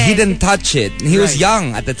God. it. But he didn't touch it. He was Right. young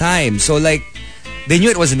at the time. So like, they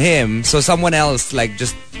knew it wasn't him. So someone else, like,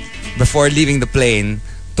 just before leaving the plane,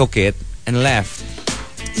 took it and left.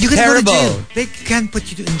 You could Terrible. go to jail. They can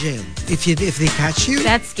put you in jail if they catch you.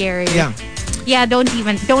 That's scary. Yeah. Yeah, don't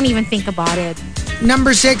even think about it.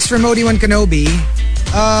 Number 6 from Odi1 Kenobi.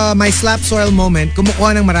 My SLAPSOIL moment,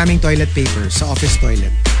 kumukuha ng maraming toilet paper sa office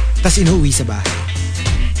toilet. Tapos inuwi sa bahay.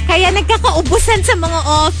 Kaya nagkakaubusan sa mga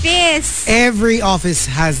office. Every office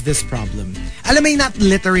has this problem. Alam mo yung not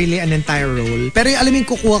literally an entire roll, pero yung alam mo yung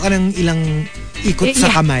kukuha ka ng ilang ikot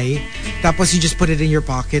sa Yeah. kamay, tapos you just put it in your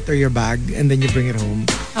pocket or your bag and then you bring it home.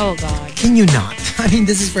 Oh God. Can you not? I mean,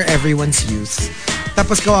 this is for everyone's use.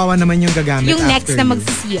 Tapos kawawa naman yung gagamit Yung after next na you.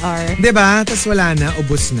 mag-CR. Diba? Tapos wala na,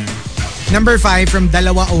 ubos na. Number 5 from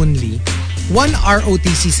Dalawa Only. 1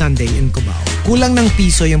 ROTC Sunday in Cubao. Kulang ng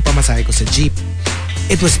piso yung pamasahe ko sa jeep.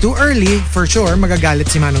 It was too early, for sure.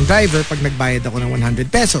 Magagalit si Manong driver pag nagbayad ako ng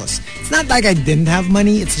 100 pesos. It's not like I didn't have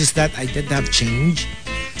money. It's just that I didn't have change.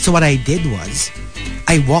 So what I did was,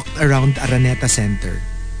 I walked around Araneta Center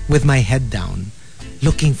with my head down,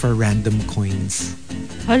 looking for random coins.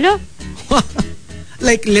 Hala?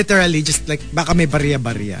 Like literally, just like baka may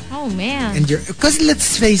barya-barya. Oh man. And because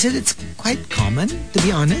let's face it, it's quite common, to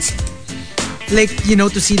be honest. Like, you know,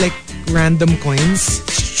 to see like random coins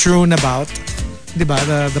strewn about, diba,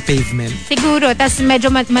 the pavement. Siguro, tas medyo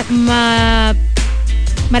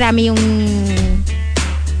marami yung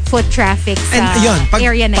foot traffic sa And yun,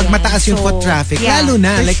 area na pag yan. mataas yung So, foot traffic, yeah, lalo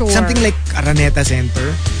na, for like sure. something like Araneta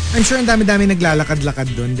Center, I'm sure ang dami-dami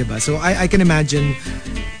naglalakad-lakad doon, diba? So I can imagine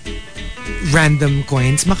random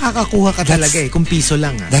coins, makakakuha ka talaga kung piso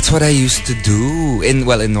lang. That's what I used to do. In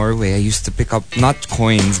Norway, I used to pick up not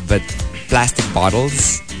coins, but plastic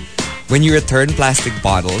bottles. When you return plastic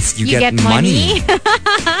bottles, you get money.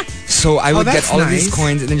 So I would get that's all of these nice.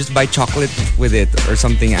 coins and then just buy chocolate with it or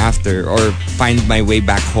something after, or find my way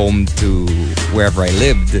back home to wherever I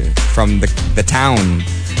lived from the town.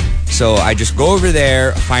 So I just go over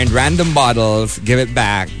there, find random bottles, give it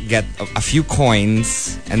back, get a few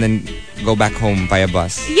coins, and then go back home by a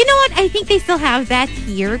bus. You know what? I think they still have that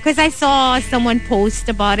here because I saw someone post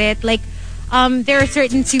about it. Like, there are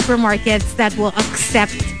certain supermarkets that will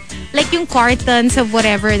accept like yung cartons of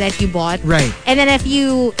whatever that you bought. Right. And then if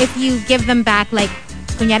you give them back like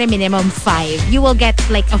kunyari minimum 5, you will get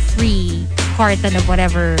like a free carton of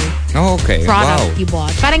whatever Oh, okay. product Wow. you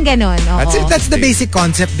bought. Parang ganon. That's oo. it. That's the basic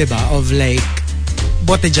concept, diba, of like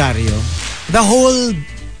botejaryo.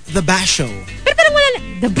 The basho. Pero parang wala na.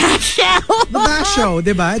 The basho. The basho,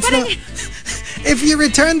 diba? It's Parang- the, if you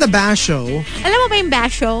return the basho, Alam mo ba yung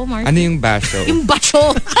basho, Mark? Ano yung basho? Yung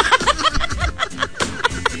basho.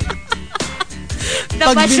 The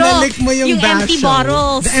pag basho. binalik mo yung basho, empty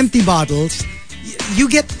bottles. the empty bottles, you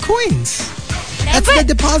get coins. That's the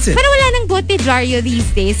deposit. Pero wala nang botejaryo these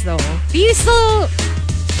days though. Do you still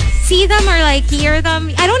see them or like hear them?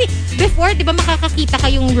 I don't before, di ba makakakita ka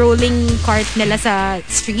yung rolling cart nila sa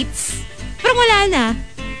streets? Pero wala na.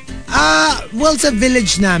 Well, sa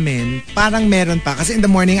village namin, parang meron pa. Kasi in the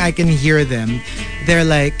morning, I can hear them. They're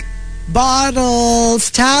like, bottles,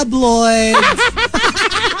 tabloids.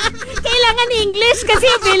 Kailangan English kasi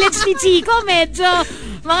yung village ni Chico medyo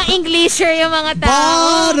mga Englisher yung mga tao.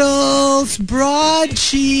 Bottles,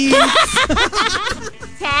 broadsheets,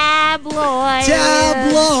 Tabloid.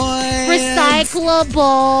 tabloids.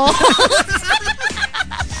 Recyclable.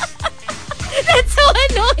 That's so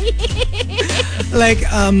annoying. Like,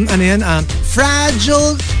 ano yan?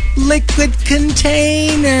 Fragile liquid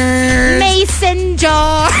containers. Mason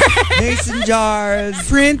jar. Mason jars.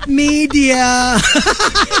 Print media.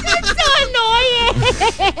 That's so annoying.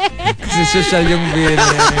 Kasi social yung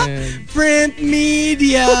bilhin. Print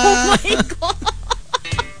media. Oh my God.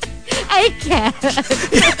 I can't.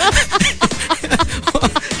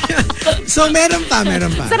 So, meron pa.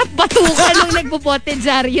 Sarap batukan nung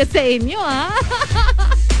nagbobotejaryo sa inyo, ha?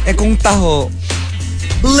 Eh kung taho,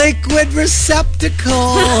 Liquid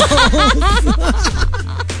receptacle.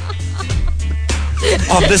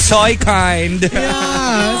 of the soy kind.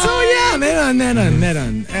 Yeah. So, yeah,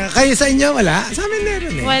 meron. Kayo sa inyo, wala? Sa amin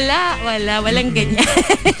meron eh. Walang ganyan.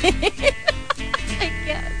 I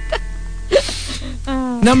can't.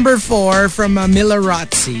 Number 4 from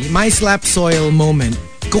Milarazzi, my SLAPSOIL moment.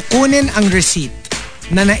 Kukunin ang receipt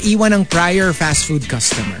na naiwan ng prior fast food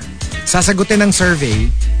customer. Sasagutin ng survey,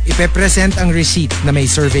 ipepresent ang receipt na may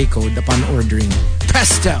survey code upon ordering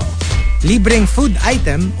presto, libreng food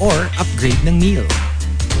item or upgrade ng meal.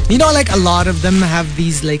 You know, like a lot of them have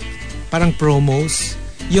these like parang promos.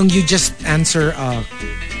 You just answer a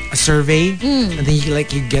survey and then you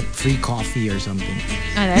get free coffee or something.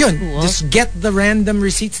 Oh, that's cool. Just get the random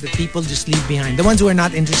receipts that people just leave behind. The ones who are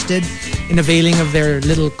not interested in availing of their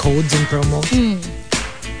little codes and promos.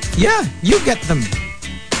 Yeah, you get them.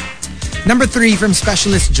 Number 3 from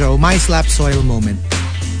Specialist Joe, my SLAPSOIL moment.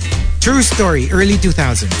 True story, early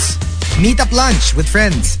 2000s. Meet up lunch with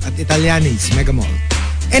friends at Italiani's Mega Mall.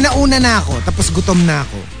 Nauna na ako, tapos gutom na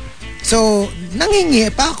ako. So, nanghingi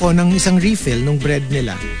pa ako ng isang refill ng bread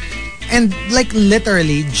nila. And like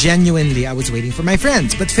literally, genuinely, I was waiting for my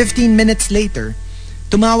friends. But 15 minutes later,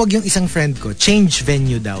 tumawag yung isang friend ko, change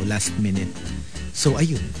venue daw last minute. So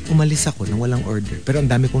ayun, umalis ako nang walang order. Pero ang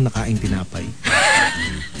dami kong nakaing tinapay.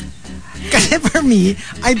 Kasi for me,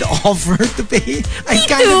 I'd offer to pay. I'd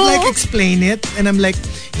kind of like explain it. And I'm like,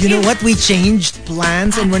 you know what? We changed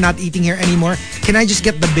plans and we're not eating here anymore. Can I just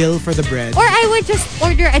get the bill for the bread? Or I would just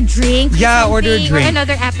order a drink. Yeah, order a drink. Or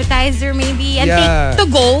another appetizer maybe. And take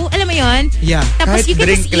to go. Alam mo yun? Yeah. Tapos Kahit you can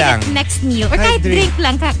drink just eat lang. it next meal. Or kahit drink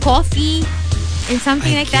lang. Coffee. And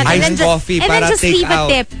something like that. Iced And then coffee and para then just take leave out.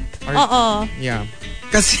 a tip. Oo. Yeah.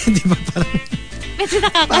 Kasi di ba parang... Medyo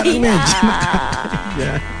Parang nakakahiya. medyo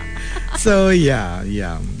yeah. So yeah.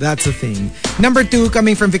 That's the thing. Number 2,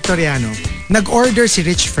 coming from Victoriano. Nag-order si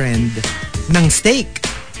rich friend ng steak.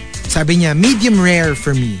 Sabi niya, medium rare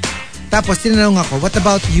for me. Tapos tinanong ako, what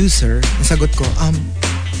about you, sir? Ang sagot ko,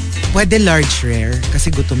 pwede large rare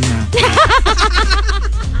kasi gutom na ako.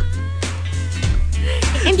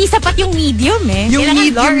 Hindi sapat yung medium eh. Yung Kailangan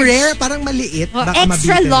medium large. rare, parang maliit. Baka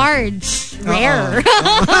Extra mabitin. large. Rare.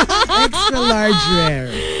 Extra large rare.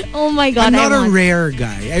 Oh my God. I'm not I a want rare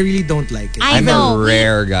guy. I really don't like it. I I'm know. a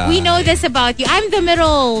rare guy. We know this about you. I'm the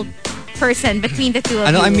middle person between the two of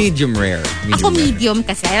you. I'm medium rare. Ako medium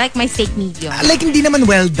kasi. I like my steak medium. Like, hindi naman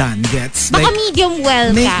well done, gets. Baka Like, medium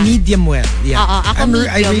well ka. medium well, yeah. Oo, ako I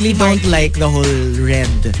medium, really si don't Markki. like the whole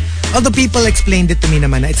red. Although people explained it to me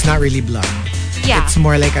naman na it's not really blood. Yeah. It's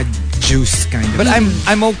more like a juice kind of. But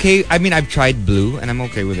I'm okay. I mean, I've tried blue and I'm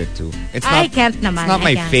okay with it too. It's not, I can't naman. It's not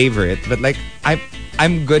my I can't. favorite, but like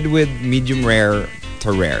I'm good with medium rare to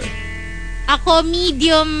rare. Ako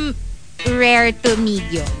medium rare to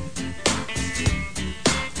medium.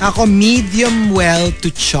 Ako medium well to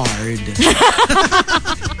charred.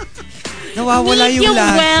 Nawawala medium yung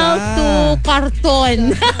lasa. well to karton.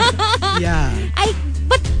 Yeah.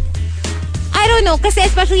 But I don't know, kasi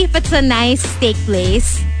especially if it's a nice steak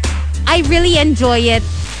place, I really enjoy it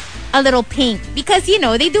a little pink because, you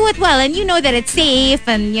know, they do it well and you know that it's safe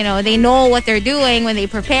and, you know, they know what they're doing when they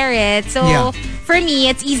prepare it. So, Yeah. for me,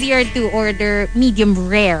 it's easier to order medium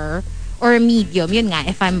rare or medium. Yun nga,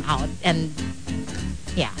 if I'm out and,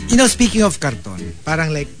 yeah. You know, speaking of karton,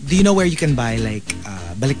 parang like, do you know where you can buy like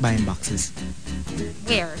balikbayan boxes?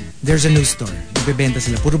 Where? There's a new store. Nagbebenta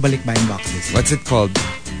sila. Puro balikbayan boxes. What's it called?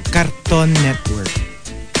 Carton Network.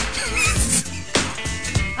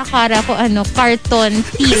 Akara ko karton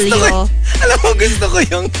tilio. Alam mo, gusto ko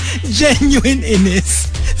yung genuine inis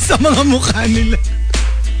sa mga mukha nila.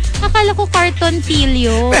 Akala ko karton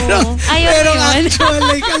tilio. Ayaw pero mo yun. actual,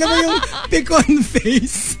 like, alam mo yung pick-on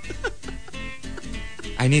face.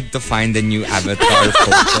 I need to find a new avatar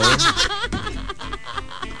photo.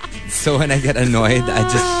 So when I get annoyed, I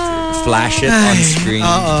just flash it on screen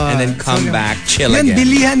and then come back, chill Yan, again.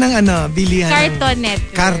 bilihan ng bilihan Carton ng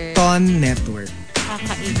Network. Carton Network.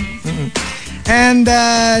 Kakainis. And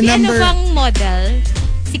Si number... ano bang model?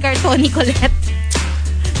 Si Cartoni Colette.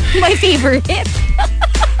 My favorite.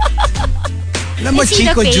 Alam mo, Is he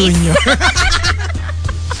the Chico face? Jr.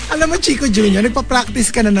 Alam mo, Chico Jr.,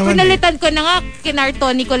 nagpa-practice ka na naman. Pinalitan ko na nga,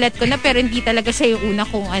 kinartoni Colette ko na, pero hindi talaga siya yung una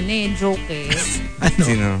kong joke eh. Ano?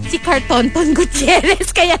 Sino? Si Cartonton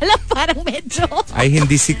Gutierrez, kaya lang parang medyo... Ay,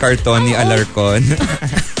 hindi si Cartoni Alarcon.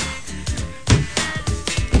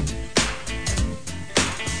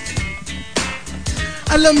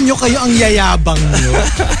 Alam nyo kayo ang yayabang nyo.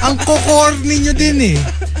 Ang kukorni nyo din eh.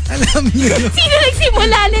 Alam nyo. Sino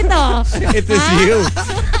nagsimula nito? It was you.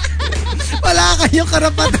 Wala kayong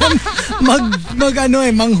karapatan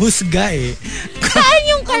manghusga eh. Saan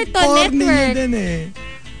yung Cartoon Corny nyo Network? din eh.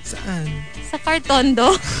 Saan? Sa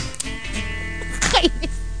Cartondo.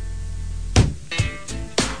 Kainis.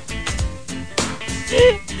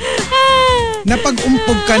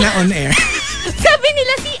 Napag-umpog ka na on air. Sabi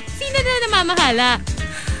nila, sino na namamahala?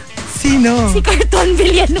 Sino? Si Carton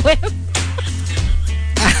Villanueva.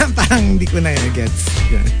 Parang hindi ko na gets.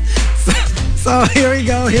 So here we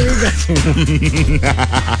go.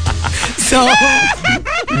 So,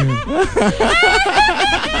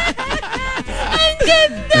 Ang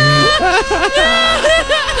ganda!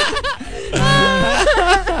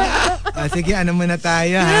 Sige, ano muna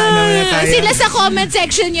tayo, ha? Ano muna tayo? Sila sa comment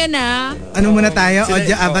section yun, ha? Ano muna tayo?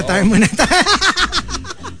 Audio avatar muna tayo.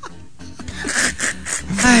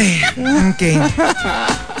 Ay, okay.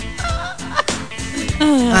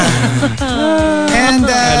 And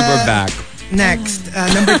we're back. Next,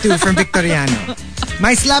 number 2 from Victoriano.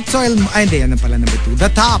 My slap soil... hindi, yan pala number 2.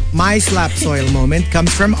 The top, my slap soil moment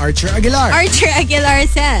comes from Archer Aguilar. Archer Aguilar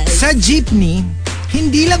says, Sa jeepney,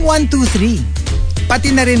 hindi lang 1, 2, 3. Pati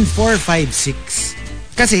na rin 4, 5,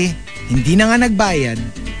 6. Kasi, hindi na nga nagbayad,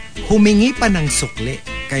 humingi pa ng sukli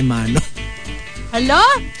kay Mano. Hala?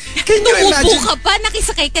 Can you Tumupo imagine? ka pa,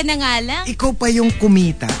 nakisakay ka na nga lang. Ikaw pa yung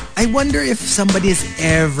kumita. I wonder if somebody has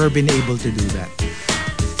ever been able to do that.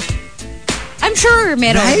 I'm sure,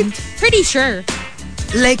 meron. Right? Pretty sure.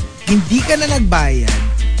 Like, hindi ka na nagbayad,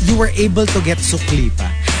 you were able to get sukli pa.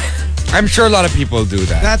 I'm sure a lot of people do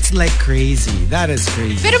that. That's like crazy. That is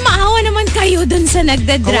crazy. Pero maawa naman kayo dun sa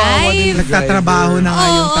nagdadrive. Nagtatrabaho na nga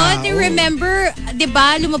yung tao. Do you remember, di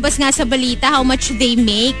ba, lumabas nga sa balita how much they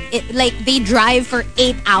make? Like, they drive for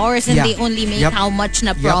 8 hours and they only make how much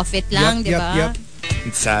na profit lang, di ba?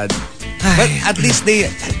 It's sad. But at least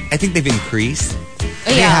I think they've increased.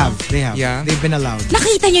 They have. Yeah. They've been allowed.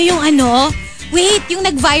 Nakita nyo yung wait, yung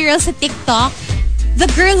nag-viral sa TikTok? The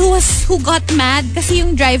girl who got mad kasi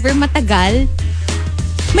yung driver matagal.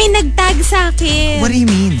 May nagtag sa akin. What do you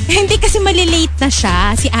mean? Hindi kasi malilate na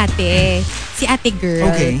siya, si ate. Si ate girl.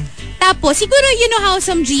 Okay. Tapos, siguro, you know how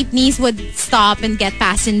some jeepneys would stop and get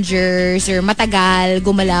passengers or matagal,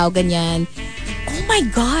 gumalaw, ganyan. Oh my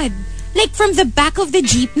God. Like, from the back of the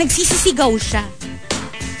jeep, nagsisisigaw siya.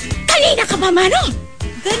 Kanina ka pa, Mano?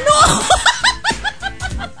 Ganon.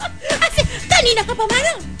 Kasi, kanina ka pa,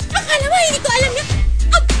 Mano? Akala mo, hindi ko alam niya.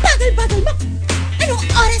 Ang bagal-bagal mo. Anong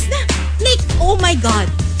oras na? Like, oh my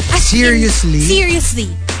God. Seriously?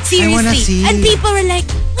 Seriously. I wanna see. And people were like,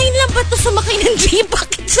 ngayon lang ba ito sumakay ng jeep?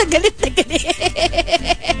 Bakit siya galit na galit?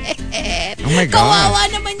 Oh my God. Kawawa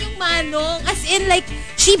naman yung Manong. As in, like,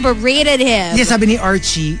 she berated him. Yes, sabi ni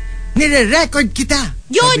Archie, nire-record kita.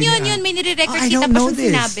 Yun. May nire-record I kita don't pa know siyang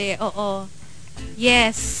this. sinabi. Oo.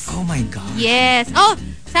 Yes. Oh my God. Yes. Oh,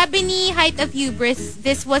 sabi ni Height of Hubris,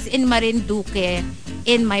 this was in Marinduque,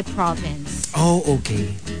 in my province. Oh,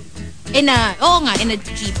 okay. In a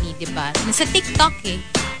jeepney, diba? Nasa TikTok eh.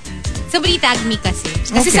 Somebody tagged me kasi.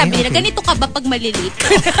 Kasi sabi nila, ganito ka ba pag malilate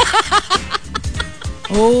ka?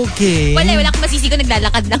 Okay. Wala akong masisigo,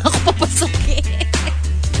 naglalakad lang ako papasok eh.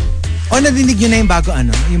 Nadinig nyo na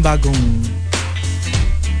yung bagong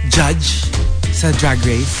judge sa Drag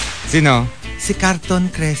Race? Sino? Si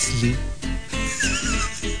Carton Cresley.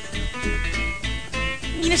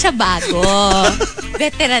 Hindi na siya bago.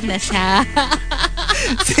 Veteran na siya.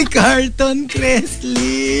 Si Carton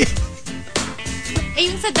Cresley.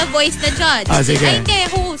 Yung sa The Voice na judge. Sige. Ay, hindi,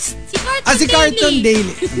 host. Si Carton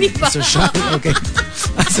Daily. Di ba? Social, okay.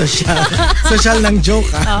 Social ng joke,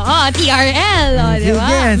 Oo, TRL.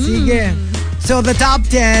 Sige. So the top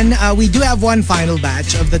 10, we do have one final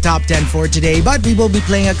batch of the top 10 for today, but we will be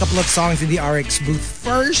playing a couple of songs in the RX booth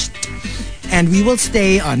first, and we will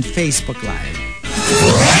stay on Facebook Live.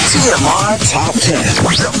 TMR Top 10.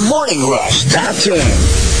 The Morning Rush Top 10.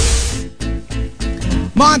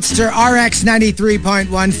 Monster RX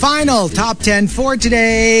 93.1 final top 10 for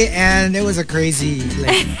today, and it was a crazy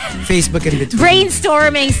Facebook in between.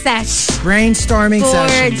 Brainstorming Brainstorming for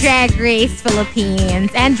session. Drag Race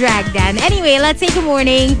Philippines and Drag Dan. Anyway, let's say good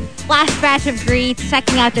morning. Last batch of greets.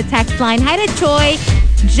 Checking out the text line. Hi to Choi,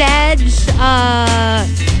 Jedge,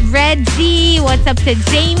 Reggie. What's up to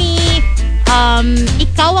Jamie?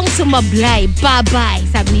 Ikaw ang sumablay. Bye-bye,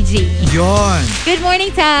 sabi ni Jamie. Yon. Good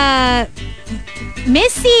morning to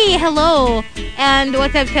Missy. Hello. And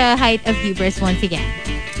what's up to Height of Hubris once again?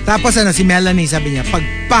 Tapos si Melanie sabi niya, pag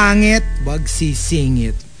pangit, wag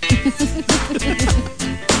sisingit.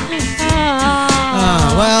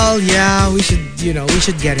 Well, yeah, we should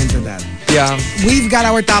get into that. Yeah. We've got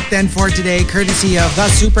our top 10 for today, courtesy of the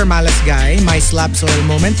Super Malas Guy, my slap soil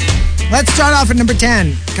moment. Let's start off at number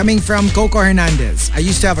 10, coming from Coco Hernandez. I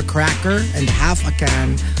used to have a cracker and half a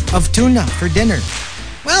can of tuna for dinner.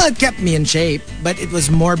 Well, it kept me in shape, but it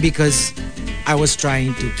was more because I was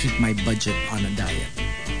trying to keep my budget on a diet.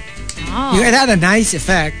 Oh. It had a nice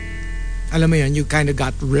effect. Alam mo yun, you kind of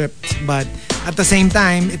got ripped, but at the same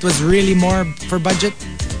time, it was really more for budget.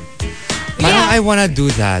 I want to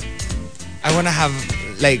do that. I want to have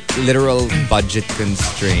like literal budget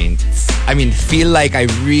constraints. feel like I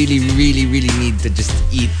really, really, really need to just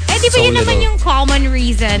eat di ba so yun naman little. yung common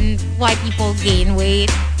reason why people gain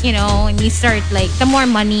weight? You know, and you start like, the more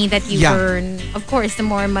money that you earn, of course, the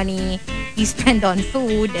more money you spend on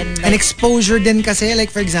food and like, an exposure din kasi, like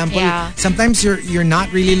for example, sometimes you're not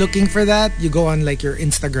really looking for that. You go on like your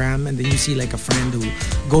Instagram and then you see like a friend who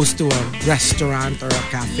goes to a restaurant or a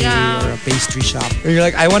cafe or a pastry shop. And you're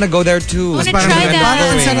like, I want to go there too. I wanna try that. Parang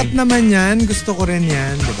ang sarap naman yan. Gusto ko rin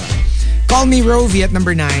yan. Diba? Call me Rovi at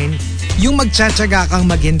number 9. Yung magtsatsaga kang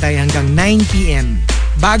maghintay hanggang 9 p.m.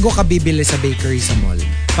 bago ka bibili sa bakery sa mall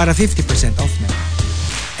para 50% off na.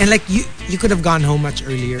 And like, you could have gone home much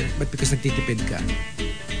earlier, but because nagtitipid ka,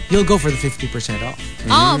 you'll go for the 50% off.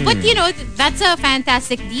 Oh, but you know, that's a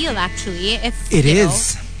fantastic deal actually. If It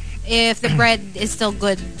is. If the bread is still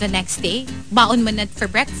good the next day, baon mo na for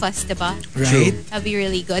breakfast, diba? Right? That'd be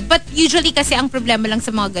really good. But usually kasi ang problema lang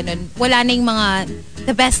sa mga ganun, wala na yung mga,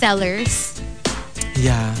 the best sellers.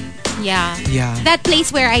 Yeah. Yeah. That place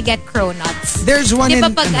where I get cronuts. There's one diba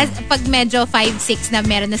in... pag medyo 5-6 na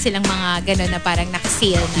meron na silang mga ganun na parang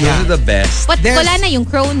nakasale na. Those are the best. But wala na yung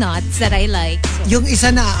cronuts that I like. So. Yung isa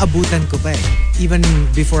na aabutan ko pa even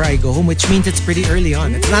before I go home, which means it's pretty early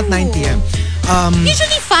on. It's not 9 p.m.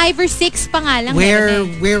 Usually 5 or 6 pa nga lang. Where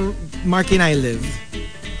Markki and I live,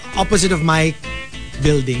 opposite of my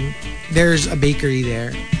building, there's a bakery there.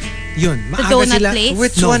 Yun. The donut place?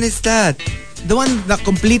 Which one is that? The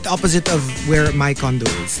complete opposite of where my condo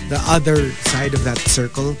is. The other side of that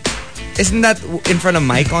circle. Isn't that in front of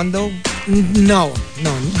my condo? No.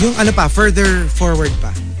 Yung further forward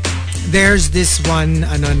pa. There's this one,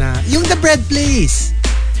 yung the bread place.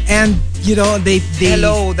 And, you know, they...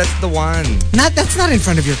 Hello, that's the one. That's not in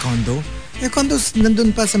front of your condo. Your condo's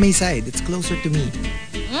nandun pa sa may side. It's closer to me.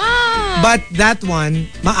 But that one,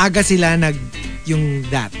 maaga sila yung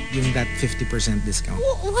that 50% discount.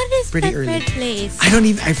 What is pretty that early. bread place?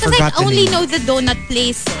 I forgot the name. I only know the donut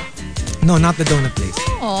place. No, not the donut place.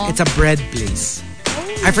 Oh. It's a bread place.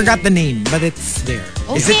 I forgot the name, but it's there.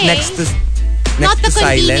 Okay. Is it next to Not the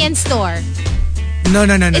Silent? convenience store. No.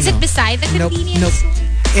 Is it beside the convenience store?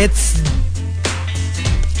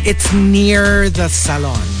 It's near the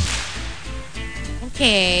salon.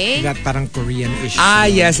 Okay. That parang Korean-ish.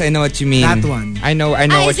 Yes, I know what you mean. That one. I know what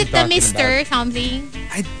is you're it the talking Mr. about. something?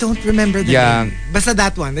 I don't remember the name. Basta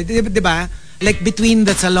that one. Diba? Like between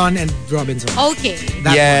the salon and Robinson. Okay.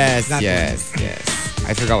 Yes. One.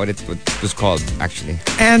 I forgot what it was called, actually.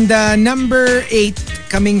 And number 8,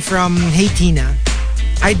 coming from Hey Tina,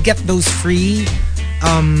 I'd get those free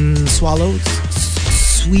swallows,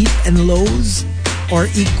 sweet and lows, or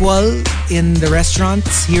equal in the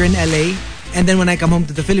restaurants here in LA. And then when I come home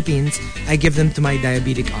to the Philippines, I give them to my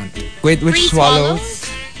diabetic aunt. Wait, which Free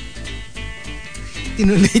swallows?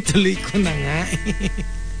 Tinuloy-tuloy ko na nga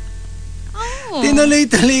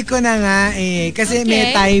Tinuloy-tuloy ko na nga Kasi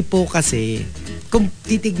may typo kasi. Kung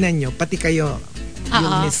titignan nyo, pati kayo,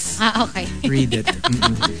 you'll read it.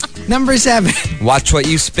 Number 7. Watch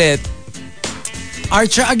what you spit.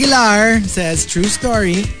 Archer Aguilar says, true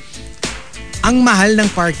story, ang mahal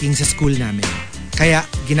ng parking sa school namin. Kaya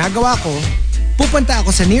ginagawa ko, pupunta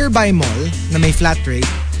ako sa nearby mall na may flat rate,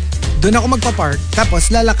 doon ako magpa-park,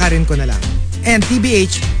 tapos lalakarin ko na lang. And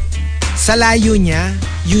TBH, sa layo niya,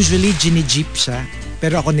 usually gini-jeep siya,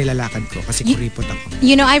 pero ako nilalakad ko kasi kuripot ako.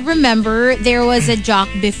 You know, I remember there was a jock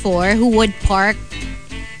before who would park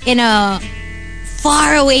in a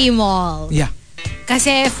faraway mall. Yeah.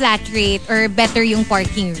 Kasi flat rate or better yung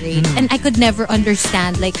parking rate. And I could never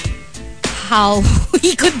understand like how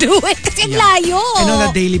he could do it. Kasi layo. And on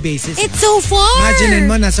a daily basis. It's so far. Imagine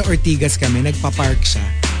mo, nasa Ortigas kami, nagpa-park siya.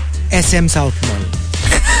 SM South Mall.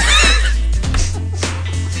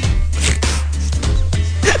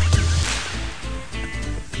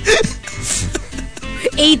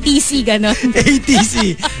 ATC, ganon.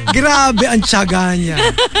 ATC. Grabe ang tiyaga niya.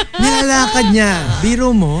 Nilalakad niya.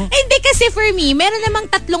 Biro mo. Hindi kasi for me, meron namang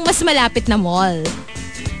 3 mas malapit na mall.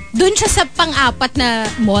 Doon siya sa pang-4 na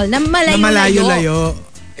mall na malayo-layo.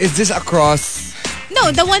 Is this across?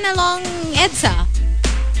 No, the one along EDSA.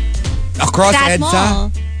 Across that EDSA?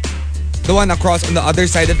 Mall. The one across on the other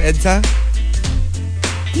side of EDSA?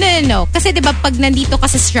 No. Kasi diba pag nandito ka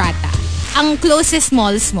sa Strata, ang closest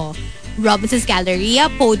malls mo, Robinson's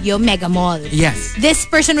Galleria, Podium, Mega Mall. Yes. This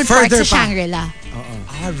person would park sa Shangri-La.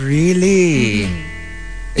 Really?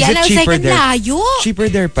 Is it cheaper there? Layo.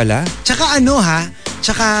 Cheaper there pala? Tsaka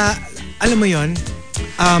alam mo yon,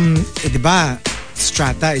 diba,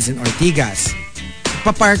 Strata is in Ortigas.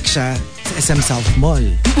 Papark siya sa SM South Mall.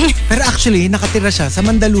 Pero actually, nakatira siya sa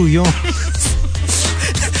Mandaluyong.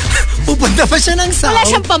 Pupunta pa siya ng South. Wala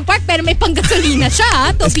siyang pampark pero may panggasolina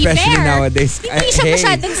siya, to be Especially fair. nowadays. Hindi siya Hey.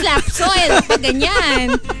 masyadong slap soil pag ganyan.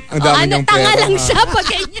 Ang dami niyang Tanga pera, lang ha? siya pag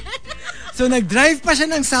ganyan. So nag-drive pa siya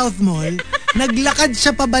ng South Mall, naglakad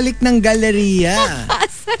siya pabalik ng Galleria.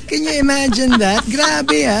 Can you imagine that?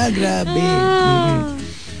 Grabe grabe.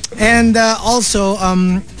 And also,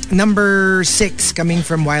 number 6 coming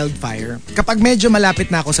from Wildfire. Kapag medyo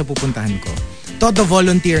malapit na ako sa pupuntahan ko, todo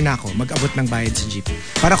volunteer na ako mag-abot ng bayad sa jeep.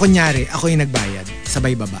 Para kunyari, ako yung nagbayad,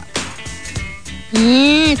 sabay baba.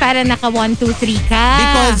 Para naka 1, 2, 3 ka.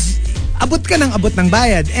 Because abot ka ng abot ng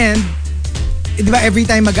bayad and di ba every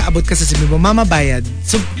time mag-aabot ka sa sabi mo, mama bayad.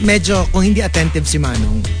 So medyo kung hindi attentive si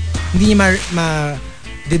Manong, hindi niya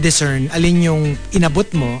discern alin yung inabot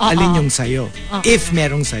mo, alin yung sayo. If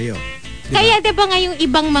merong sayo. Diba? Kaya diba nga yung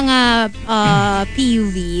ibang mga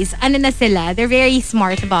PUVs, ano na sila, they're very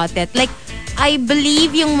smart about it. Like, I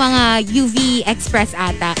believe yung mga UV Express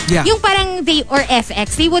ata, Yeah. yung parang or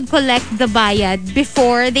FX, they would collect the bayad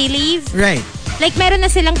before they leave. Right. Like, meron na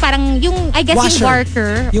silang parang, yung, I guess Washer. yung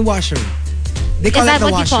worker. Yung washer. They Is call that it the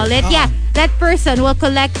what you washer. call it? Oo. Yeah. That person will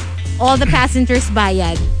collect all the passengers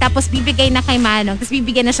bayad. Tapos bibigay na kay Manong. Tapos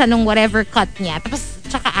bibigyan na siya nung whatever cut niya. Tapos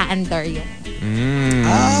tsaka aandar yung.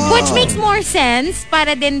 Oh. Which makes more sense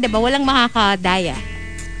para din, di ba, walang makakadaya.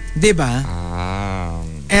 Diba? Ah.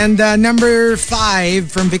 And number 5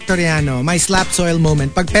 from Victoriano, my slap soil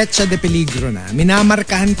moment. Pag Petsa de Peligro na,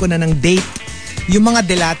 minamarkahan ko na ng date yung mga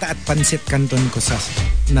delata at pansit canton ko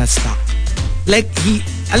na stock. Like,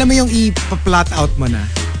 alam mo yung i-plot out mo na.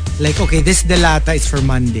 Like, okay, this delata is for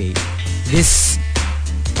Monday. This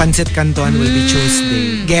pancit canton will be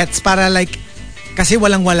Tuesday. Gets? Para like, kasi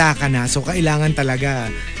walang-wala ka na. So, kailangan talaga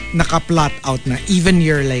naka-plot out na. Even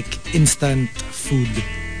your like instant food.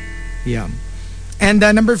 Yeah. And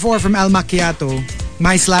number 4 from Al Macchiato,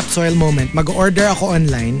 my slap soil moment. Mag-order ako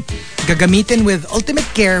online. Gagamitin with ultimate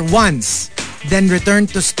care once. Then return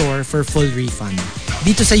to store for full refund.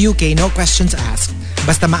 Dito sa UK, no questions asked.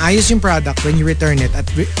 Basta maayos yung product when you return it at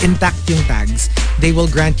intact yung tags, they will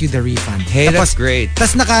grant you the refund. Hey, that's great.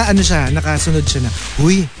 Tapos nakasunod siya na,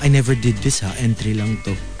 "Uy, I never did this ha. Entry lang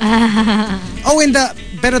to."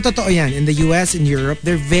 Pero totoo yan. In the US, in Europe,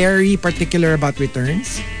 they're very particular about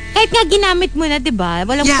returns. Kahit nga ginamit mo na, di ba?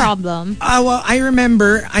 Walang problem. Well, I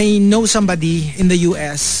remember, I know somebody in the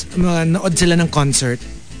US, nood sila ng concert.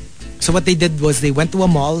 So what they did was they went to a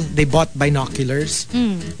mall, they bought binoculars,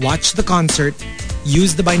 watched the concert,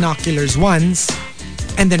 used the binoculars once,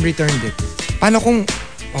 and then returned it. Paano kung...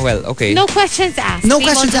 Oh, well, okay. No questions asked. No They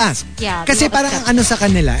questions will asked. Yeah, Kasi they will parang accept ang ano sa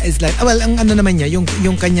kanila is like, well, ang ano naman niya,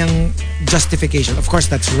 yung kanyang justification. Of course,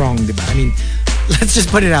 that's wrong, di ba? I mean, let's just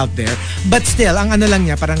put it out there. But still, ang ano lang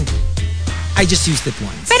niya, parang, I just used it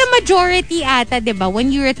once. Pero majority ata, di ba, when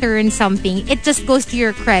you return something, it just goes to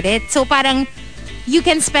your credit. So parang, you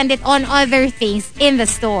can spend it on other things in the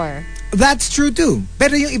store. That's true too.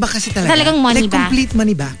 Pero yung iba kasi Talagang money like back. complete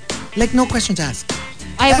money back. Like no questions asked.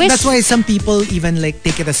 I wish... That's why some people even like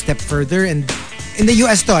take it a step further, and in the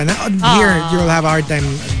US to, here you'll have a hard time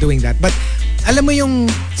doing that. But alam mo yung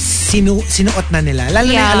sinuot na nila. Lalo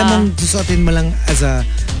na yung alam mong susuotin mo lang as at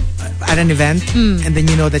an event, and then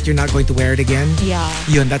you know that you're not going to wear it again. Yeah.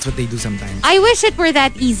 Yun, that's what they do sometimes. I wish it were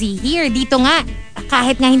that easy. Here, dito nga,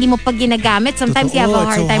 kahit nga hindi mo pag ginagamit, sometimes you have a Totoo,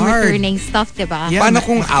 hard it's so time hard. returning stuff, diba? Yeah, Paano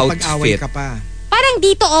kung makakapag-away outfit? ka pa. Parang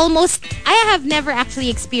dito almost, I have never actually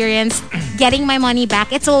experienced getting my money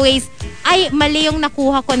back. It's always, mali yung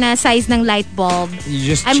nakuha ko na size ng light bulb.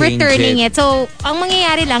 You just I'm change returning it. So, ang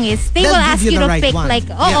mangyayari lang is, they They'll will give ask you you the to right pick one. like,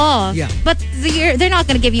 Yeah. but they're not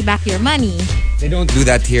gonna give you back your money. They don't do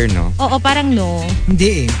that here, no? Oo, parang no.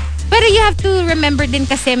 Hindi eh. Pero you have to remember din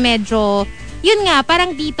kasi medyo, yun nga,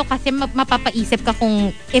 parang dito kasi mapapaisip ka kung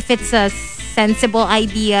if it's a sensible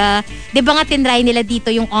idea. Di ba nga tinry nila dito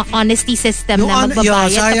yung honesty system na magbabayad.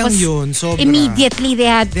 sayang Tapos yun. Sobra. immediately they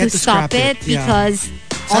had to They had to stop scrap it it. Yeah. because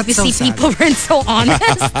That's obviously so sad. people weren't so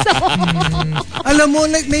honest. So, Alam mo,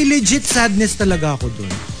 like may legit sadness talaga ako dun.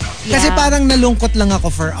 Kasi Yeah. parang nalungkot lang ako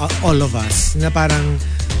for all of us. Na parang,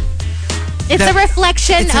 it's a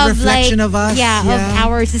reflection it's a of reflection like, of us, yeah, yeah. of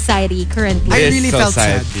our society currently. I Yes, really felt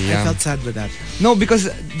sad. society, yeah. I felt sad with that. No,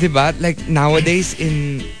 because, diba, like nowadays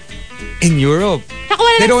in Europe, Saka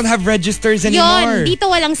wala they na- don't have registers anymore. Yun, dito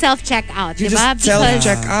walang self-checkout, You di ba? just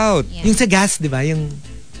self-check out. Yeah. Yung sa gas, di ba? Yung,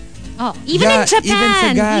 Even Yeah, in Japan. even sa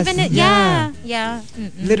gas. Yeah.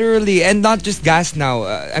 Literally, and not just gas now.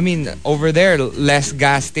 I mean, over there, less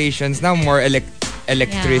gas stations now, more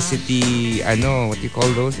electricity, what do you call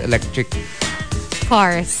those? Electric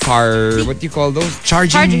Cars. car, what do you call those?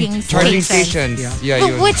 Charging stations. Yeah,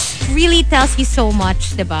 But yun. which really tells you so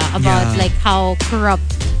much, diba? About Yeah. like how corrupt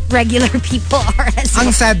regular people are as well.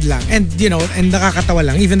 Ang sad lang. And, and nakakatawa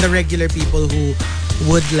lang. Even the regular people who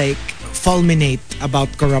would like fulminate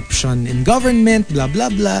about corruption in government, blah, blah,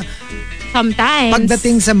 blah. Sometimes.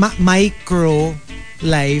 Pagdating sa micro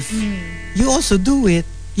life, you also do it.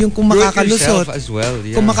 Yung kung Do it makakalusot. yourself as well.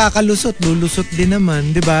 Yeah. Kung makakalusot, lulusot din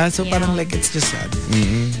naman. Diba? So parang like, it's just sad.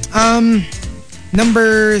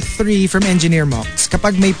 Number 3 from Engineer Mox.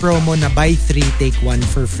 Kapag may promo na buy 3, take 1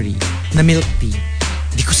 for free na milk tea,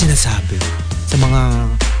 di ko sinasabi sa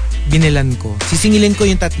mga binilan ko. Sisingilin ko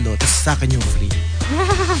yung 3, tapos sa akin yung free.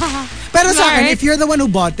 Pero sa akin, if you're the one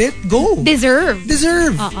who bought it, go. Deserve.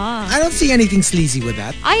 I don't see anything sleazy with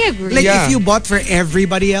that. I agree. Like if you bought for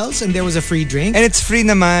everybody else and there was a free drink. And it's free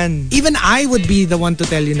naman. Even I would be the one to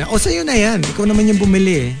tell you na, sa'yo na yan. Ikaw naman yung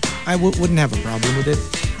bumili eh. I wouldn't have a problem with it.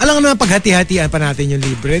 Alam nga naman paghati-hatian pa natin yung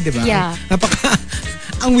libre, di ba? Yeah.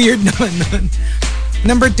 Ang weird naman nun.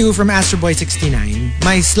 Number 2 from Astroboy69.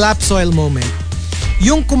 My SLAPSOIL moment.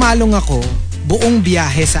 Yung kumalong ako, buong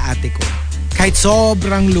biyahe sa ate ko. Kahit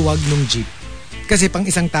sobrang luwag nung jeep. Kasi pang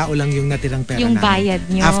isang tao lang yung natirang pera yung namin. bayad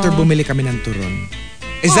nyo. After bumili kami ng turon.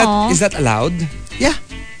 Is that allowed? Yeah.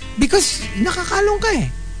 Because nakakalong ka eh.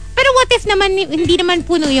 Pero what if naman hindi naman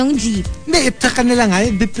puno yung jeep? Hindi, sa kanila nga.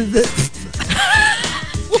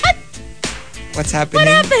 What? What's happening?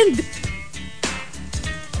 What happened?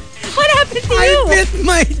 What happened to you? I bit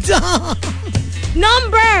my tongue.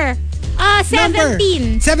 Number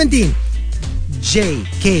 17. 17.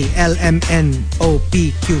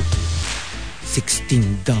 JKLMNOPQ.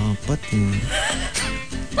 16 dapat.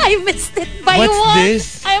 I missed it by What's one.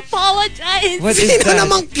 this? I apologize. What is Sino that?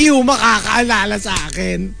 namang Q makakaalala sa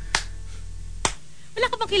akin? Wala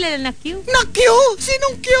ka bang kilala na Q? Na Q?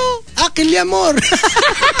 Sinong Q? Kilyamor.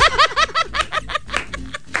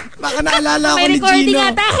 Baka naalala ako May ni Gino. recording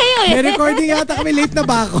ata kayo eh. May recording yata kami. Late na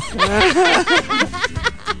ba ako?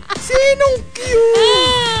 Sinong Q?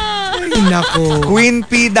 Ay, nako. Queen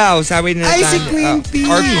P daw, sabi nila. Ay, si Queen P.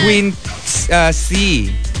 Or Queen C.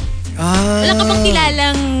 Wala ka bang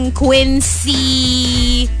kilalang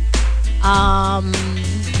Quincy,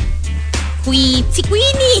 si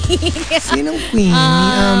Queenie. Sinong Queen?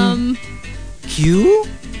 Q?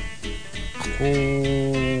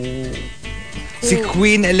 Si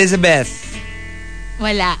Queen Elizabeth.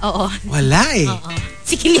 Wala, oo. Wala eh.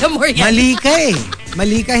 Si Kilyamor yan. Mali ka eh.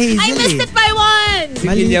 Mali ka, Hazel I missed eh. it by one. Si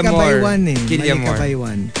Mali ka Kilyamor. by one eh. Kilyamor. Mali ka by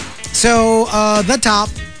one. So, the top,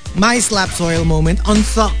 my SLAPSOIL moment on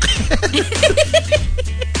sock.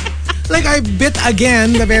 Like I bit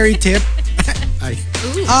again the very tip. Ay.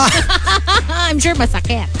 I'm sure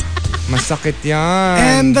masakit. Masakit yan.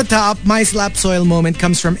 And the top, my SLAPSOIL moment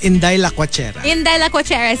comes from Inday Lacuachera. Inday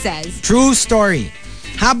Lacuachera says, True story.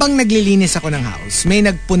 Habang naglilinis ako ng house, may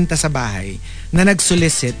nagpunta sa bahay na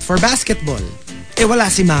nag-solicit for basketball.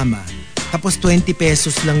 Wala si mama. Tapos 20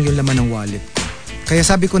 pesos lang yung laman ng wallet ko. Kaya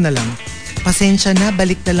sabi ko na lang, pasensya na,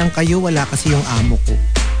 balik na lang kayo, wala kasi yung amo ko.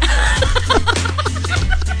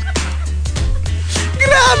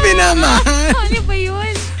 Grabe naman! ano ba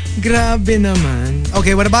yun? Grabe naman.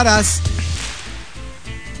 Okay, what about us?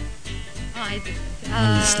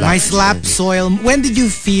 My SLAPSOIL. When did you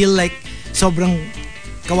feel like sobrang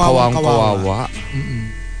kawawa?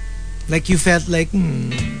 Like you felt like,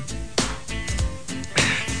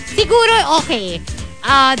 Siguro, okay.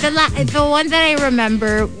 The one that I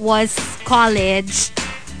remember was college.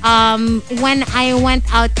 When I went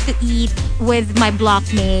out to eat with my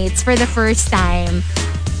blockmates for the first time.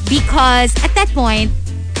 Because at that point,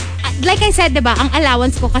 like I said, diba, ang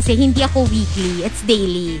allowance ko kasi hindi ako weekly, it's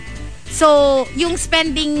daily. So, yung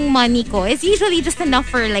spending money ko is usually just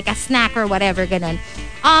enough for like a snack or whatever, ganun.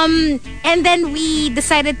 And then we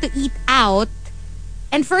decided to eat out.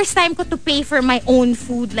 And first time ko to pay for my own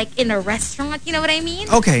food, like in a restaurant, you know what I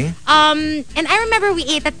mean? okay. And I remember we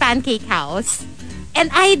ate at Pancake House.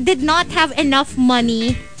 And I did not have enough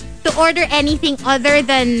money to order anything other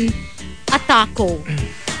than a taco.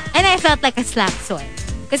 And I felt like a SLAPSOIL.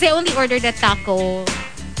 Because I only ordered a taco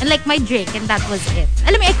and like my drink, and that was it.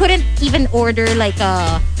 Alam mo, I couldn't even order like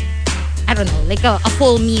a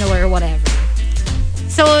full meal or whatever.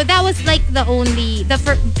 So that was like the only,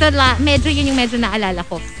 medyo yun yung medyo naalala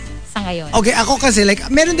ko sa ngayon. Okay, ako kasi like,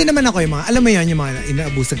 meron din naman ako yung mga, alam mo yun, yung mga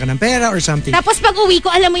inaabusan ka ng pera or something. Tapos pag uwi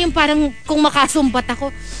ko, alam mo yung parang kung makasumbat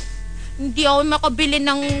ako, hindi ako makabili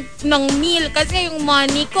ng meal kasi yung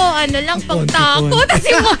money ko, pang taco. Tapos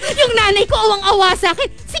yung nanay ko, awang-awa sa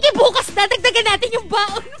akin, sige bukas na, dagdagan natin yung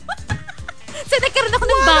baon. So nagkaroon ako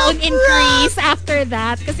ng baon increase after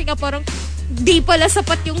that. Kasi nga parang, di pala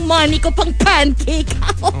sapat yung money ko pang pancake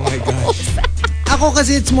house. Oh my gosh. Ako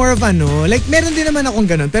kasi it's more of like meron din naman akong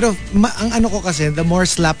ganun. Pero ang ano ko kasi, the more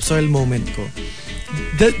SLAPSOIL moment ko,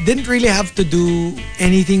 didn't really have to do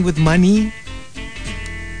anything with money.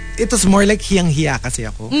 It was more like hiyang-hiya kasi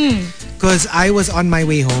ako. Because I was on my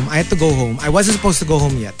way home. I had to go home. I wasn't supposed to go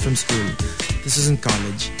home yet from school. This was in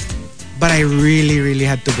college. But I really, really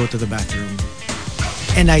had to go to the bathroom.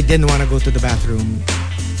 And I didn't want to go to the bathroom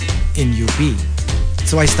in UP.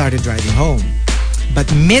 So I started driving home. But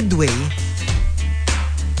midway,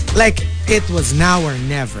 like it was now or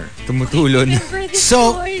never. Tumutulon.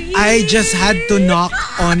 So I just had to knock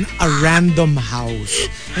on a random house.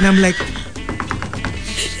 And I'm like,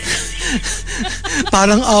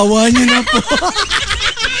 parang awa niyo na po.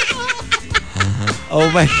 Oh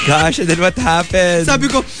my gosh, and then what happened? Sabi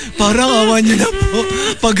ko, parang awa niyo na po.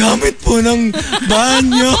 Paggamit po ng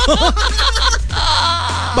banyo.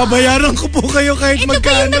 Babayaran ko po kayo kahit Ito magkano. Ito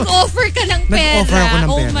pa yung nag-offer ka ng pera. Nag-offer ako ng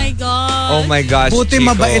pera. Oh my God. Oh my gosh, Buti Chico.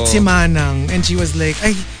 mabait si Manang. And she was like,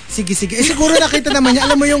 ay, sige. Siguro nakita naman niya.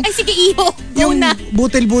 Alam mo yung... Ay, sige, iho. Go yung na.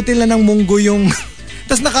 butil-butil na ng munggo yung...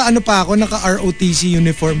 Tapos naka-ROTC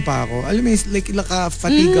uniform pa ako. Alam mo, like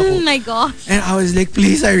naka-fatigue ako. Oh my God. And I was like,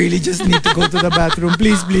 please, I really just need to go to the bathroom.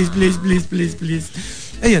 Please.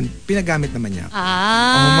 Ayun, pinagamit naman niya.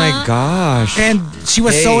 Oh my gosh. And she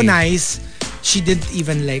was so nice. She didn't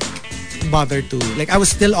even like bother to, like I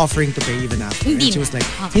was still offering to pay even after. Hindi and she na. was like,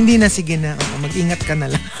 hindi na, sige na. Mag-ingat ka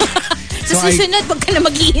na lang. Sa susunod, wag ka na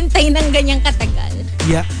maghihintay ng ganyang katagal.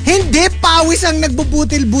 Yeah. Hindi, pawis ang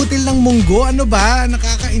nagbubutil-butil ng munggo. Ano ba?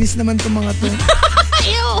 Nakakainis naman itong mga to.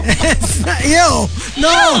 Ew! Ew!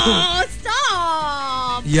 No! Oh,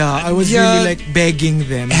 stop! Yeah, I was really like begging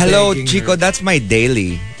them. Hello, begging Chico, her. that's my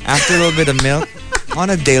daily. After a little bit of milk,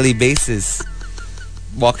 on a daily basis.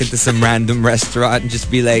 Walk into some random restaurant and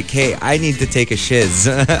just be like, hey, I need to take a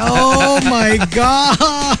shiz. Oh my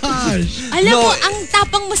gosh! Alam mo, ang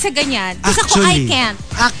tapang mo sa ganyan. Kasi ako, I can't.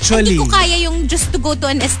 Actually. Hindi ko kaya yung just to go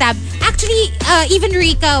to an estab. Actually, even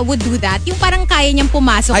Rika would do that. Yung parang kaya niyang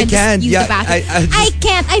pumasok I and can't. just use the bathroom. I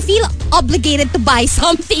can't. I feel obligated to buy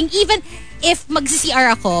something. Even if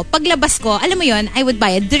mag-CR ako, paglabas ko, alam mo yon, I would buy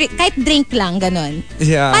a drink, kahit drink lang, ganon.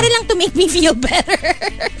 Yeah. Para lang to make me feel better.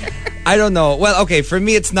 I don't know. Well, okay, for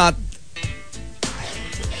me it's not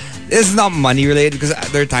money related because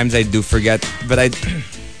there are times I do forget, but I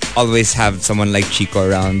always have someone like Chico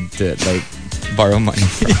around to like borrow money.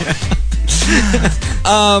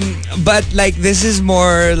 But like this is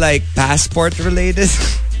more like passport related.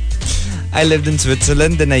 I lived in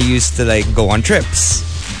Switzerland and I used to like go on trips.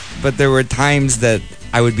 But there were times that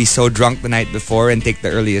I would be so drunk the night before and take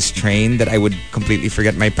the earliest train that I would completely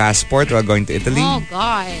forget my passport while going to Italy. Oh,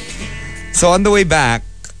 God. So on the way back,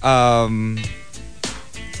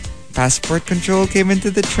 passport control came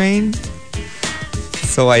into the train.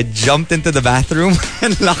 So I jumped into the bathroom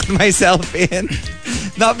and locked myself in.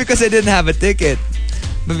 Not because I didn't have a ticket,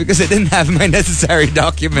 but because I didn't have my necessary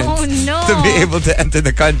documents to be able to enter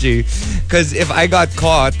the country. Because if I got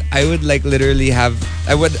caught, I would like literally I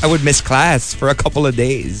would miss class for a couple of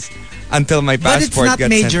days until my passport gets sent back.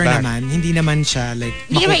 But it's not major naman. Hindi naman siya like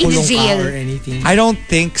makukulong ka or anything. I don't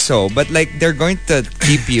think so. But like they're going to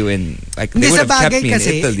keep you in, like they would have kept me in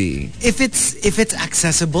Italy. If it's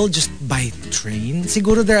accessible just by train,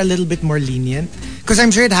 siguro they're a little bit more lenient. Because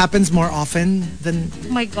I'm sure it happens more often than...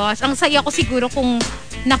 Oh my gosh. Ang saya ko siguro kung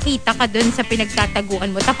nakita ka dun sa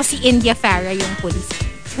pinagtataguan mo. Tapos si India Farah yung police.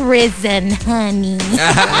 Prison, honey.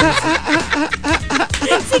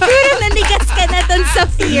 Siguro nanigas ka na dun sa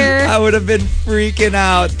fear. I would have been freaking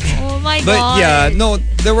out. Oh my God. But yeah, no,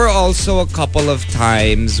 there were also a couple of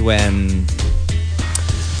times when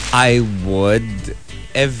I would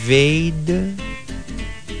evade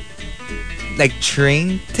like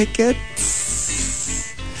train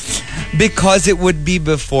tickets because it would be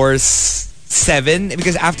before 7,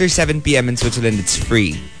 because after 7 p.m. in Switzerland it's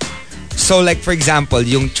free. So like for example,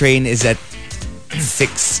 yung train is at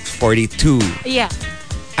 6:42. Yeah.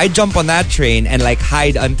 I jump on that train and like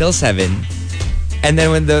hide until 7. And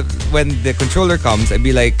then when the controller comes, I'd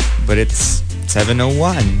be like, but it's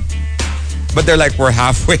 7:01. But they're like, we're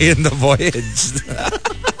halfway in the voyage.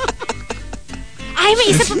 Ay,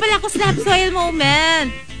 may isa pa pala ako SLAPSOIL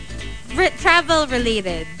moment. Travel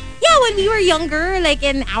related. Yeah, when we were younger, like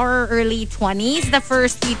in our early 20s, the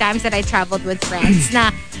first few times that I traveled with friends,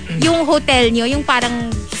 na yung hotel nyo, yung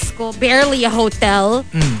parang, barely a hotel,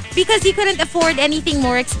 because you couldn't afford anything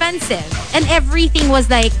more expensive. And everything was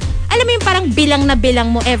like, alam mo yung parang bilang na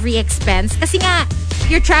bilang mo every expense. Kasi nga,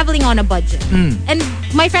 you're traveling on a budget. And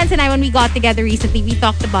my friends and I, when we got together recently, we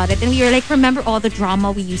talked about it and we were like, remember all the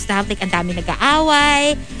drama we used to have? Like, ang daming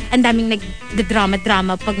nag-aaway, ang daming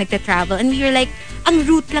nag-drama pag nagta-travel. And we were like, ang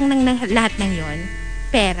root lang ng lahat ng yon,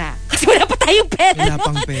 pera. Kasi wala pa tayong pera. Wala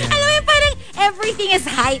pang pera. Alam mo, parang everything is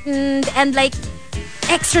heightened and like,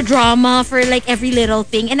 extra drama for like every little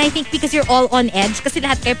thing. And I think because you're all on edge, kasi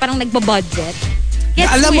lahat kayo parang nagbabudget.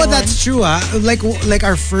 Alam mo, that's true, ah. Like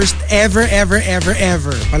our first ever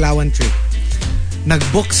Palawan trip.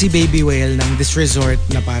 Nag-book si Baby Whale ng this resort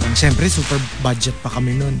na parang, syempre, super budget pa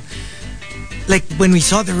kami nun. Like, when we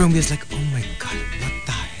saw the room, we was like, oh my God, what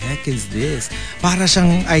the heck is this? Para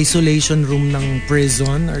siyang isolation room ng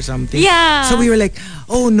prison or something. Yeah. So we were like,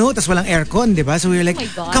 oh no, tas walang aircon, di ba? So we were like,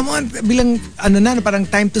 come on, bilang, parang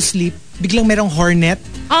time to sleep, biglang merong hornet.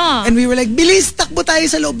 And we were like, bilis, takbo tayo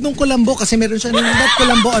sa loob ng kulambo kasi meron siya ng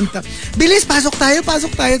kulambo on top. Bilis, pasok tayo.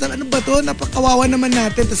 Ano ba to? Napakawawa naman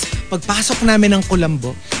natin. Tapos pagpasok namin ng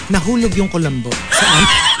kulambo, nahulog yung kulambo. Saan?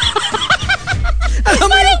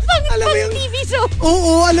 alam mo yung TV show.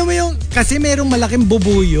 Oo, alam mo yung, kasi merong malaking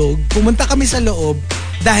bubuyog. Pumunta kami sa loob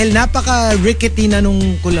dahil napaka-rickety na nung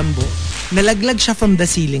kulambo. Nalaglag siya from the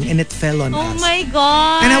ceiling and it fell on us. Oh my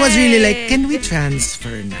God. And I was really like, can we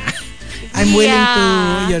transfer na? I'm willing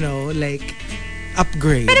to, like,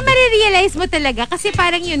 upgrade. Pero marirealize mo talaga kasi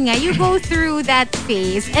parang yun nga, you go through that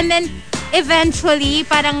phase and then eventually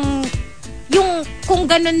parang yung kung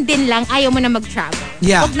ganun din lang, ayaw mo na mag-travel.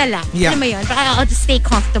 Yeah. Huwag na lang. Yeah. Alam mo yun? I'll just stay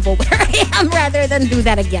comfortable where I am rather than do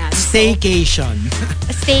that again. Staycation.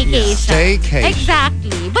 Staycation. Staycation.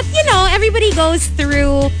 Exactly. But everybody goes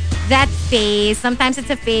through that phase. Sometimes it's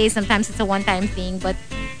a phase, sometimes it's a one-time thing, but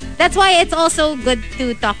that's why it's also good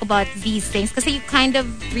to talk about these things kasi you kind of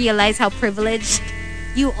realize how privileged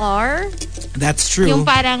you are. That's true. Yung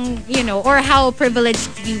parang, or how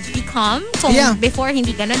privileged you become kung before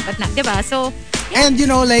hindi ganun, but not, diba? So, yeah. And,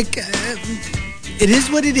 it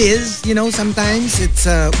is what it is. Sometimes it's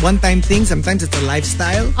a one-time thing. Sometimes it's a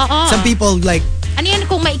lifestyle. Some people like... Ano yun,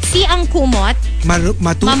 kung maiksi ang kumot,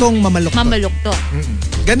 matutong mamaluktot. Mamaluktot.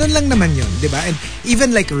 Ganun lang naman yun, diba? And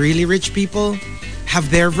even like really rich people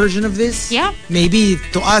have their version of this. Yeah. Maybe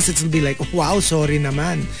to us, it'll be like, wow, sorry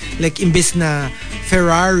naman. Like, imbis na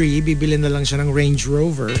Ferrari, bibili na lang siya ng Range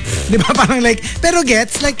Rover. Di ba? Parang like, pero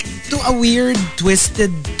gets like to a weird,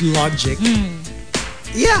 twisted logic.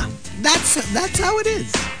 Yeah, that's how it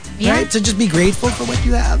is. Yeah. Right? So just be grateful for what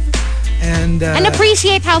you have. And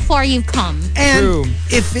appreciate how far you've come. And true.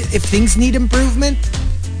 If things need improvement,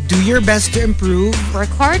 do your best to improve.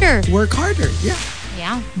 Work harder. Yeah.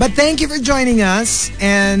 Yeah. But thank you for joining us,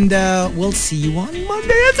 and we'll see you on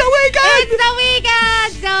Monday. It's a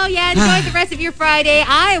weekend! So, enjoy the rest of your Friday.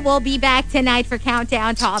 I will be back tonight for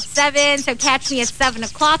Countdown Top 7. So, catch me at 7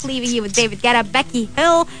 o'clock, leaving you with David Guetta, Becky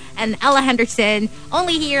Hill, and Ella Henderson,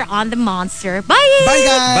 only here on The Monster. Bye! Bye,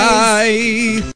 guys! Bye!